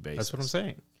daily basis. That's what I'm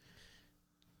saying.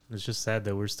 It's just sad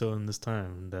that we're still in this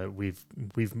time, that we've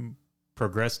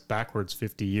progressed backwards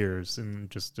 50 years in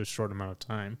just a short amount of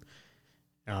time.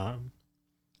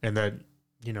 And that,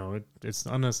 it's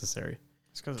unnecessary.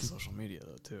 It's because of social media,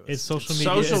 though, too. It's social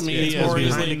media. Social media It's more is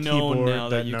easily behind a known keyboard now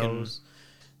that you knows.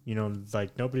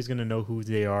 Like nobody's gonna know who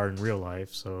they are in real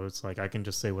life, so it's like I can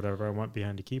just say whatever I want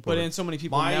behind a keyboard. But so many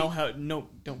people now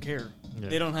don't care. Yeah.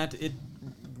 They don't have to.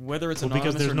 Whether it's because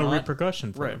anonymous there's or no not,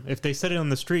 repercussion for Right. them. If they said it on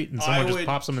the street and someone just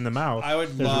pops them in the mouth,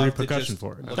 there's love a to repercussion just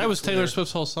for it. look That at was Taylor Twitter.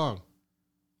 Swift's whole song.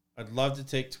 I'd love to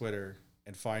take Twitter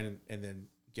and find and then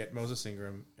get Moses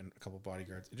Ingram and a couple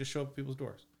bodyguards and just show up at people's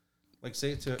doors. Like,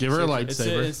 say it to Give her a say it to-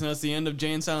 lightsaber. That's the end of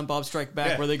Jay and Silent Bob Strike Back,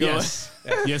 Yeah. where they go. Yes.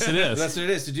 Yes, it is. That's what it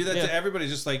is. To do that Yeah. to everybody,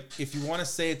 just like if you want to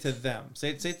say it to them,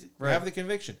 say it Right. have the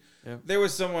conviction. Yeah. There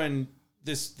was someone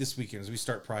this weekend as we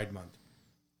start Pride Month.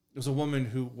 There was a woman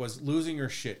who was losing her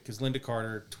shit because Linda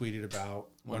Carter tweeted about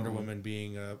Wonder Woman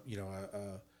being a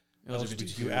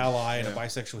LGBTQ ally and a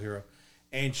bisexual hero.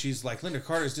 And she's like, Linda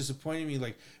Carter is disappointing me.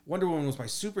 Like, Wonder Woman was my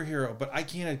superhero, but I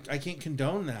can't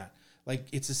condone that. Like,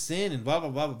 it's a sin and blah, blah,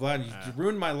 blah, blah, blah. And you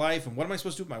ruined my life. And what am I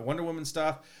supposed to do with my Wonder Woman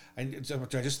stuff?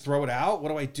 Do I just throw it out? What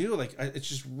do I do? Like, it's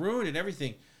just ruined and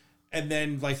everything. And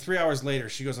then, like, 3 hours later,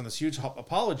 she goes on this huge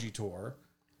apology tour.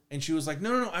 And she was like,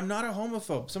 no, I'm not a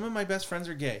homophobe. Some of my best friends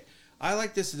are gay. I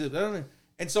like this. And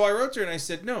so I wrote to her and I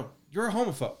said, no, you're a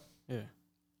homophobe. Yeah.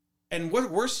 And what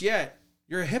worse yet,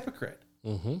 you're a hypocrite.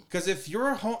 Mm-hmm. Because if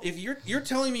you're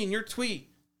telling me in your tweet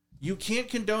you can't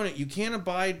condone it, you can't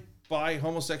abide by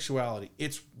homosexuality,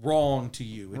 it's wrong to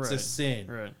you, it's a sin.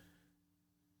 Right.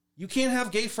 You can't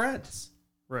have gay friends.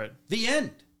 Right. The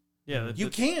end. Yeah. You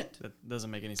can't. That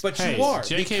doesn't make any sense. But Hey, you are.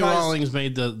 J.K. because- Rowling's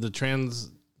made the trans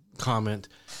comment.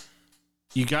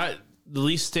 You got to at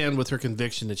least stand with her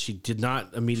conviction that she did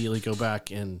not immediately go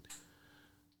back and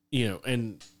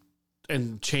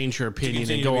change her to opinion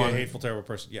continue and to go be on. a hateful, terrible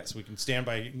person. Yes, we can stand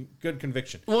by good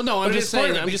conviction. Well, no, I'm But just it's part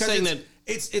saying. of it I'm just because saying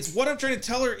that. it's what I'm trying to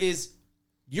tell her is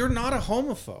you're not a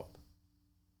homophobe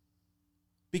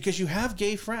because you have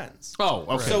gay friends. Oh,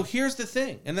 okay. So here's the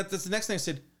thing, and that's the next thing I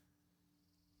said.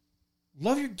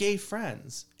 Love your gay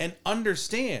friends and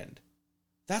understand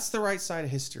that's the right side of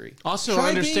history. Also, Try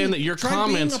understand being- that your try being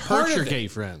comments a part hurt your of it. gay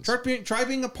friends. Try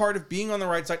being a part of being on the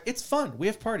right side. It's fun. We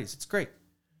have parties. It's great.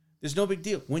 There's no big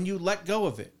deal. When you let go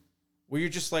of it, where you're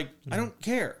just like, I don't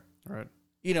care. Right.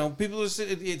 People just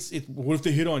it's what if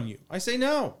they hit on you? I say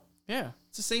no. Yeah.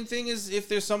 It's the same thing as if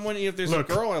there's Look,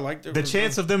 a girl I like. The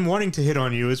chance of them wanting to hit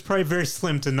on you is probably very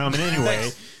slim to none anyway.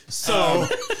 So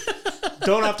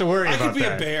don't have to worry I about could be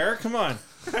that. a bear. Come on.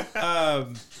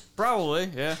 Probably.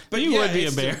 Yeah. But you yeah, would be a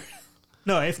it's- bear.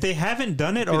 No, if they haven't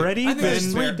done it already, I think there's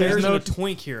then three bears there's and no a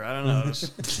twink here. I don't know.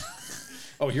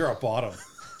 Oh, you're a bottom.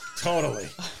 Totally.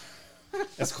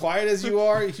 As quiet as you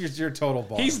are, you're a total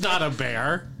bottom. He's not a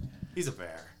bear. He's a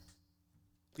bear.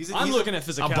 I'm looking at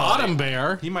physicality. A bottom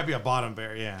bear. He might be a bottom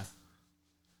bear. Yeah.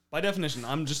 By definition,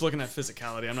 I'm just looking at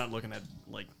physicality. I'm not looking at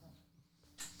like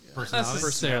Personality.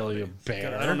 Necessarily a God,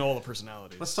 bear. I don't know all the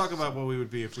personalities. Let's talk about what we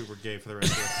would be if we were gay for the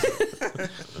rest of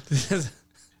the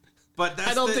But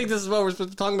that's I don't think this is what we're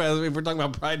supposed to talk about if we're talking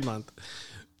about Pride Month.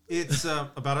 It's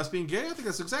about us being gay. I think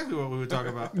that's exactly what we would talk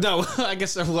about. No, I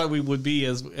guess what we would be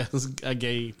as a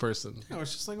gay person. No,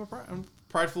 it's just like I'm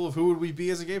prideful of who would we be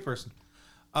as a gay person.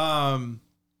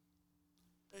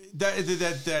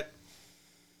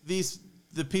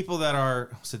 The people that are,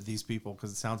 I said these people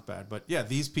because it sounds bad, but yeah,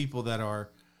 these people that are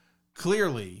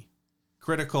clearly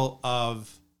critical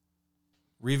of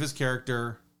Reva's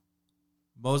character,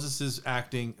 Moses'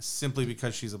 acting simply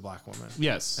because she's a black woman.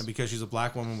 Yes. And because she's a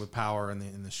black woman with power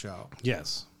in the show.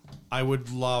 Yes. I would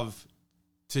love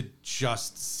to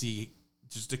just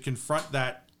to confront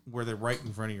that where they're right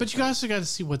in front of you. But you also got to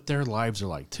see what their lives are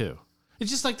like too. It's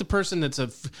just like the person that's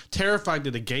terrified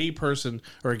that a gay person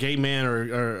or a gay man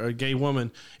or a gay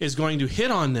woman is going to hit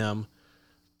on them.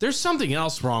 There's something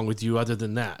else wrong with you other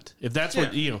than that. If that's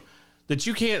what that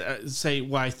you can't say,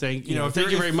 well, I think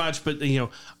thank you very much, but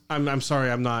I'm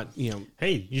sorry, I'm not.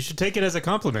 Hey, you should take it as a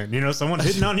compliment. Someone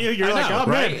hitting on you, you're like, oh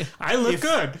right? man, I look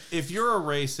good. If you're a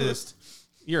racist,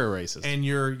 you're a racist, and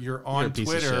you're on You're a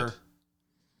piece of Twitter, shit.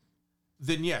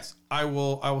 then yes, I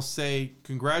will say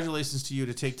congratulations to you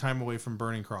to take time away from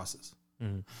burning crosses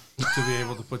to be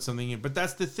able to put something in. But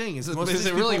that's the thing is, most of Is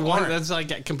these it really people one? aren't. That's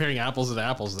like comparing apples to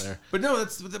apples there. But no,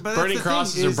 that's Burning the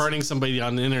crosses thing or is, burning somebody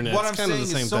on the internet. What It's I'm kind of saying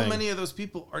the same is, so thing. many of those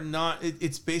people are not.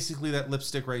 It's basically that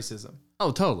lipstick racism.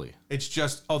 Oh, totally. It's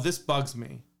just, this bugs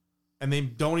me, and they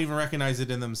don't even recognize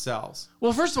it in themselves.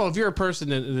 Well, first of all, if you're a person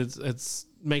that's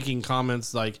making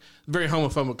comments like very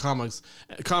homophobic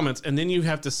comments, and then you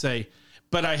have to say,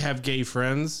 "But I have gay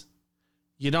friends,"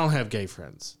 you don't have gay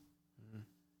friends.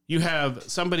 You have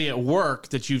somebody at work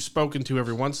that you've spoken to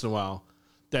every once in a while.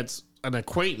 That's an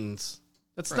acquaintance.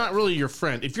 That's not really your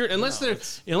friend. If you're unless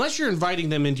you're inviting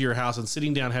them into your house and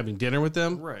sitting down having dinner with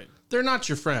them, Right. they're not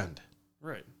your friend.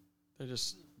 Right. They're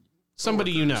just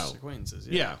Somebody you coworkers, know. acquaintances.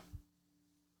 Yeah.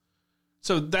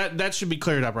 So that should be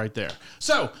cleared up right there.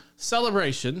 So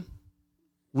Celebration.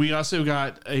 We also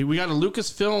got a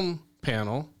Lucasfilm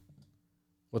panel.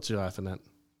 What's you laughing at?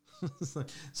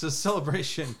 So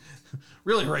Celebration,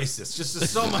 really racist. Just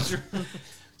so much.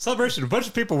 Celebration, a bunch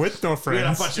of people with no We friends.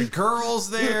 had a bunch of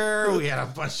girls there. We had a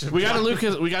bunch of. We got a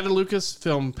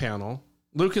Lucasfilm panel.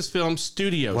 Lucasfilm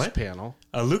Studios What? panel.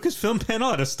 A Lucasfilm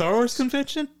panel at a Star Wars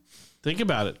convention? Think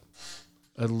about it.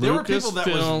 There were people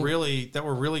that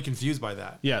were really confused by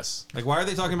that. Yes. Like, why are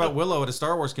they talking about Willow at a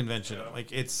Star Wars convention?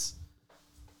 Like, it's,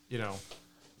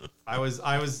 I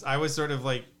was sort of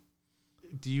like,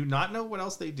 do you not know what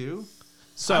else they do?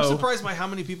 So I'm surprised by how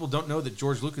many people don't know that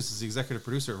George Lucas is the executive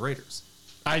producer of Raiders.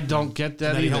 I don't get that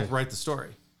And that he either. helped write the story.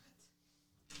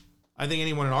 I think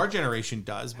anyone in our generation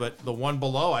does, but the one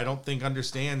below, I don't think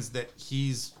understands that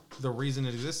he's the reason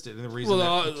it existed and the reason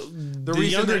the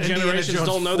younger generations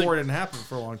don't know that it didn't happen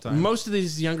for a long time. most of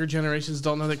these younger generations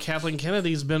don't know that Kathleen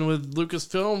Kennedy's been with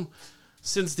Lucasfilm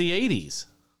since the 80s.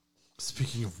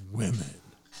 Speaking of women,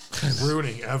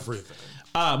 ruining everything.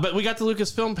 But we got the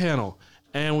Lucasfilm panel,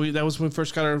 and that was when we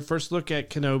first got our first look at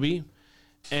Kenobi,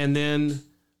 and then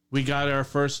we got our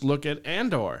first look at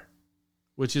Andor,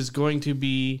 which is going to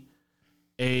be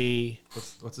a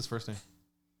What's his first name?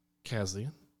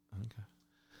 Cassian. Okay.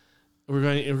 We're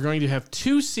going to have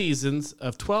 2 seasons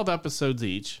of 12 episodes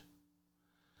each,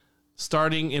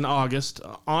 starting in August.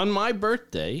 On my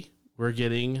birthday, we're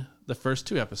getting the first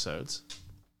 2 episodes.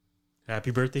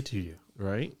 Happy birthday to you.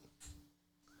 Right?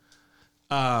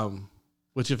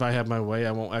 Which, if I have my way,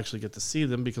 I won't actually get to see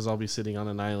them because I'll be sitting on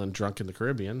an island drunk in the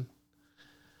Caribbean.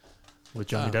 With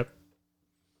Johnny Depp?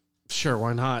 Sure,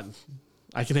 why not?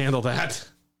 I can handle that.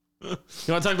 You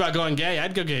want to talk about going gay?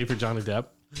 I'd go gay for Johnny Depp.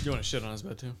 You want to shit on his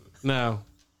bed too? No.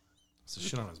 It's a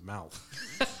shit on his mouth.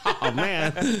 Oh,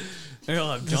 man. Maybe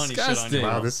I'll have Johnny shit on Disgusting. you.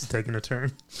 Wow, this is taking a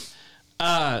turn.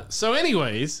 So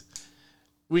anyways,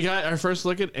 we got our first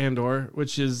look at Andor,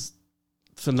 which is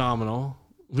phenomenal.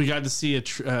 We got to see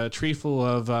a tree full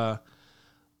of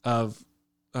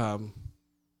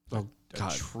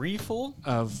Treeful?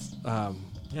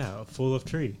 Yeah, full of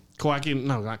tree. quacking.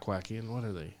 No, not quacking. What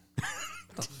are they?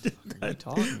 What are you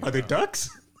talking Are they ducks?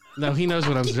 No, he knows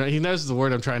what he knows the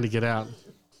word I'm trying to get out,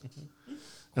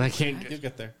 and I can't. You'll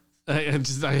get there. I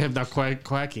have now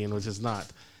quacking, which is not.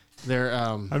 They're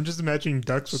I'm just imagining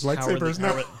ducks with lightsabers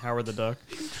now. Howard the Duck.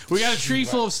 we got a tree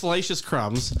full of salacious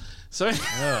crumbs. So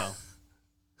Oh.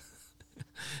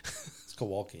 It's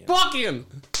Kowalski. walk in.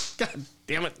 God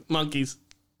damn it, monkeys.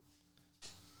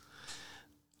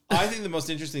 I think the most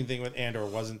interesting thing with Andor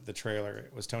wasn't the trailer.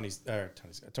 It was Tony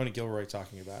Gilroy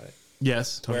talking about it.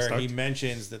 Yes. Where Stark. he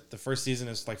mentions that the first season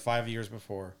is like 5 years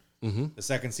before. Mm-hmm. The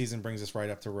second season brings us right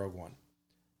up to Rogue One.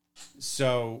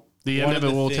 So The end of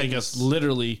it will take us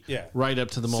literally Yeah. right up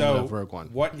to the moment of Rogue One.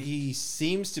 What he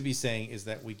seems to be saying is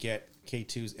that we get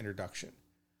K2's introduction,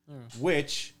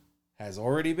 which has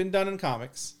already been done in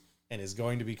comics and is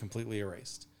going to be completely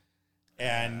erased.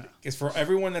 And it's for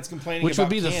everyone that's complaining Which about would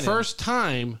be the canon, first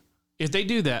time if they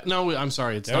do that. No, I'm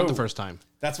sorry. It's not the No. first time.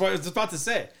 That's what I was about to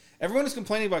say. Everyone who's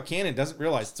complaining about canon doesn't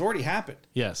realize it's already happened.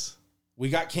 Yes. We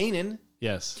got Kanan.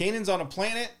 Yes. Kanan's on a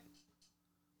planet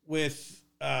with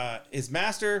his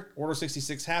master. Order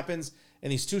 66 happens,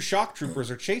 and these two shock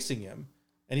troopers are chasing him,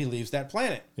 and he leaves that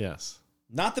planet. Yes.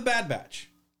 Not the Bad Batch.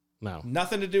 No.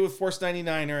 Nothing to do with Force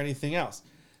 99 or anything else.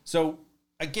 So,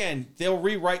 again, they'll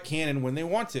rewrite canon when they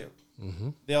want to.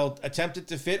 They'll attempt it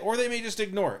to fit, or they may just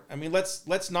ignore it. I mean,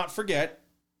 let's not forget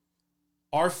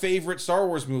our favorite Star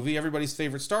Wars movie, everybody's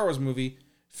favorite Star Wars movie,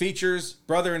 features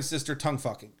brother and sister tongue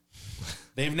fucking.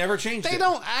 They've never changed it. They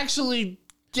don't actually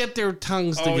get their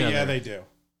tongues Oh, together. yeah, they do.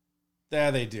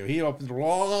 Yeah, they do. He opens.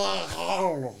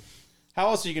 How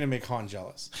else are you going to make Han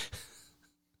jealous?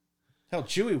 Hell,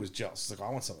 Chewie was jealous. He's like,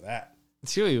 I want some of that.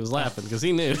 Chewie was laughing because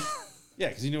he knew. Yeah,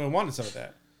 because he knew I wanted some of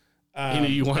that. He knew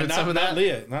you wanted and some of that?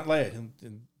 Not Leia.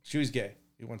 And Chewie's gay.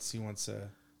 He wants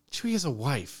Chewie has a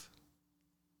wife.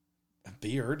 a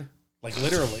beard. Like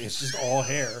literally, it's just all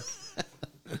hair.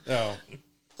 So,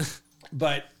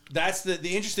 but that's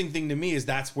the interesting thing to me is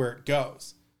that's where it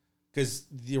goes. Because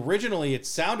originally it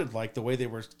sounded like the way they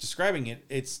were describing it,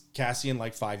 it's Cassian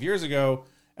like 5 years ago,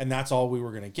 and that's all we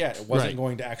were going to get. It wasn't Right.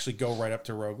 going to actually go right up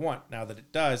to Rogue One. Now that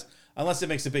it does, unless it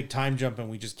makes a big time jump and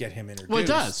we just get him introduced. Well, it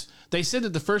does. They said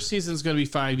that the first season is going to be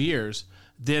 5 years.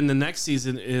 Then the next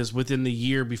season is within the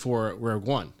year before Rogue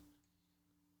One.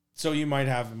 So you might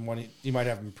have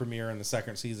him premiere in the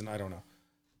second season. I don't know,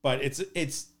 but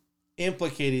it's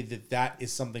implicated that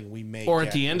is something we may Or at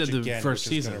get, the end of which the again, first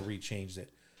which is season. going to rechange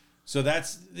it. So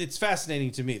it's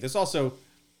fascinating to me. There's also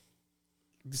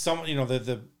some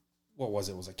the what was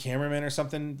it? It was a cameraman or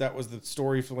something that was the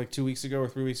story from like 2 weeks ago or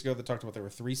 3 weeks ago that talked about there were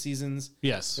 3 seasons.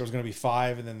 Yes. There was going to be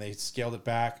 5, and then they scaled it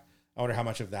back. I wonder how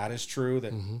much of that is true.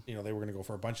 That they were going to go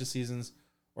for a bunch of seasons,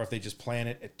 or if they just plan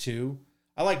it at 2.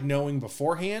 I like knowing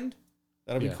beforehand.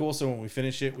 That'll be Yeah. cool. So when we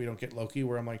finish it, we don't get Loki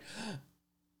where I'm like,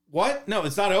 what? No,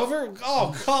 it's not over.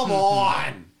 Oh, come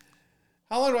on!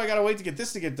 How long do I got to wait to get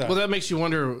this to get done? Well, that makes you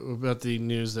wonder about the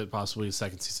news that possibly a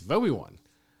second season of Obi-Wan.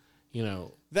 You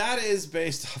know, that is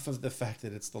based off of the fact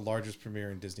that it's the largest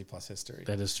premiere in Disney Plus history.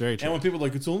 that is very true. And when people are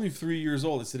like, it's only 3 years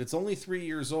old, I said, it's only 3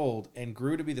 years old and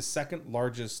grew to be the second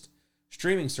largest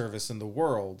streaming service in the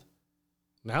world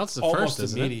Now it's the almost first,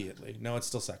 isn't it? immediately. No, it's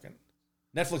still second.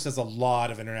 Netflix has a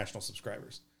lot of international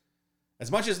subscribers.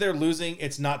 As much as they're losing,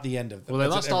 it's not the end of them. Well,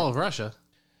 they That's lost all of Russia.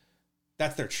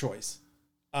 That's their choice.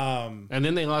 And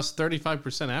then they lost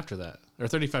 35% after that, or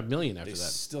 35 million after They that.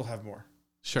 still have more.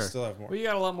 Sure. They still have more. Well, you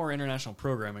got a lot more international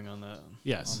programming on that.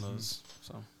 Yes. On those.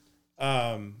 So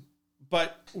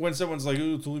But when someone's like,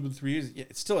 "Oh, it's only been 3 years," yeah,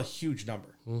 it's still a huge number.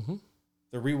 Mm-hmm.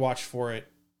 The rewatch for it,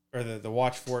 or the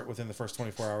watch for it within the first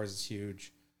 24 hours is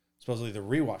huge. Supposedly the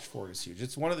rewatch for it is huge.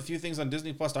 It's one of the few things on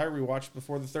Disney Plus I rewatched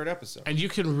before the 3rd episode. And you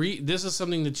can this is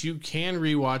something that you can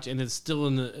rewatch, and it's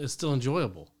still it's still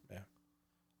enjoyable. Yeah,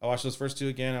 I watched those first 2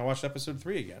 again. I watched episode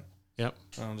 3 again. Yep.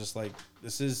 And I'm just like,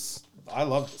 I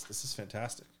love this. This is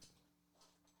fantastic.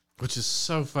 Which is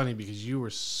so funny because you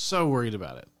were so worried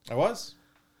about it. I was.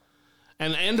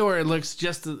 And Andor it looks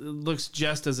just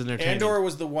as entertaining. Andor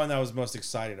was the one that I was most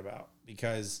excited about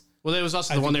because Well, it was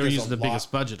also I the one think they were there's using a the lot-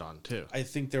 biggest budget on too. I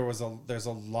think there's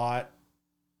a lot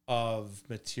of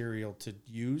material to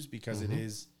use because it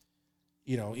is,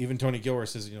 even Tony Gilroy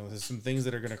says, there's some things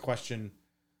that are going to question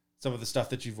some of the stuff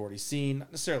that you've already seen,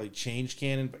 not necessarily change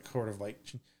canon, but sort of like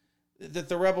that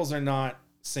the rebels are not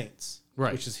saints,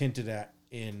 Right. which is hinted at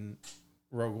in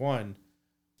Rogue One,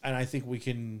 and I think we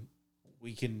can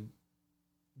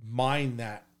mine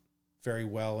that very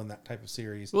well in that type of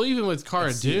series. Well, even with Cara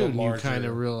And see the Dune, you larger- kind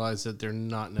of realize that they're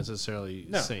not necessarily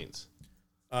No. saints.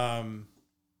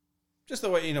 Just the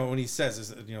way when he says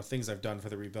is things I've done for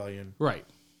the rebellion, Right.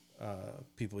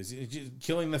 people he's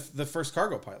killing the first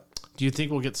cargo pilot. Do you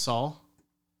think we'll get Saul?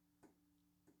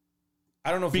 I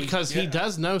don't know if Because he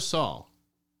does know Saul.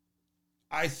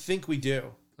 I think we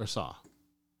do. Or Saw.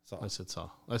 So I said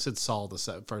Saul. I said Saul the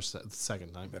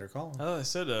second time. better call him. Oh, I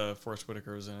said Forrest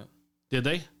Whitaker was in it. Did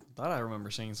they? Thought I remember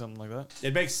seeing something like that.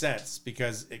 It makes sense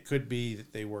because it could be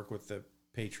that they work with the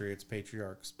Patriots,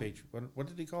 Patriarchs, what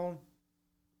did he call them?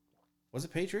 Was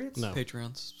it Patriots? No.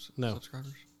 Patreon No.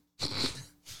 subscribers.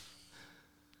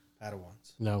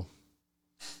 Padawans, No.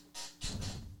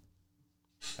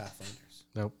 Pathfinders.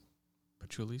 Nope.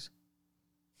 Pachulis.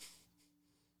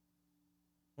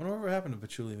 Whatever happened to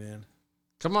Patchouli, man?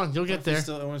 Come on, you'll get there.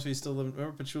 I wonder if he's still living.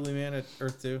 Remember Patchouli Man at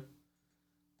Earth 2?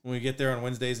 When we get there on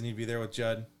Wednesdays and he'd be there with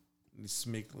Judd. He just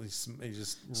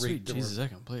Sweet Jesus, I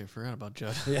completely forgot about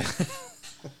Judd. Yeah.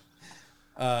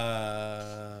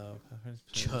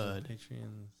 Chud.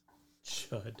 Patreons.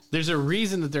 Chud. There's a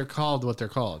reason that they're called what they're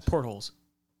called. Portholes.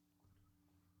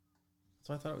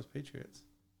 So I thought it was Patriots.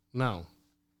 No.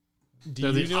 Do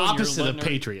They're you the know opposite you're of letting her-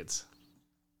 Patriots.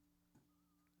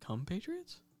 Come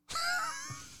Patriots?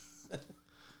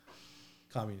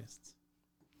 Communists.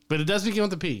 But it does begin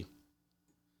with a P.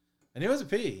 I knew it was a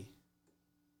P.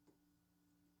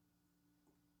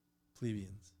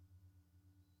 Plebeians.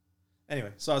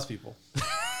 Anyway, Saws people.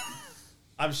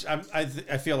 I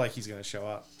feel like he's going to show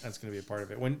up. That's going to be a part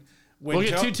of it. When We'll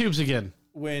get 2 tubes again.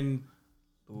 When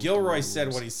Gilroy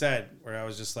said what he said, where I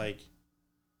was just like,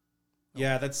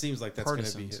 yeah, that seems like that's going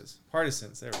to be his.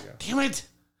 Partisans. There we go. Damn it.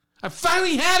 I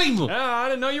finally had him. I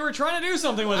didn't know you were trying to do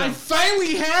something with I him.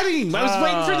 finally had him. I was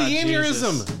waiting for the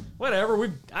aneurysm. Jesus.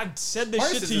 Whatever. I've said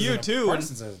this shit to you too.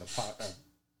 Partisans are the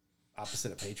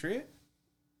opposite of Patriot.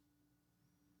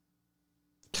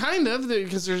 Kind of,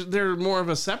 because they're more of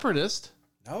a separatist.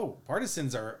 No,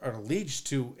 partisans are alleged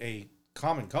to a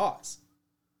common cause.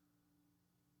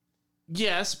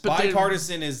 Yes, but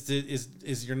bipartisan is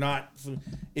you're not.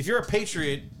 If you're a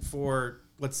patriot for,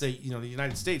 let's say, the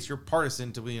United States, you're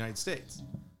partisan to the United States.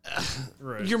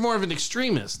 Right. You're more of an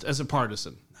extremist as a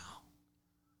partisan. No.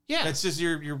 Yeah, That's just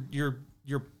you're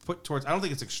put towards. I don't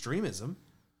think it's extremism.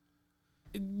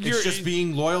 you're It's just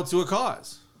being loyal to a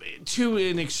cause. to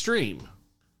an extreme.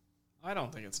 I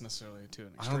don't think it's necessarily to an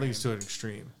extreme. I don't think it's to an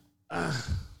extreme.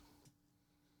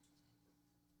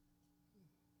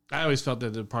 I always felt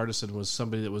that the partisan was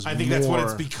somebody that was. I think that's what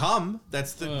it's become.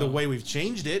 That's the way we've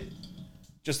changed it.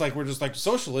 Just like we're just like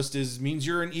socialist means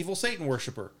you're an evil Satan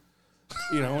worshiper.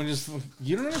 And just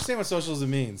you don't understand what socialism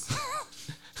means.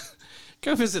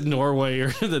 Go visit Norway or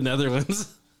the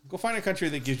Netherlands. Go find a country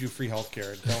that gives you free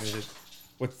healthcare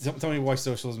and tell me why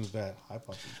socialism is bad. Hi,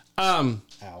 puppy.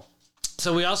 Ow.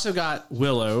 So we also got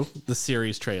Willow, the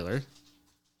series trailer,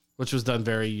 which was done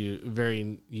very,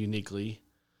 very uniquely.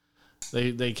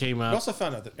 They came We out. also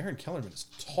found out that Erin Kellerman is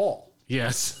tall.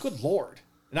 Yes. Good Lord.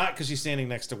 Not because she's standing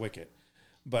next to Wicket,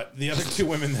 but the other 2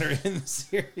 women that are in the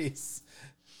series.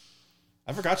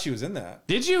 I forgot she was in that.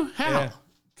 Did you? How? Yeah.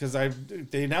 Because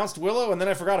they announced Willow and then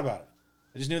I forgot about it.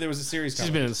 I just knew there was a series She's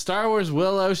coming. been in Star Wars,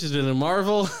 Willow. She's been in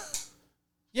Marvel.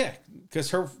 Yeah, because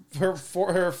her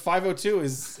 502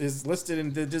 is listed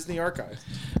in the Disney archives.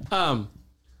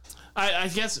 I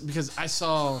guess because I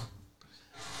saw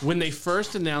when they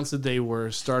first announced that they were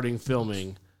starting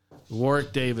filming,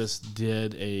 Warwick Davis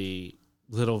did a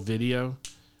little video.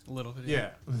 A little video. Yeah.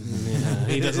 Yeah,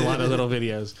 he does a lot of little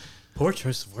videos. Poor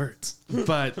choice of words.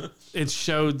 But it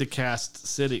showed the cast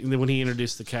sitting. When he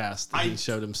introduced the cast, he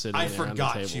showed him sitting I there on the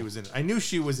forgot table. she was in it. I knew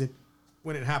she was in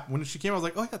when it happened. When she came, I was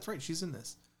like, oh, yeah, that's right. She's in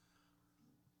this.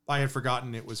 I had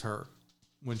forgotten it was her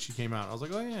when she came out. I was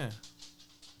like, oh, yeah,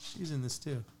 she's in this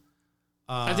too.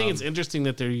 I think it's interesting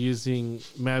that they're using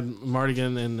Mad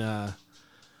Mardigan and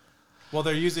well,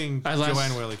 they're using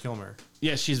Joanne Whaley-Kilmer.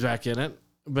 Yeah, she's back in it,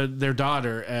 but their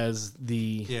daughter as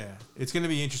the It's going to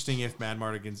be interesting if Mad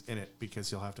Mardigan's in it because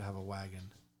he'll have to have a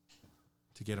wagon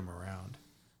to get him around.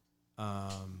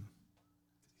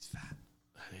 He's fat.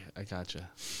 I gotcha.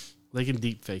 They can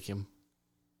deep fake him.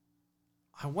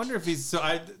 I wonder if he's so.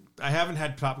 I haven't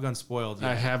had Top Gun spoiled yet.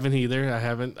 I haven't either.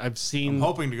 I've seen. I'm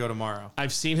hoping to go tomorrow.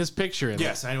 I've seen his picture in it.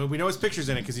 Yes, I know. We know his picture's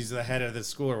in it because he's the head of the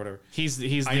school or whatever. He's the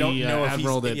I don't know if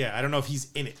admiral he's, that. Yeah, I don't know if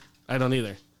he's in it. I don't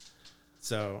either.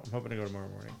 So I'm hoping to go tomorrow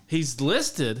morning. He's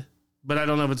listed, but I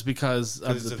don't know if it's because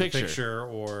of the picture.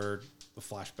 or the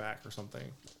flashback or something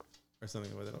with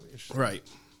it. It'll be interesting. Right.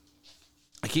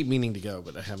 I keep meaning to go,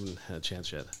 but I haven't had a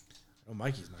chance yet. Oh,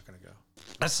 Mikey's not going to go.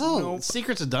 I saw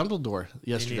Secrets of Dumbledore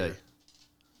yesterday. neither.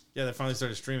 Yeah, that finally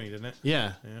started streaming, didn't it?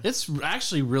 Yeah. It's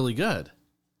actually really good.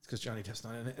 It's because Johnny Depp's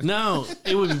not in it. No,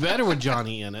 it would be better with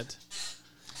Johnny in it.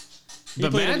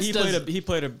 He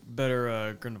played a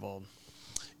better Grindelwald.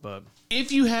 But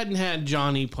if you hadn't had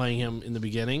Johnny playing him in the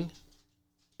beginning,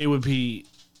 it would be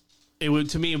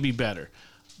better.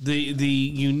 The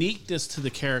uniqueness to the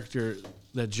character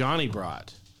that Johnny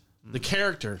brought,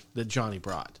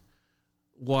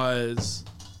 was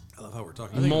I love how we're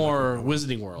talking more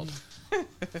Wizarding World.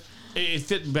 It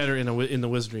fit better in the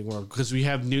Wizarding World because we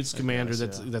have Newt Scamander.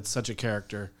 That's such a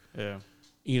character. yeah,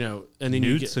 And then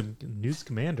Newt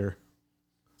Scamander.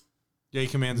 Yeah, he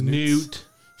commands newts. Newt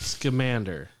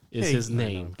Scamander is his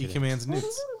name. He commands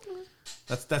newts.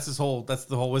 That's his whole. That's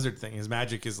the whole wizard thing. His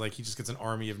magic is like he just gets an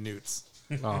army of newts,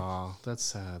 Aw, that's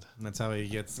sad. and that's how he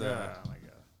gets. oh my god,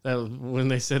 That when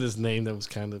they said his name, that was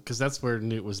kind of because that's where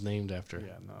Newt was named after.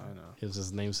 Yeah, no, I know. It was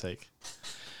his namesake.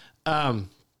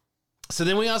 So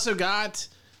then we also got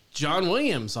John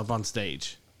Williams up on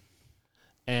stage,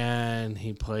 and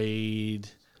he played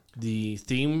the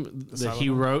theme that he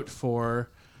wrote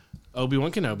for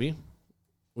Obi-Wan Kenobi,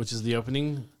 which is the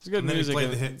opening. It's good And then he music.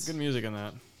 played the hits. Good music in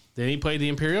that. Then he played the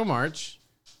Imperial March,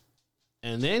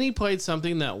 and then he played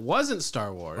something that wasn't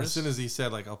Star Wars. As soon as he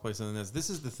said, like, I'll play something else. This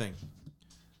is the thing.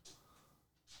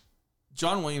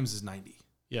 John Williams is 90.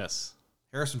 Yes.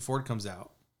 Harrison Ford comes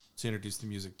out to introduce the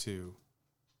music to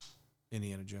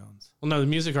Indiana Jones. Well, no, the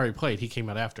music already played. He came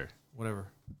out after. Whatever.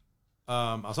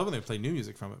 I was hoping they'd play new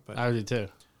music from it, but I did too.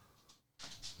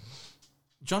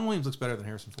 John Williams looks better than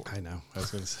Harrison Ford. I know. I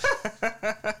was going to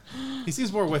say. He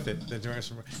seems more with it than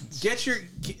Harrison Ford.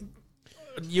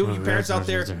 You parents out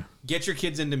there, get your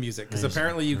kids into music because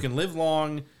apparently you can live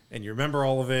long and you remember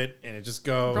all of it and it just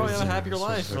goes. Probably have a happier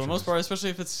life for the most part, especially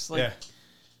if it's like Yeah.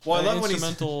 Well, I love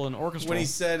instrumental and orchestral. when he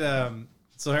said.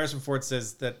 So Harrison Ford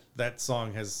says that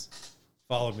song has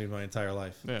followed me my entire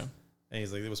life. Yeah. And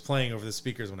he's like, it was playing over the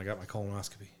speakers when I got my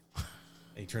colonoscopy. And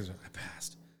he turns around, I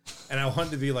passed. And I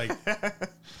wanted to be like,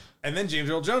 and then James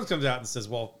Earl Jones comes out and says,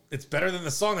 well, it's better than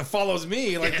the song that follows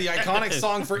me. Like the iconic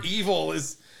song for Evil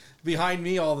is behind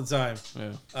me all the time.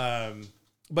 Yeah.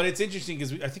 But it's interesting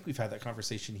because I think we've had that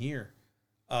conversation here.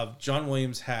 John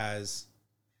Williams has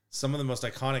some of the most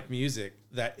iconic music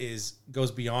that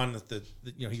goes beyond the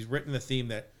he's written the theme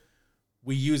that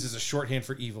we use as a shorthand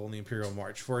for Evil in the Imperial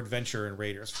March, for Adventure in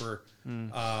Raiders, for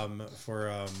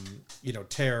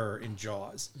Terror in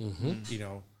Jaws.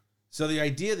 Mm-hmm. So the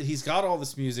idea that he's got all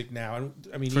this music now, and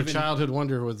I mean, For even childhood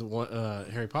wonder with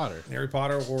Harry Potter. Harry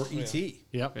Potter or E.T.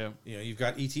 Yep. Yeah. You've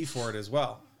got E.T. for it as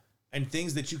well, and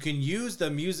things that you can use the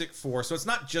music for. So it's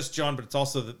not just John, but it's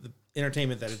also the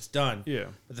entertainment that it's done. Yeah.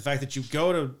 But the fact that you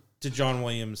go to John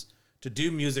Williams to do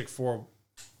music for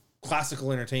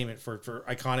classical entertainment, for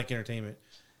iconic entertainment,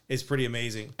 is pretty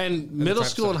amazing. And middle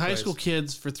school and high school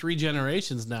kids for 3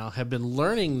 generations now have been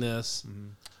learning this,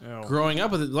 growing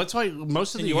up with it. That's why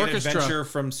most of And the you get orchestra. Adventure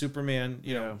from Superman,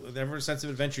 every sense of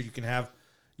adventure. You can have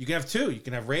 2. You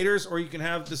can have Raiders, or you can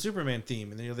have the Superman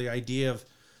theme, and then the idea of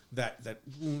that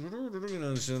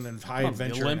and then high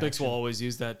adventure. The Olympics will always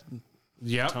use that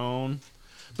tone.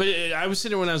 But I was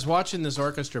sitting there when I was watching this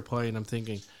orchestra play, and I'm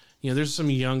thinking, there's some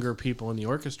younger people in the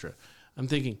orchestra. I'm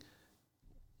thinking,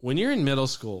 when you're in middle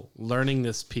school learning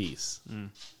this piece,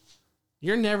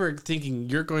 you're never thinking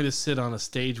you're going to sit on a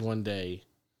stage one day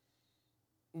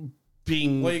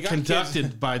being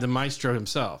conducted by the maestro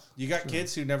himself. You got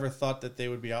kids who never thought that they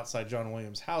would be outside John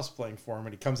Williams' house playing for him,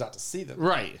 and he comes out to see them.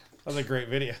 Right. That was a great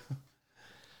video.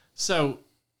 So,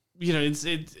 it's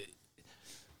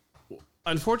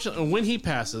unfortunately, when he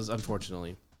passes,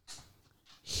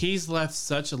 he's left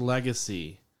such a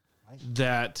legacy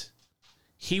that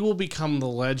he will become the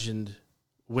legend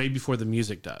way before the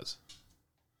music does.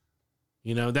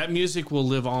 That music will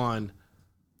live on.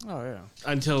 Oh yeah.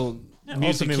 Until music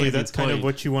ultimately, can't that's be kind of played.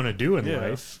 what you want to do in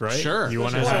life, right? Sure. You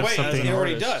want to Well, have wait, something. he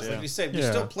already artist, does. Like you said, you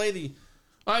Yeah. still play the.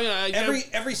 Every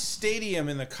Every stadium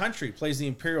in the country plays the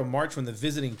Imperial March when the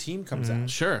visiting team comes out.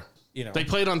 sure. They They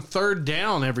played on third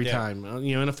down every Yeah. time,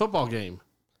 in a football game.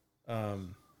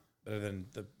 better than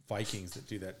the Vikings that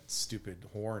do that stupid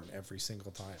horn every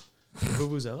single time.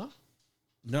 Vuvuzela?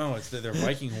 No, it's their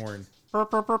Viking horn.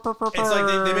 It's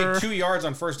like they make 2 yards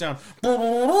on first down.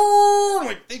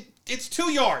 Like it's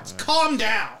 2 yards. Calm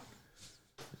down.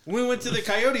 We went to the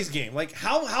Coyotes game. Like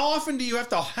how often do you have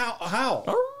to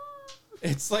howl?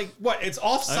 It's like what? It's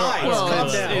offside.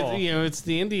 Calm down. It's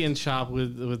the Indian chop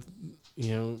with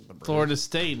Florida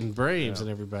State and Braves and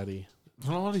everybody. I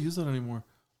don't know how to use that anymore.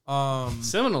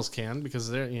 Seminoles can because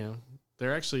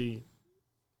they're actually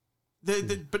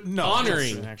but no,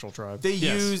 honoring An actual tribe. They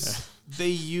Yes.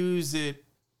 use it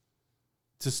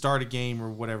to start a game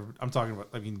or whatever. I'm talking about.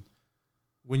 I mean,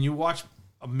 when you watch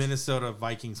a Minnesota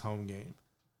Vikings home game,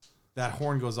 that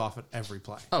horn goes off at every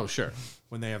play Oh, sure.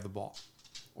 when they have the ball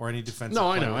or any defensive.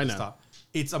 No, I play know, with I the know. stop.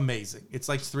 It's amazing. It's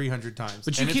like 300 times.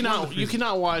 But And it's one of the you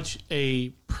cannot watch a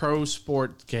pro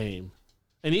sport game,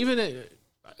 and even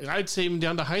I'd say even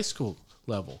down to high school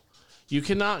level, you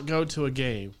cannot go to a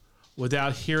game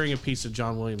without hearing a piece of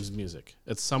John Williams music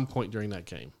at some point during that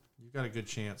game. You've got a good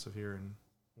chance of hearing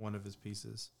one of his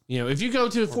pieces. If you go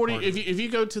to if you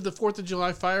go to the 4th of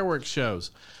July fireworks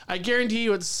shows, I guarantee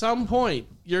you at some point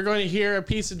you're going to hear a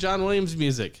piece of John Williams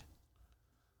music.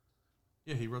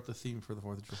 Yeah, he wrote the theme for the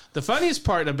 4th of July. The funniest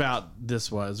part about this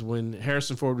was when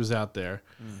Harrison Ford was out there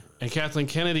and Kathleen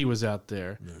Kennedy was out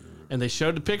there and they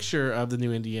showed a picture of the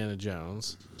new Indiana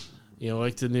Jones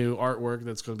like the new artwork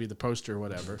that's going to be the poster or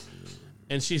whatever.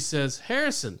 And she says,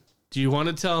 Harrison, do you want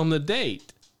to tell him the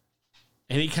date?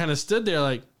 And he kind of stood there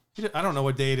like, I don't know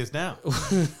what day it is now.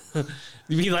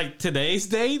 you mean like today's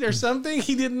date or something?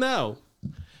 He didn't know.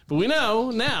 But we know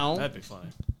now. That'd be funny.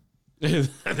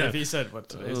 If he said what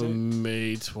today's date?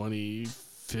 May 25th,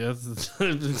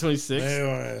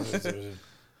 26th.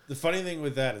 The funny thing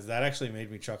with that is that actually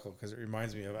made me chuckle because it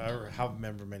reminds me of I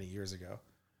remember many years ago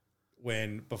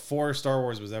before Star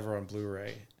Wars was ever on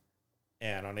Blu-ray,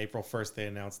 and on April 1st they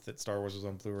announced that Star Wars was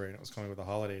on Blu-ray and it was coming with a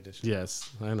holiday edition. Yes,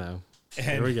 I know. And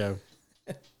Here we go.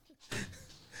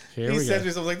 He said to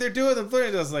me something like, "They're doing the Blu-ray."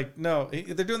 I was like, "No,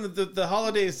 they're doing the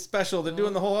holiday special. They're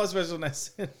doing the whole holiday special."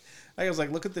 And I was like,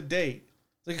 "Look at the date.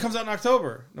 It's like it comes out in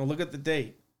October." No, look at the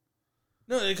date.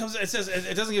 No, it comes. It says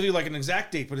it doesn't give you like an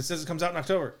exact date, but it says it comes out in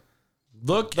October.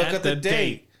 Look at the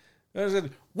date. I was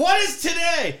like, what is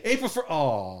today? April 1st.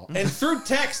 Oh, and through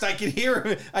text I could hear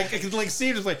him. I could like see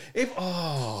him just like April.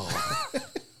 Oh,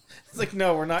 it's like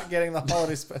no, we're not getting the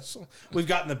holiday special. We've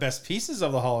gotten the best pieces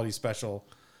of the holiday special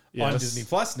on Disney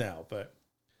Plus now, but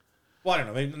well, I don't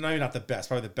know. Maybe not the best.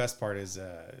 Probably the best part is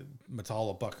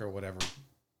Matala Buck or whatever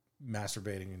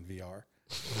masturbating in VR.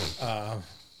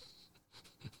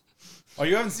 Oh,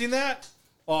 you haven't seen that?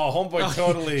 Oh, homeboy,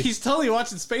 totally. He's totally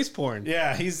watching space porn.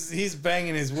 Yeah, he's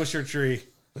banging his Wisher tree.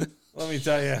 Let me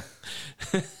tell you.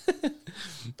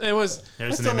 It was.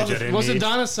 There's an image I didn't Was it need.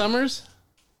 Donna Summers?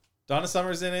 Donna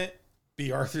Summer's in it.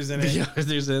 B. Arthur's in it. Yeah,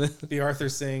 there's in it. B. Arthur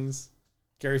sings.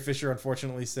 Carrie Fisher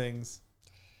unfortunately sings.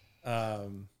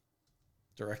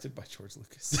 Directed by George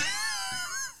Lucas.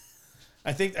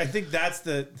 I think that's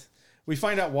the. We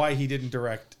find out why he didn't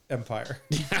direct Empire.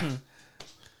 Yeah.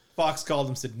 Fox called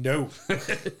him, said no.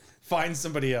 Find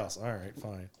somebody else. All right,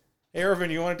 fine. Hey, Irvin,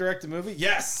 you want to direct a movie?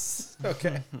 Yes.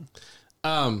 Okay.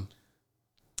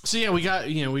 So yeah, we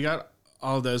got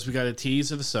all of those. We got a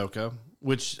tease of Ahsoka,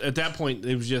 which at that point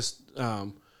it was just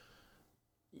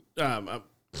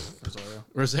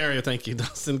Rosario. Thank you,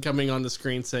 Dustin, coming on the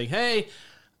screen saying, "Hey,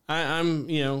 I'm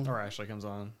Or Ashley comes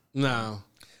on. no."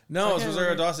 No, it was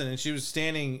Rosario Dawson, and she was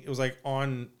standing. It was like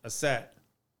on a set,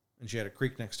 and she had a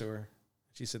creek next to her.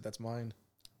 She said, "That's mine."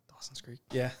 Dawson's Creek.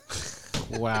 Yeah.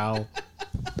 Wow.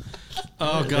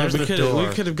 Oh god, There's we the could door.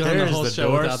 have gone the There's whole the show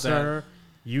door, without sir.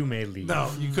 You may leave. No,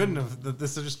 you couldn't have.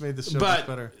 This just made the show that. much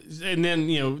better. But and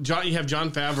then John, you have John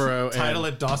Favreau. Title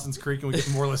it Dawson's Creek, and we get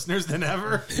more listeners than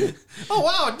ever. Oh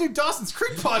wow, a new Dawson's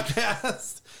Creek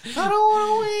podcast. How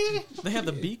do we? They have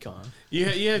the beak on. You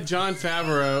have John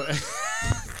Favreau.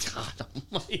 God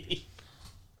Almighty.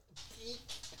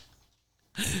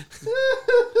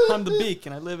 I'm the beak,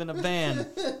 and I live in a van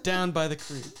down by the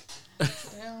creek.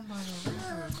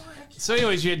 So,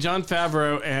 anyways, you had John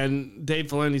Favreau and Dave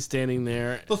Filoni standing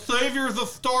there, The saviors of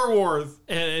Star Wars.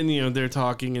 and they're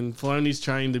talking, and Filoni's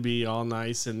trying to be all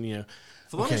nice, and Filoni's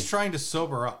Okay. trying to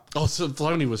sober up. oh, so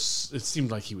Filoni was. It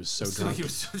seemed like he was so drunk.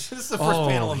 This is the first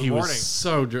panel in the he morning. was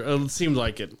so drunk. It seemed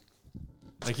like it.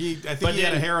 I think But he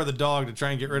had a then- hair of the dog to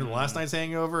try and get rid of last night's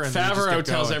hangover. And then he just Favreau kept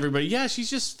tells going. everybody, "Yeah, she's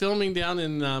just filming down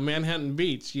in Manhattan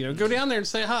Beach. Go down there and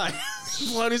say hi."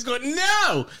 Filoni's going,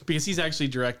 "No," because he's actually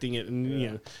directing it,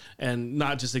 and and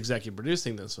not just executive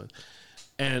producing this one.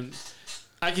 And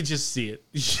I could just see it.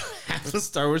 Have the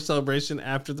Star Wars celebration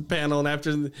after the panel, and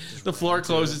after the floor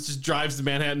closes, just drives to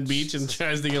Manhattan Beach and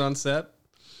tries to get on set.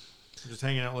 just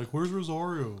hanging out like, where's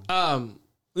Rosario?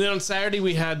 Then on Saturday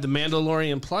we had the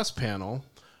Mandalorian Plus panel,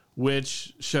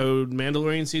 which showed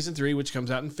Mandalorian Season 3, which comes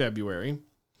out in February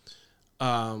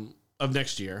of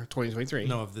next year, 2023.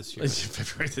 No, of this year.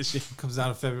 February this year. Comes out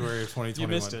in February of 2021. You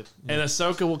missed it. And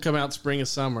Ahsoka will come out spring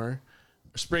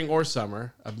or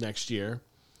summer of next year.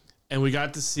 And we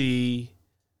got to see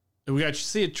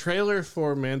a trailer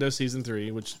for Mando Season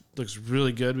 3, which looks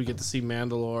really good. We get to see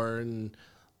Mandalore and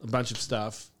a bunch of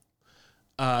stuff.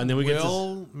 And then we get to...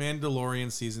 Will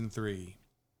Mandalorian Season 3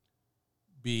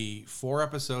 be 4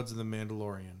 episodes of The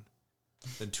Mandalorian,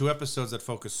 then 2 episodes that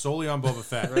focus solely on Boba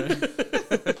Fett,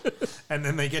 and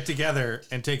then they get together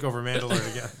and take over Mandalore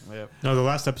together? Yep. No, the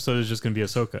last episode is just going to be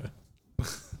Ahsoka.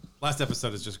 Last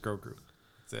episode is just Grogu.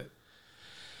 That's it.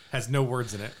 Has no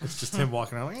words in it. It's just him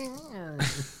walking around like,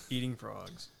 Eating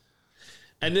frogs.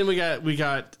 And then we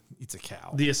got eats a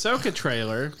cow. the Ahsoka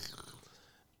trailer,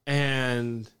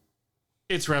 and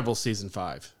it's Rebels Season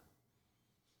 5.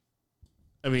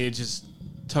 I mean, it just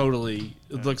totally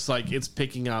it looks like it's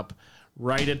picking up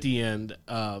right at the end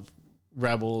of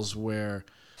Rebels, where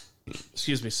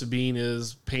Sabine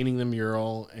is painting the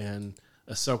mural and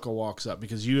Ahsoka walks up,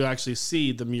 because you actually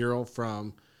see the mural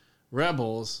from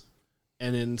Rebels,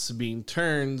 and then Sabine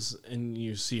turns and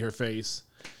you see her face.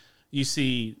 You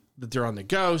see that they're on the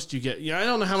Ghost. You get, I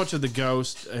don't know how much of the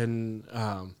Ghost and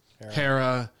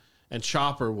Hera and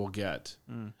Chopper will get.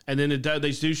 And then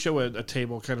they do show a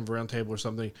table, kind of a round table or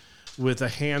something, with a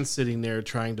hand sitting there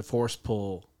trying to force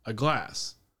pull a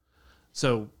glass.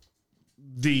 So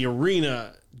the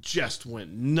arena just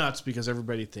went nuts because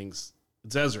everybody thinks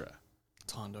it's Ezra.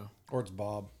 It's Hondo. Or it's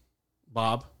Bob.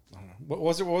 Bob? I don't know. What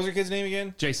was your kid's name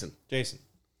again? Jason. Jason.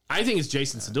 I think it's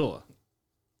Jason Sedula,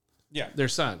 Yeah. their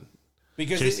son.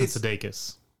 Because Jason it's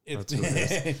Sudeikis.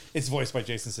 it's voiced by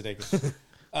Jason Sudeikis.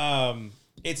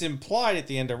 It's implied at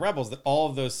the end of Rebels that all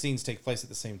of those scenes take place at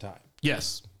the same time.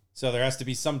 Yes. So there has to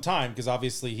be some time because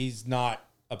obviously he's not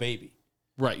a baby.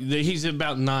 Right. He's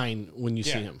about 9 when you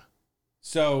see him.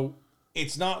 So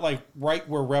it's not like right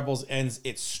where Rebels ends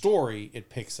its story, it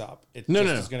picks up. It No.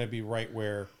 is going to be right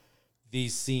where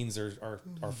these scenes are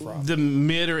from. The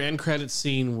mid or end credit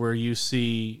scene where you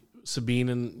see Sabine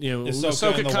and, Ahsoka in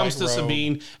Ahsoka the comes white to robe.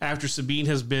 Sabine after Sabine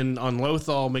has been on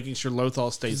Lothal, making sure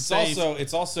Lothal stays safe.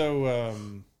 It's also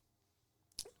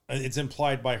it's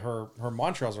implied by her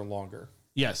Montrals are longer,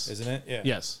 Yes. isn't it? Yeah.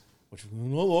 Yes. Which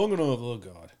not long enough. Oh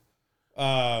God.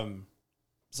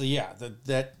 So yeah,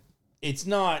 that it's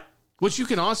not. Which you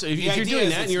can also, if you're idea doing is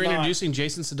that and it's you're not- introducing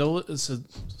Jason Sedula,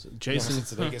 Jason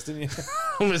Sudeikis, didn't you?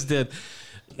 almost did.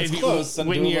 It's close,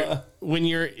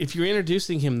 If you're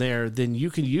introducing him there, then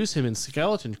you can use him in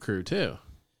Skeleton Crew too.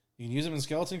 You can use him in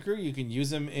Skeleton Crew. You can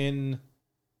use him in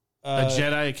A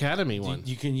Jedi Academy one.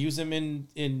 You can use him in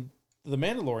the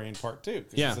Mandalorian part too.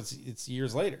 'Cause Yeah. it's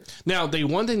years later. Now,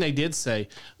 one thing they did say,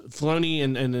 Filoni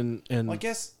and Well, I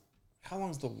guess how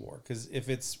long's the war? Because if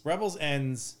it's Rebels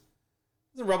ends,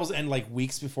 doesn't Rebels end like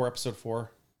weeks before Episode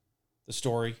 4? The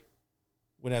story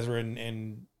when Ezra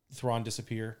and Thrawn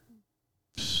disappear.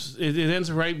 it ends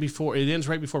right before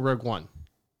Rogue One.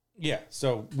 Yeah,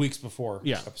 so weeks before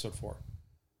Yeah. Episode 4.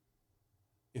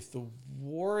 If the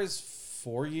war is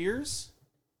 4 years,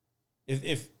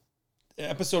 if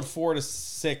Episode 4 to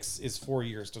 6 is 4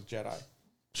 years to Jedi,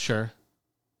 Sure.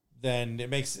 then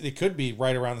it could be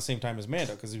right around the same time as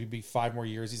Mando because it would be 5 more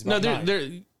years. He's No, about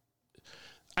 9.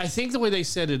 I think the way they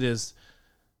said it is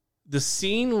the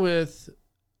scene with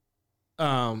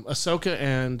Ahsoka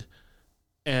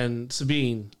and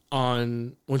Sabine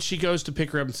on when she goes to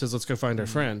pick her up and says, "Let's go find our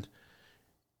friend,"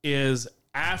 is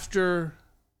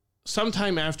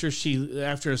sometime after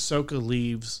Ahsoka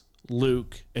leaves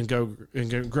Luke and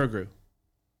Grogu.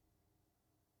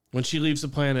 When she leaves the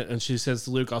planet and she says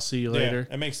to Luke, "I'll see you later."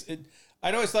 Yeah, it makes it.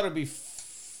 I'd always thought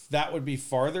that would be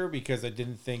farther because I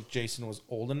didn't think Jason was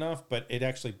old enough, but it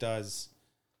actually does.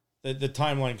 The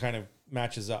timeline kind of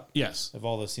matches up. Yes. If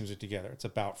all those scenes are together, it's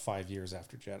about 5 years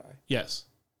after Jedi. Yes.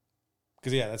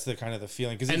 Because that's the kind of the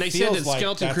feeling. Because And they said that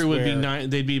Skeleton Crew would be 9.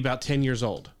 They'd be about 10 years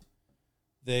old.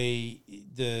 The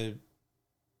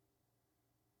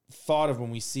thought of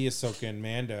when we see Ahsoka and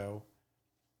Mando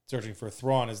searching for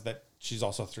Thrawn is that she's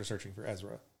also searching for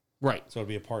Ezra. Right. So it'd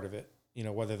be a part of it.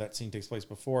 Whether that scene takes place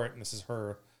before it and this is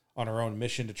her on her own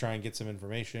mission to try and get some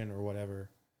information or whatever.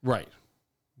 Right.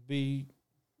 Be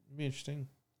interesting.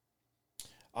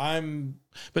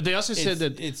 But they also said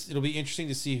that it'll be interesting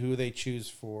to see who they choose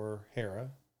for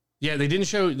Hera. yeah, they didn't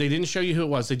show you who it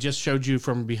was. They just showed you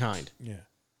from behind. Yeah.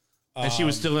 And she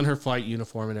was still in her flight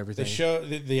uniform and everything. They show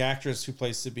the actress who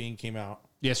plays Sabine came out.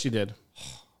 Yes, she did.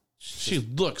 She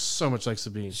looks so much like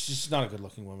Sabine. She's not a good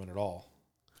looking woman at all.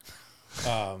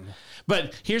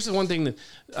 But here's the one thing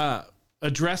that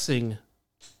addressing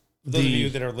For those of you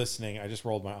that are listening, I just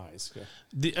rolled my eyes.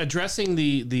 Okay. addressing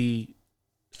the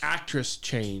actress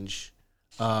change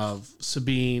of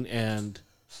Sabine and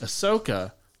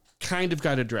Ahsoka kind of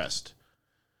got addressed,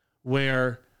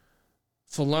 where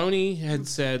Filoni had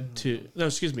said where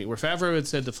Favreau had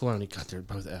said to Filoni, God, they're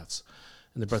both F's,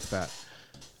 and they're both fat.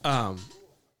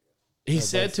 He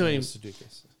said to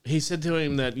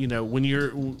him that when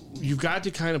you've got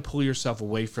to kind of pull yourself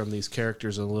away from these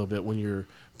characters a little bit when you're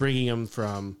bringing them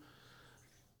from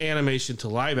animation to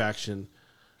live action,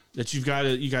 that you got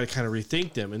to kind of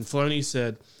rethink them. And Filoni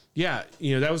said, yeah,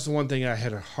 that was the one thing I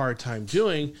had a hard time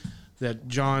doing that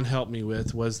John helped me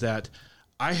with, was that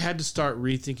I had to start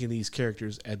rethinking these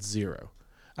characters at 0.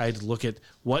 I had to look at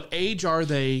what age are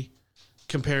they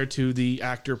compared to the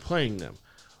actor playing them.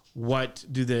 What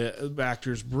do the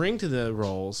actors bring to the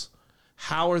roles?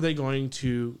 How are they going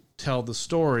to tell the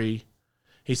story?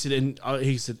 He said,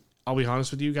 I'll be honest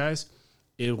with you guys,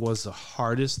 it was the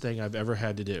hardest thing I've ever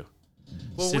had to do.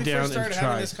 Well, Sit we down first started and having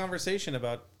try. this conversation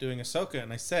about doing Ahsoka,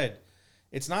 and I said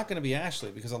it's not going to be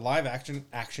Ashley because a live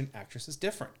action actress is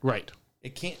different. Right.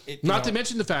 It can't. Not to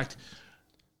mention the fact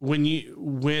when they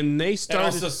and started.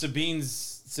 also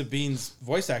Sabine's Sabine's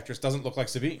voice actress doesn't look like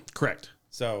Sabine. Correct.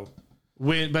 So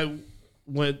When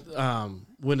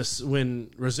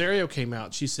Rosario came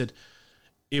out, she said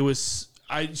it was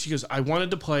she goes, I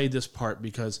wanted to play this part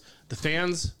because the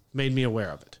fans made me aware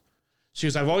of it. She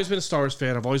goes, I've always been a Star Wars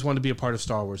fan. I've always wanted to be a part of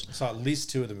Star Wars. I saw at least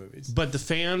 2 of the movies. But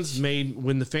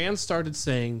when the fans started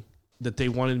saying that they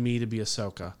wanted me to be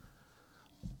Ahsoka,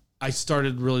 I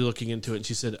started really looking into it. And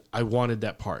she said, I wanted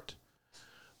that part.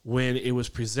 When it was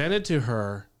presented to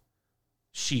her,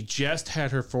 she just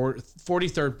had her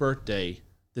 43rd birthday,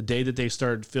 the day that they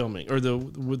started filming, or the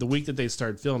week that they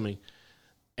started filming.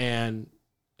 And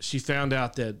she found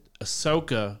out that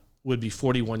Ahsoka would be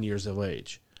 41 years of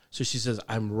age. So she says,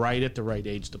 I'm right at the right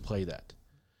age to play that.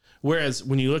 Whereas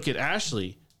when you look at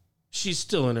Ashley, she's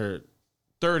still in her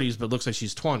 30s, but looks like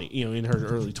she's 20, in her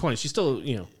early 20s.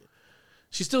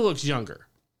 She still looks younger.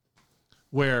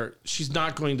 Where she's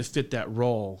not going to fit that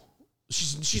role.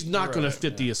 She's not going to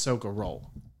fit the Ahsoka role.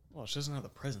 Well, she doesn't have the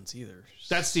presence either.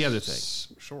 That's the other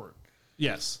thing. Short.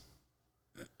 Yes.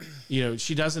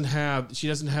 She doesn't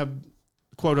have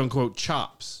quote unquote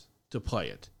chops to play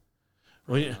it.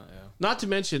 Well, not to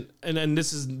mention, and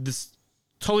this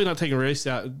totally not taking a race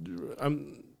out.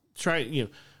 I'm trying,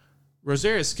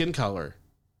 Rosaria's skin color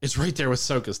is right there with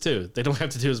Ahsoka's too. They don't have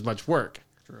to do as much work.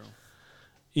 True.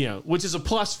 Which is a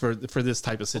plus for this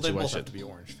type of Well, they situation. both have to be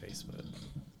orange face, but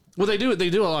Well, they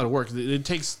do a lot of work. It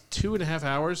takes 2.5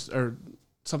 hours or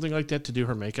something like that to do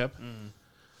her makeup.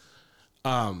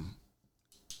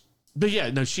 But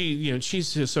yeah, no,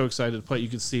 she's just so excited to play. You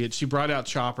can see it. She brought out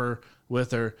Chopper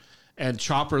with her, and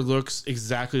Chopper looks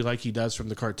exactly like he does from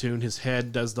the cartoon. His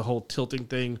head does the whole tilting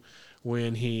thing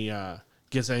when he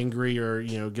gets angry or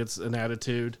gets an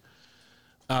attitude,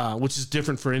 which is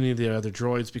different for any of the other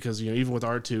droids because even with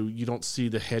R2, you don't see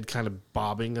the head kind of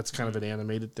bobbing. That's kind of an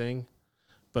animated thing,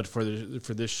 but for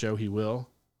this show, he will.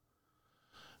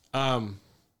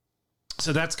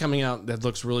 So that's coming out. That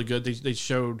looks really good. They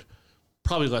showed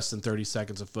probably less than 30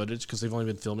 seconds of footage because they've only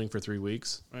been filming for 3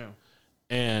 weeks. Yeah.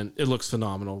 And it looks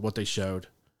phenomenal what they showed.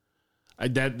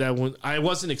 I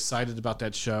wasn't excited about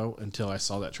that show until I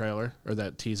saw that trailer or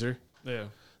that teaser. Yeah.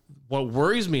 What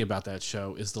worries me about that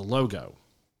show is the logo,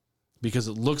 because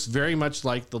it looks very much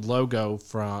like the logo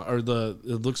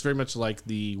it looks very much like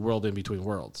the World in Between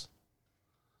Worlds,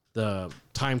 the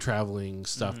time traveling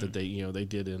stuff that they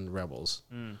did in Rebels,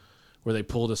 where they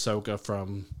pulled Ahsoka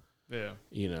from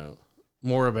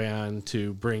Moraband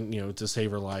to bring to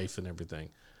save her life and everything.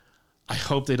 I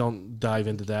hope they don't dive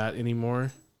into that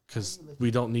anymore because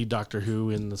we don't need Doctor Who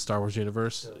in the Star Wars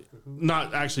universe.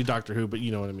 Not actually Doctor Who, but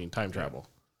you know what I mean, time travel.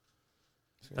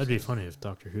 That'd be funny if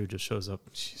Doctor Who just shows up.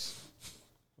 was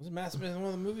it Matt Smith in one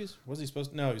of the movies? Was he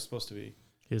supposed? No, he was supposed to be.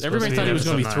 Everybody thought he was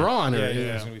going to be Thrawn. Yeah, he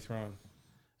was going to be Thrawn.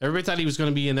 Everybody thought he was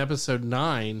going to be in episode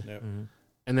 9. Yep.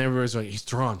 And then everybody's like, he's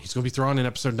Thrawn. He's going to be Thrawn in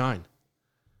episode 9.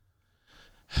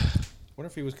 What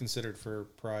if he was considered for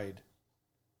Pride,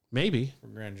 Maybe. for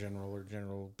Grand General or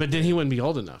General? But then he wouldn't be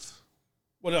old enough.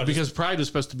 Well, no, Because Pride was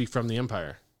supposed to be from the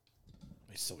Empire.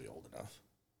 he'd still be old enough.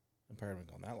 Empire hasn't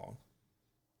gone that long.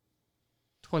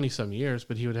 20-some years,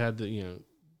 but he would have the,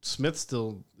 Smith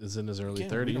still is in his early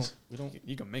Again, 30s. We don't.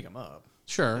 You can make them up.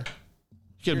 Sure.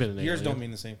 He could have been an Years alien. don't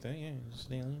mean the same thing. Yeah, he's just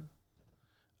an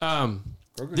alien.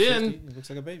 Grogu's Then- 50, he looks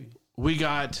like a baby. We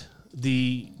got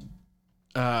the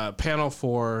panel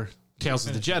for Tales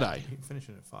of the Jedi. You can finish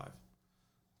it at 5. I'll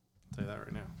tell you that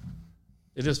right now.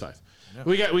 It is 5. know.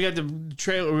 We got the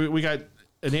trailer. We got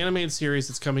an animated series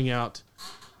that's coming out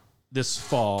this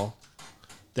fall.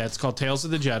 That's called Tales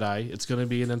of the Jedi. It's going to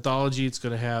be an anthology. It's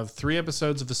going to have 3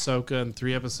 episodes of Ahsoka and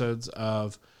 3 episodes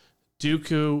of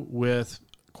Dooku with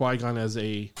Qui-Gon as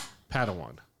a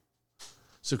Padawan.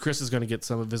 So Chris is going to get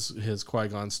some of his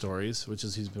Qui-Gon stories, which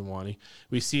is he's been wanting.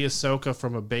 We see Ahsoka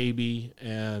from a baby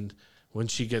and when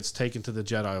she gets taken to the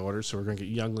Jedi Order. So we're going to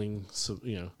get youngling,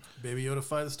 Baby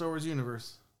Yoda-fy the Star Wars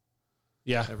universe.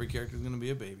 Yeah. Every character is going to be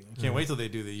a baby. I can't wait till they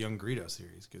do the Young Greedo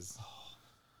series because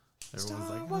everyone's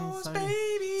like, Wars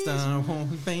baby. Star Wars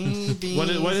baby.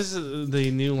 What is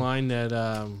the new line that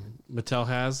Mattel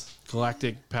has?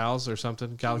 Galactic Pals or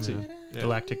something? Galaxy.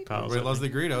 Galactic Pals. Everybody loves the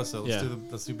Greedo, so Yeah.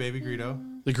 let's do Baby Greedo.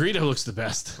 The Greedo looks the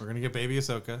best. We're gonna get Baby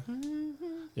Ahsoka.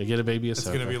 You get a baby Ahsoka. It's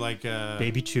gonna be like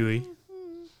Baby Chewie.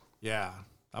 yeah.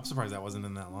 I'm surprised that wasn't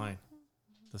in that line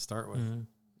to start with.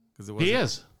 Because it He wasn't.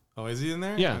 is. Oh, is he in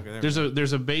there? Yeah. Okay,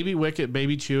 There's a baby Wicket,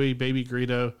 baby Chewie, baby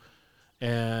Greedo,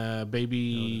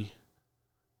 baby.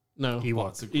 No. Ewok.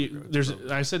 it's a Grogu, it's There's.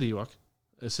 Grogu. I said Ewok.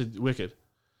 I said Wicket.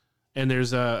 And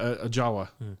there's a Jawa.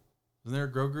 Isn't there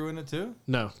a Grogu in it too?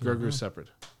 No, Grogu's separate.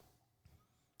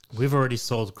 We've already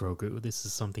sold Grogu. This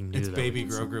is something new. It's that baby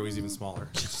we- Grogu. He's even smaller.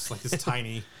 It's just like this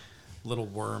tiny little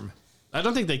worm. I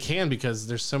don't think they can because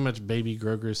there's so much baby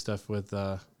Grogu stuff with,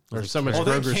 or so much Oh,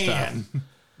 they Grogu stuff. can.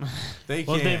 They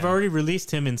Well, can. they've already released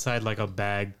him inside like a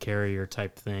bag carrier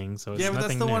type thing. So it's Yeah, but that's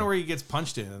nothing the one new. where he gets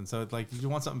punched in. And so it's like, you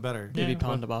want something better. Baby Yeah,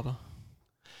 Ponda Baba.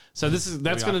 So that's Baby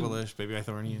going to Aqualish, Baby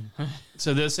Ithornian.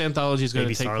 so this anthology is going to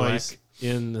Baby take Sarlacc. place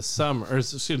in the summer, or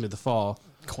excuse me, the fall.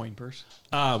 Coin purse.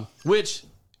 Which,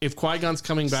 if Qui-Gon's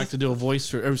coming back to do a voice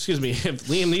for, or excuse me, if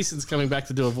Liam Neeson's coming back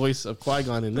to do a voice of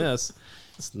Qui-Gon in this,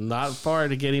 it's not far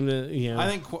to get him to, you know. I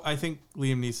think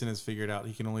Liam Neeson has figured out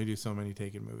he can only do so many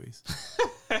Taken movies.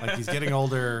 Like he's getting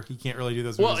older, he can't really do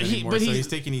those Well, movies anymore. but So he's- he's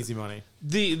taking easy money.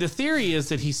 The theory is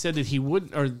that he said that he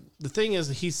wouldn't, or the thing is,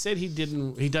 he said he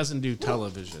doesn't do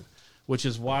television, which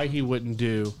is why he wouldn't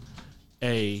do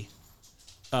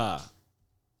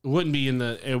wouldn't be in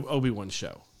the Obi-Wan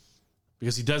show.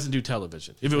 Because he doesn't do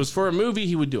television. If it was for a movie,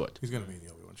 he would do it. He's gonna be in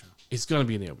the Obi-Wan show He's going to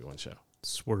be in the Obi-Wan show.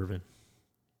 Swerving.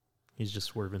 He's just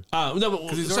swerving. No, but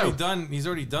because he's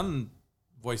already done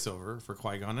voiceover for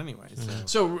Qui-Gon anyway.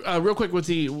 So. So real quick with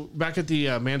back at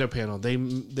the Mando panel,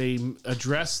 they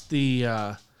addressed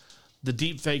the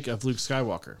deep fake of Luke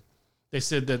Skywalker. They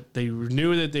said that they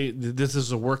knew that this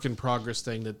is a work in progress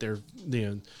thing, that they're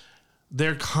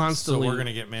So constantly we're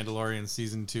gonna get Mandalorian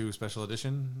season 2 special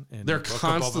edition. And they're Book of Boba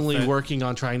constantly Fett. working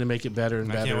on trying to make it better and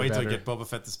And I better. can't wait and till better. we get Boba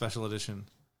Fett the special edition,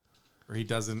 where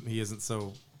he isn't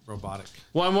so robotic.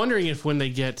 Well, I'm wondering if when they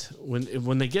get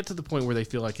to the point where they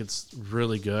feel like it's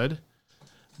really good,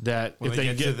 that When if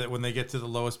they get to the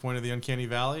lowest point of the Uncanny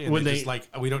Valley, and When they they- just like,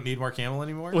 we don't need Mark Hamill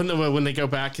anymore. when they go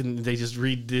back and they just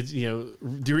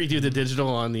redo the digital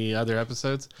on the other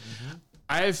episodes,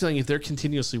 I have a feeling if they're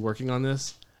continuously working on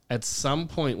this, at some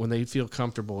point when they feel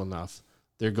comfortable enough,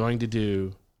 they're going to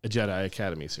do a Jedi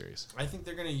Academy series. I think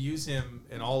they're going to use him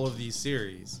in all of these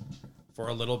series for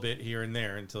a little bit here and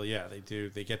there until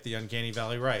they get the Uncanny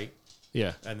Valley right,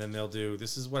 Yeah, and then they'll do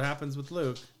this is what happens with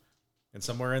Luke, and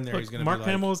somewhere in there he's Look, going to Mark be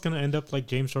like, Hamill is going to end up like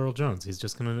James Earl Jones. He's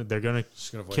just going to. They're going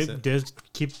just going to to voice it.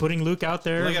 just keep putting Luke out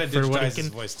there They got to for what he digitize his can,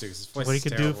 voice too, 'cause his voice what he is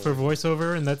could do terrible. for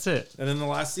voiceover, and that's it. And then the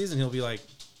last season he'll be like,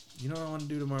 you know what I want to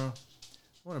do tomorrow?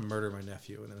 I want to murder my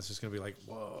nephew, and then it's just going to be like,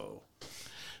 whoa.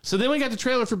 So then we got the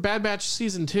trailer for Bad Batch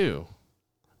season 2,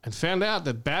 and found out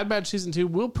that Bad Batch season 2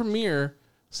 will premiere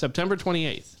September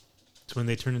 28th. It's when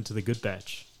they turn into the Good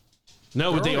Batch.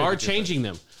 No, but they already are the Good changing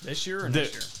them. This year or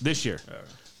next year? This year.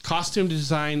 Costume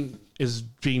design is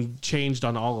being changed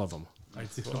on all of them.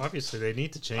 Well, obviously, they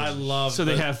need to change. I love So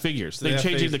they have figures. They're have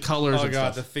changing the figures. colors Oh and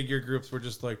god, stuff. the figure groups were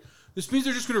just like, this means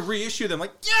they're just going to reissue them.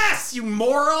 Like, yes, you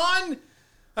moron!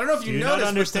 I don't know if Do you you noticed. not but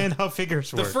understand how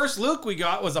figures The work? first Luke we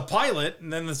got was a pilot,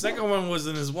 and then the second one was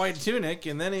in his white tunic,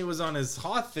 and then he was on his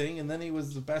Hoth thing, and then he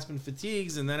was the Bespin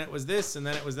fatigues, and then it was this, and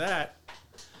then it was that.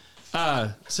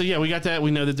 So yeah, we got that.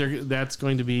 We know that that's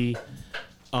going to be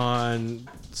on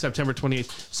September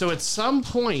 28th. So at some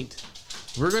point,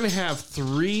 we're going to have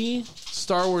 3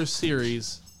 Star Wars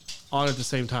series on at the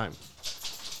same time.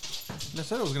 I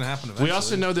said it was going to happen eventually. We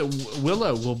also know that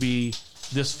Willow will be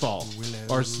this fall,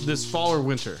 or this fall or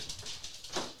winter.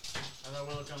 And that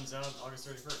Willow comes out August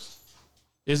 31st.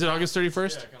 Is it August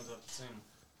 31st? Yeah, it comes out the same.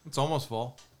 It's almost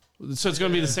fall. So it's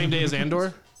going to be the same day as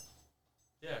Andor.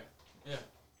 Yeah, yeah.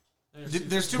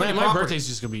 There's too My many properties. birthday's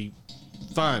just going to be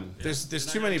fun. There's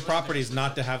too many properties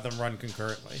not to have them run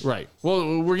concurrently. Right.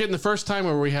 Well, we're getting the first time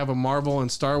where we have a Marvel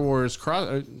and Star Wars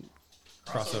Crossover.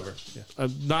 Yeah.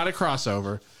 not a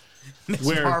crossover,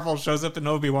 where Marvel shows up in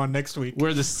Obi-Wan next week.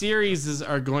 where the series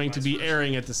are going to be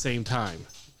airing at the same time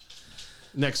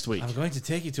next week. I'm going to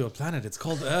take you to a planet. It's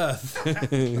called Earth.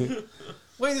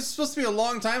 Wait, this is supposed to be a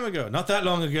long time ago. Not that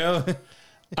long ago.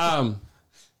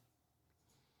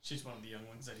 She's one of the young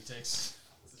ones that he takes.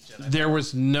 It's a Jedi. There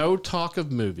was no talk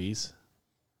of movies.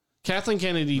 Kathleen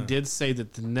Kennedy did say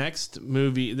that the next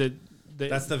movie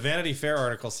That's the Vanity Fair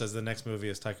article says the next movie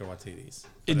is Taika Waititi's.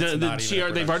 they've But it's not even in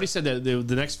already production. said that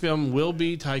the next film will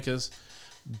be Taika's.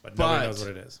 But but- nobody knows what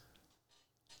it is.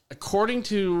 According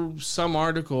to some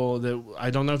article that I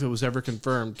don't know if it was ever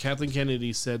confirmed, Kathleen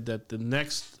Kennedy said that the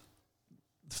next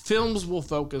films will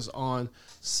focus on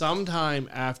sometime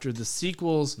after the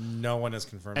sequels No one has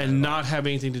confirmed that. and at not have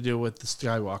anything to do with the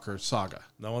Skywalker saga. all.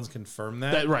 No one's confirmed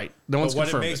that. That right? No one's But what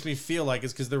confirmed. it makes me feel like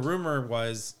is because the rumor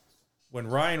was when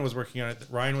Ryan was working on it, that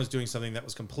Ryan was doing something that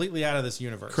was completely out of this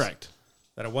universe. Correct.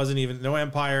 That it wasn't even no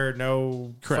Empire,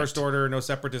 no Correct. First Order, no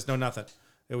Separatists, no nothing.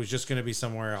 It was just going to be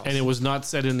somewhere else. And it was not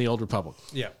set in the Old Republic.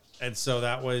 Yeah. And so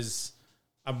that was,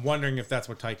 I'm wondering if that's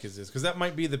what Taika's is, because that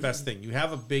might be the best thing. You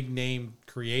have a big name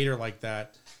creator like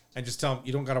that, and just tell him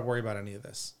you don't got to worry about any of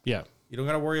this. Yeah. You don't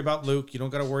got to worry about Luke. You don't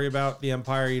got to worry about the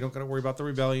Empire. You don't got to worry about the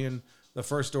Rebellion, the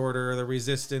First Order, the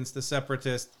Resistance, the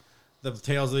Separatists, the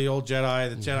Tales of the Old Jedi,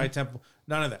 the Jedi Temple.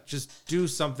 None of that. Just do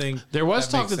something. There was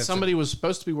talk makes that sense somebody was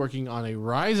supposed to be working on a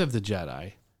Rise of the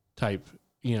Jedi type.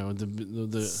 You know,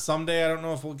 the Someday, I don't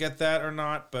know if we'll get that or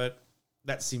not, but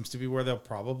that seems to be where they'll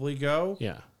probably go.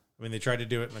 yeah. I mean, they tried to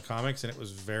do it in the comics, and it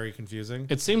was very confusing.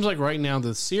 It seems like right now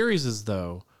the series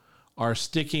though are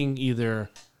sticking either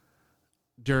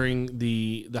during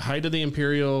the height of the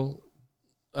Imperial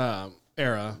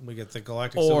era. We get the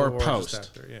Galactic Or Civil War post.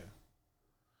 just after, yeah.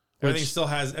 Everything still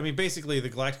has. I mean, basically, the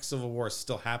Galactic Civil War is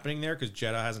still happening there because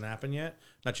Jeddah hasn't happened yet.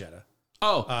 Not Jeddah.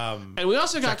 Oh, and we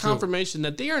also got Jakku. confirmation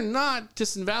that they are not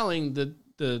disavowing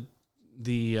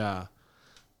the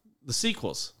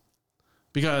sequels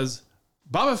because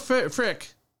Boba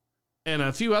Frick and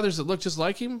a few others that look just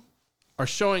like him are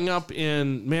showing up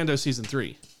in Mando season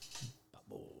 3.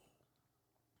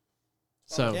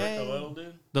 So The little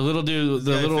dude. the little dude,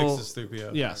 the Guy little fixes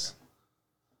 3PO. yes.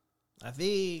 I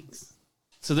think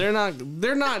So they're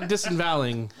not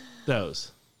disavowing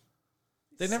those.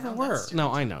 they never were.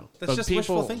 No, I know. That's just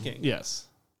wishful thinking. Yes.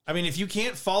 I mean, if you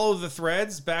can't follow the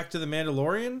threads back to the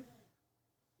Mandalorian,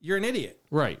 you're an idiot.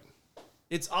 Right.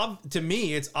 It's to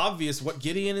me, it's obvious what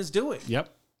Gideon is doing.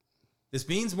 Yep. This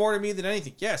means more to me than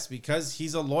anything. Yes, because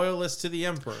he's a loyalist to the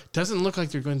Emperor. Doesn't look like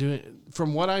they're going to do it.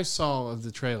 From what I saw of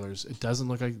the trailers, it doesn't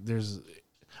look like there's.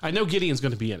 I know Gideon's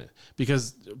going to be in it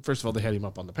because first of all, they had him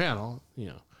up on the panel, you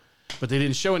know, but they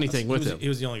didn't show anything with him. He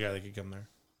was the only guy that could come there.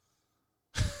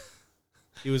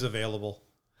 He was available.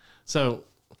 So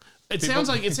it sounds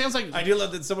like I do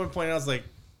love that someone pointed out, I was like,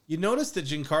 you notice that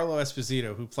Giancarlo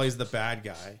Esposito, who plays the bad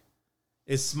guy,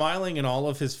 is smiling in all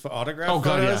of his autograph Oh,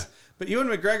 God, photos. yeah. But Ewan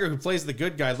McGregor, who plays the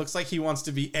good guy, looks like he wants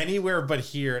to be anywhere but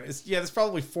here. And there's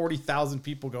probably 40,000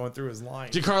 people going through his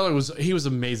line. Giancarlo was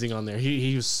amazing on there.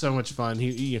 He was so much fun.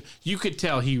 You could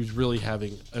tell he was really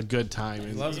having a good time.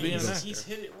 He loves being an actor. He's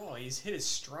hit it. Well, he's hit his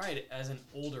stride as an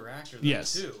older actor. Though,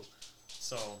 Yes. Too.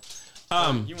 So.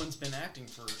 Ewan's been acting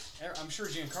for. I'm sure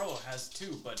Giancarlo has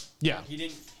too, but Yeah. he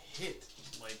didn't hit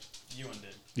like Ewan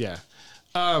did. Yeah.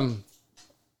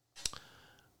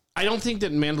 I don't think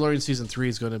that Mandalorian season 3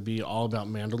 is going to be all about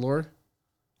Mandalore.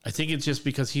 I think it's just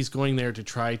because he's going there to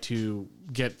try to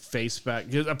get face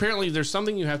back. 'Cause apparently, there's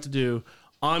something you have to do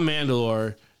on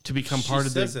Mandalore to become part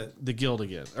of says the guild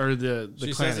again, or the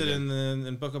She clan says it again.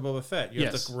 in Book of Boba Fett. You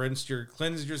have Yes. to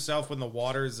cleanse yourself in the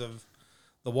waters of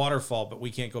the waterfall, but we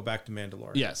can't go back to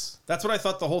Mandalore. Yes. That's what I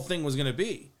thought the whole thing was going to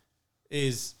be.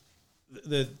 Is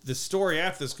the story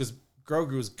after this, because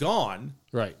Grogu is gone,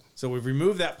 Right. so we've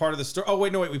removed that part of the story. Oh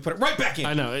wait, we put it right back in.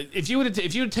 I know. If you would have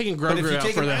taken But if Grogu you out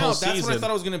take for him the whole out, that's season, what I thought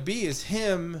it was going to be. Is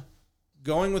him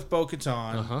going with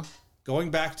Bo-Katan, Uh-huh.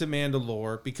 going back to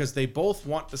Mandalore, because they both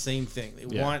want the same thing.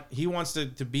 He wants to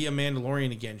be a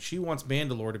Mandalorian again. She wants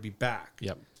Mandalore to be back.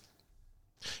 Yep.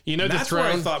 You know, That's the where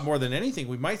throne. I thought more than anything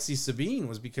we might see Sabine,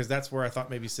 was because that's where I thought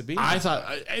maybe Sabine. I thought,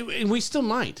 and we still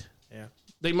might. yeah.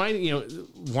 They might,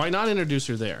 why not introduce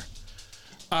her there?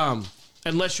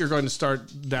 Unless you're going to start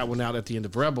that one out at the end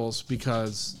of Rebels,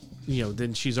 because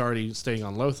then she's already staying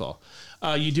on Lothal.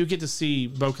 You do get to see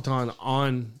Bo-Katan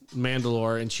on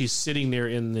Mandalore, and she's sitting there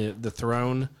in the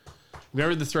throne.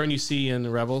 Remember the throne you see in the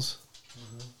Rebels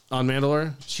on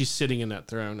Mandalore? She's sitting in that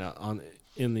throne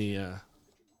in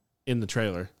the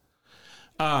trailer.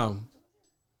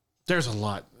 There's a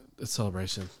lot at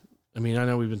Celebration. I mean, I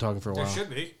know we've been talking for a There while. should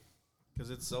be, because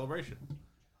it's Celebration.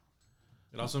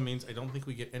 It also means I don't think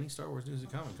we get any Star Wars news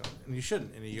at Comic-Con, and you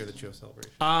shouldn't in a year that you have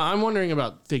Celebration. I'm wondering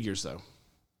about figures though,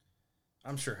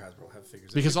 I'm sure Hasbro will have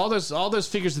figures. because all those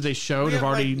figures that they showed have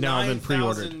already now been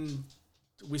pre-ordered.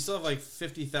 We still have like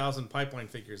 50,000 pipeline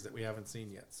figures that we haven't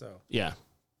seen yet. So Yeah.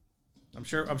 I'm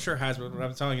sure Hasbro. But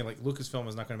I'm telling you, like, Lucasfilm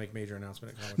is not going to make major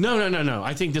announcement at Comic-Con. No.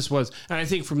 I think this was, and I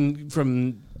think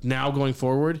from now going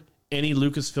forward, any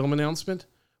Lucasfilm announcement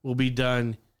will be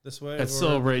done This way at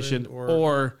Celebration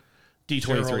or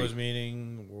shareholders D23.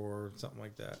 meeting or something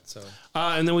like that. So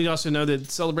And then we also know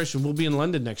that Celebration will be in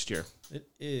London next year. it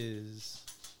is.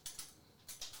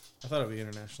 I thought it'd be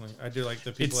internationally. I do like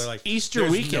the people It's are like Easter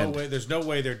 "There's weekend." There's no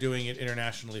way they're doing it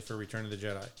internationally for Return of the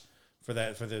Jedi, for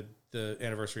the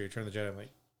anniversary of Return of the Jedi. I'm like,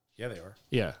 yeah, they are.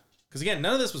 Yeah. Because again,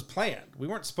 none of this was planned. We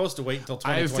weren't supposed to wait until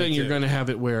I have a 2022. feeling you're going to have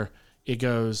it where it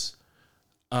goes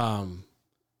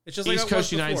It's just like East it was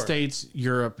Coast United before. States,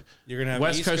 Europe, You're gonna have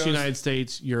West East Coast United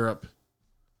States, Europe,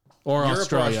 or Europe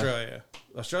Australia. Or Australia.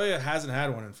 Australia hasn't had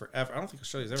one in forever. I don't think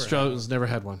Australia's ever. Had Australia's one. never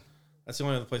had one. That's the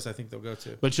only other place I think they'll go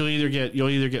to. But you'll either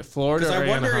get Florida Because or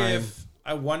Anaheim.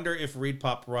 I wonder if Reed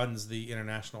Pop runs the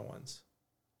international ones.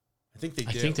 I think they do.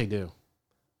 I think they do.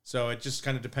 So it just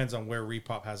kind of depends on where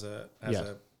Repop has a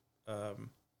Yeah.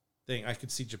 thing. I could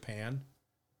see Japan.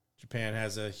 Japan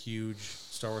has a huge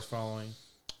Star Wars following.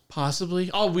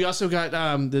 Possibly. Oh, we also got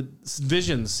the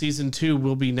Visions season 2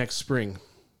 will be next spring.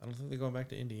 I don't think they're going back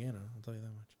to Indiana. I'll tell you that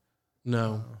much.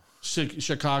 No,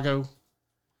 Chicago.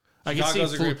 I can Chicago's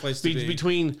see a great place to be.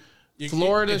 between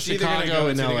Florida, It's either gonna Chicago,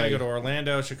 and They're LA. going to go to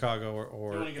Orlando, Chicago,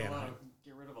 or You want to Anaheim.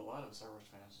 get rid of a lot of Star Wars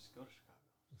fans, just go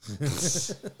to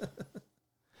Chicago.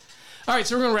 All right,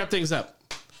 so we're going to wrap things up.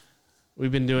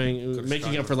 We've been doing to making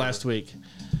Chicago up for last week.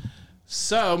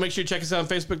 So make sure you check us out on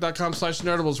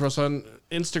Facebook.com/Nerdables. We're also on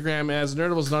Instagram as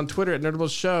Nerdables and on Twitter at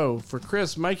Nerdables Show. For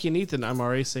Chris, Mikey, and Ethan, I'm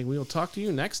RA saying we will talk to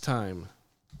you next time.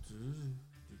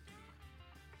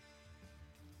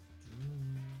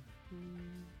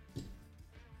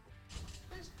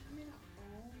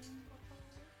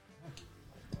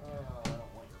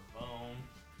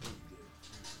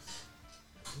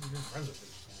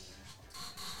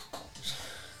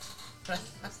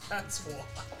 That's why.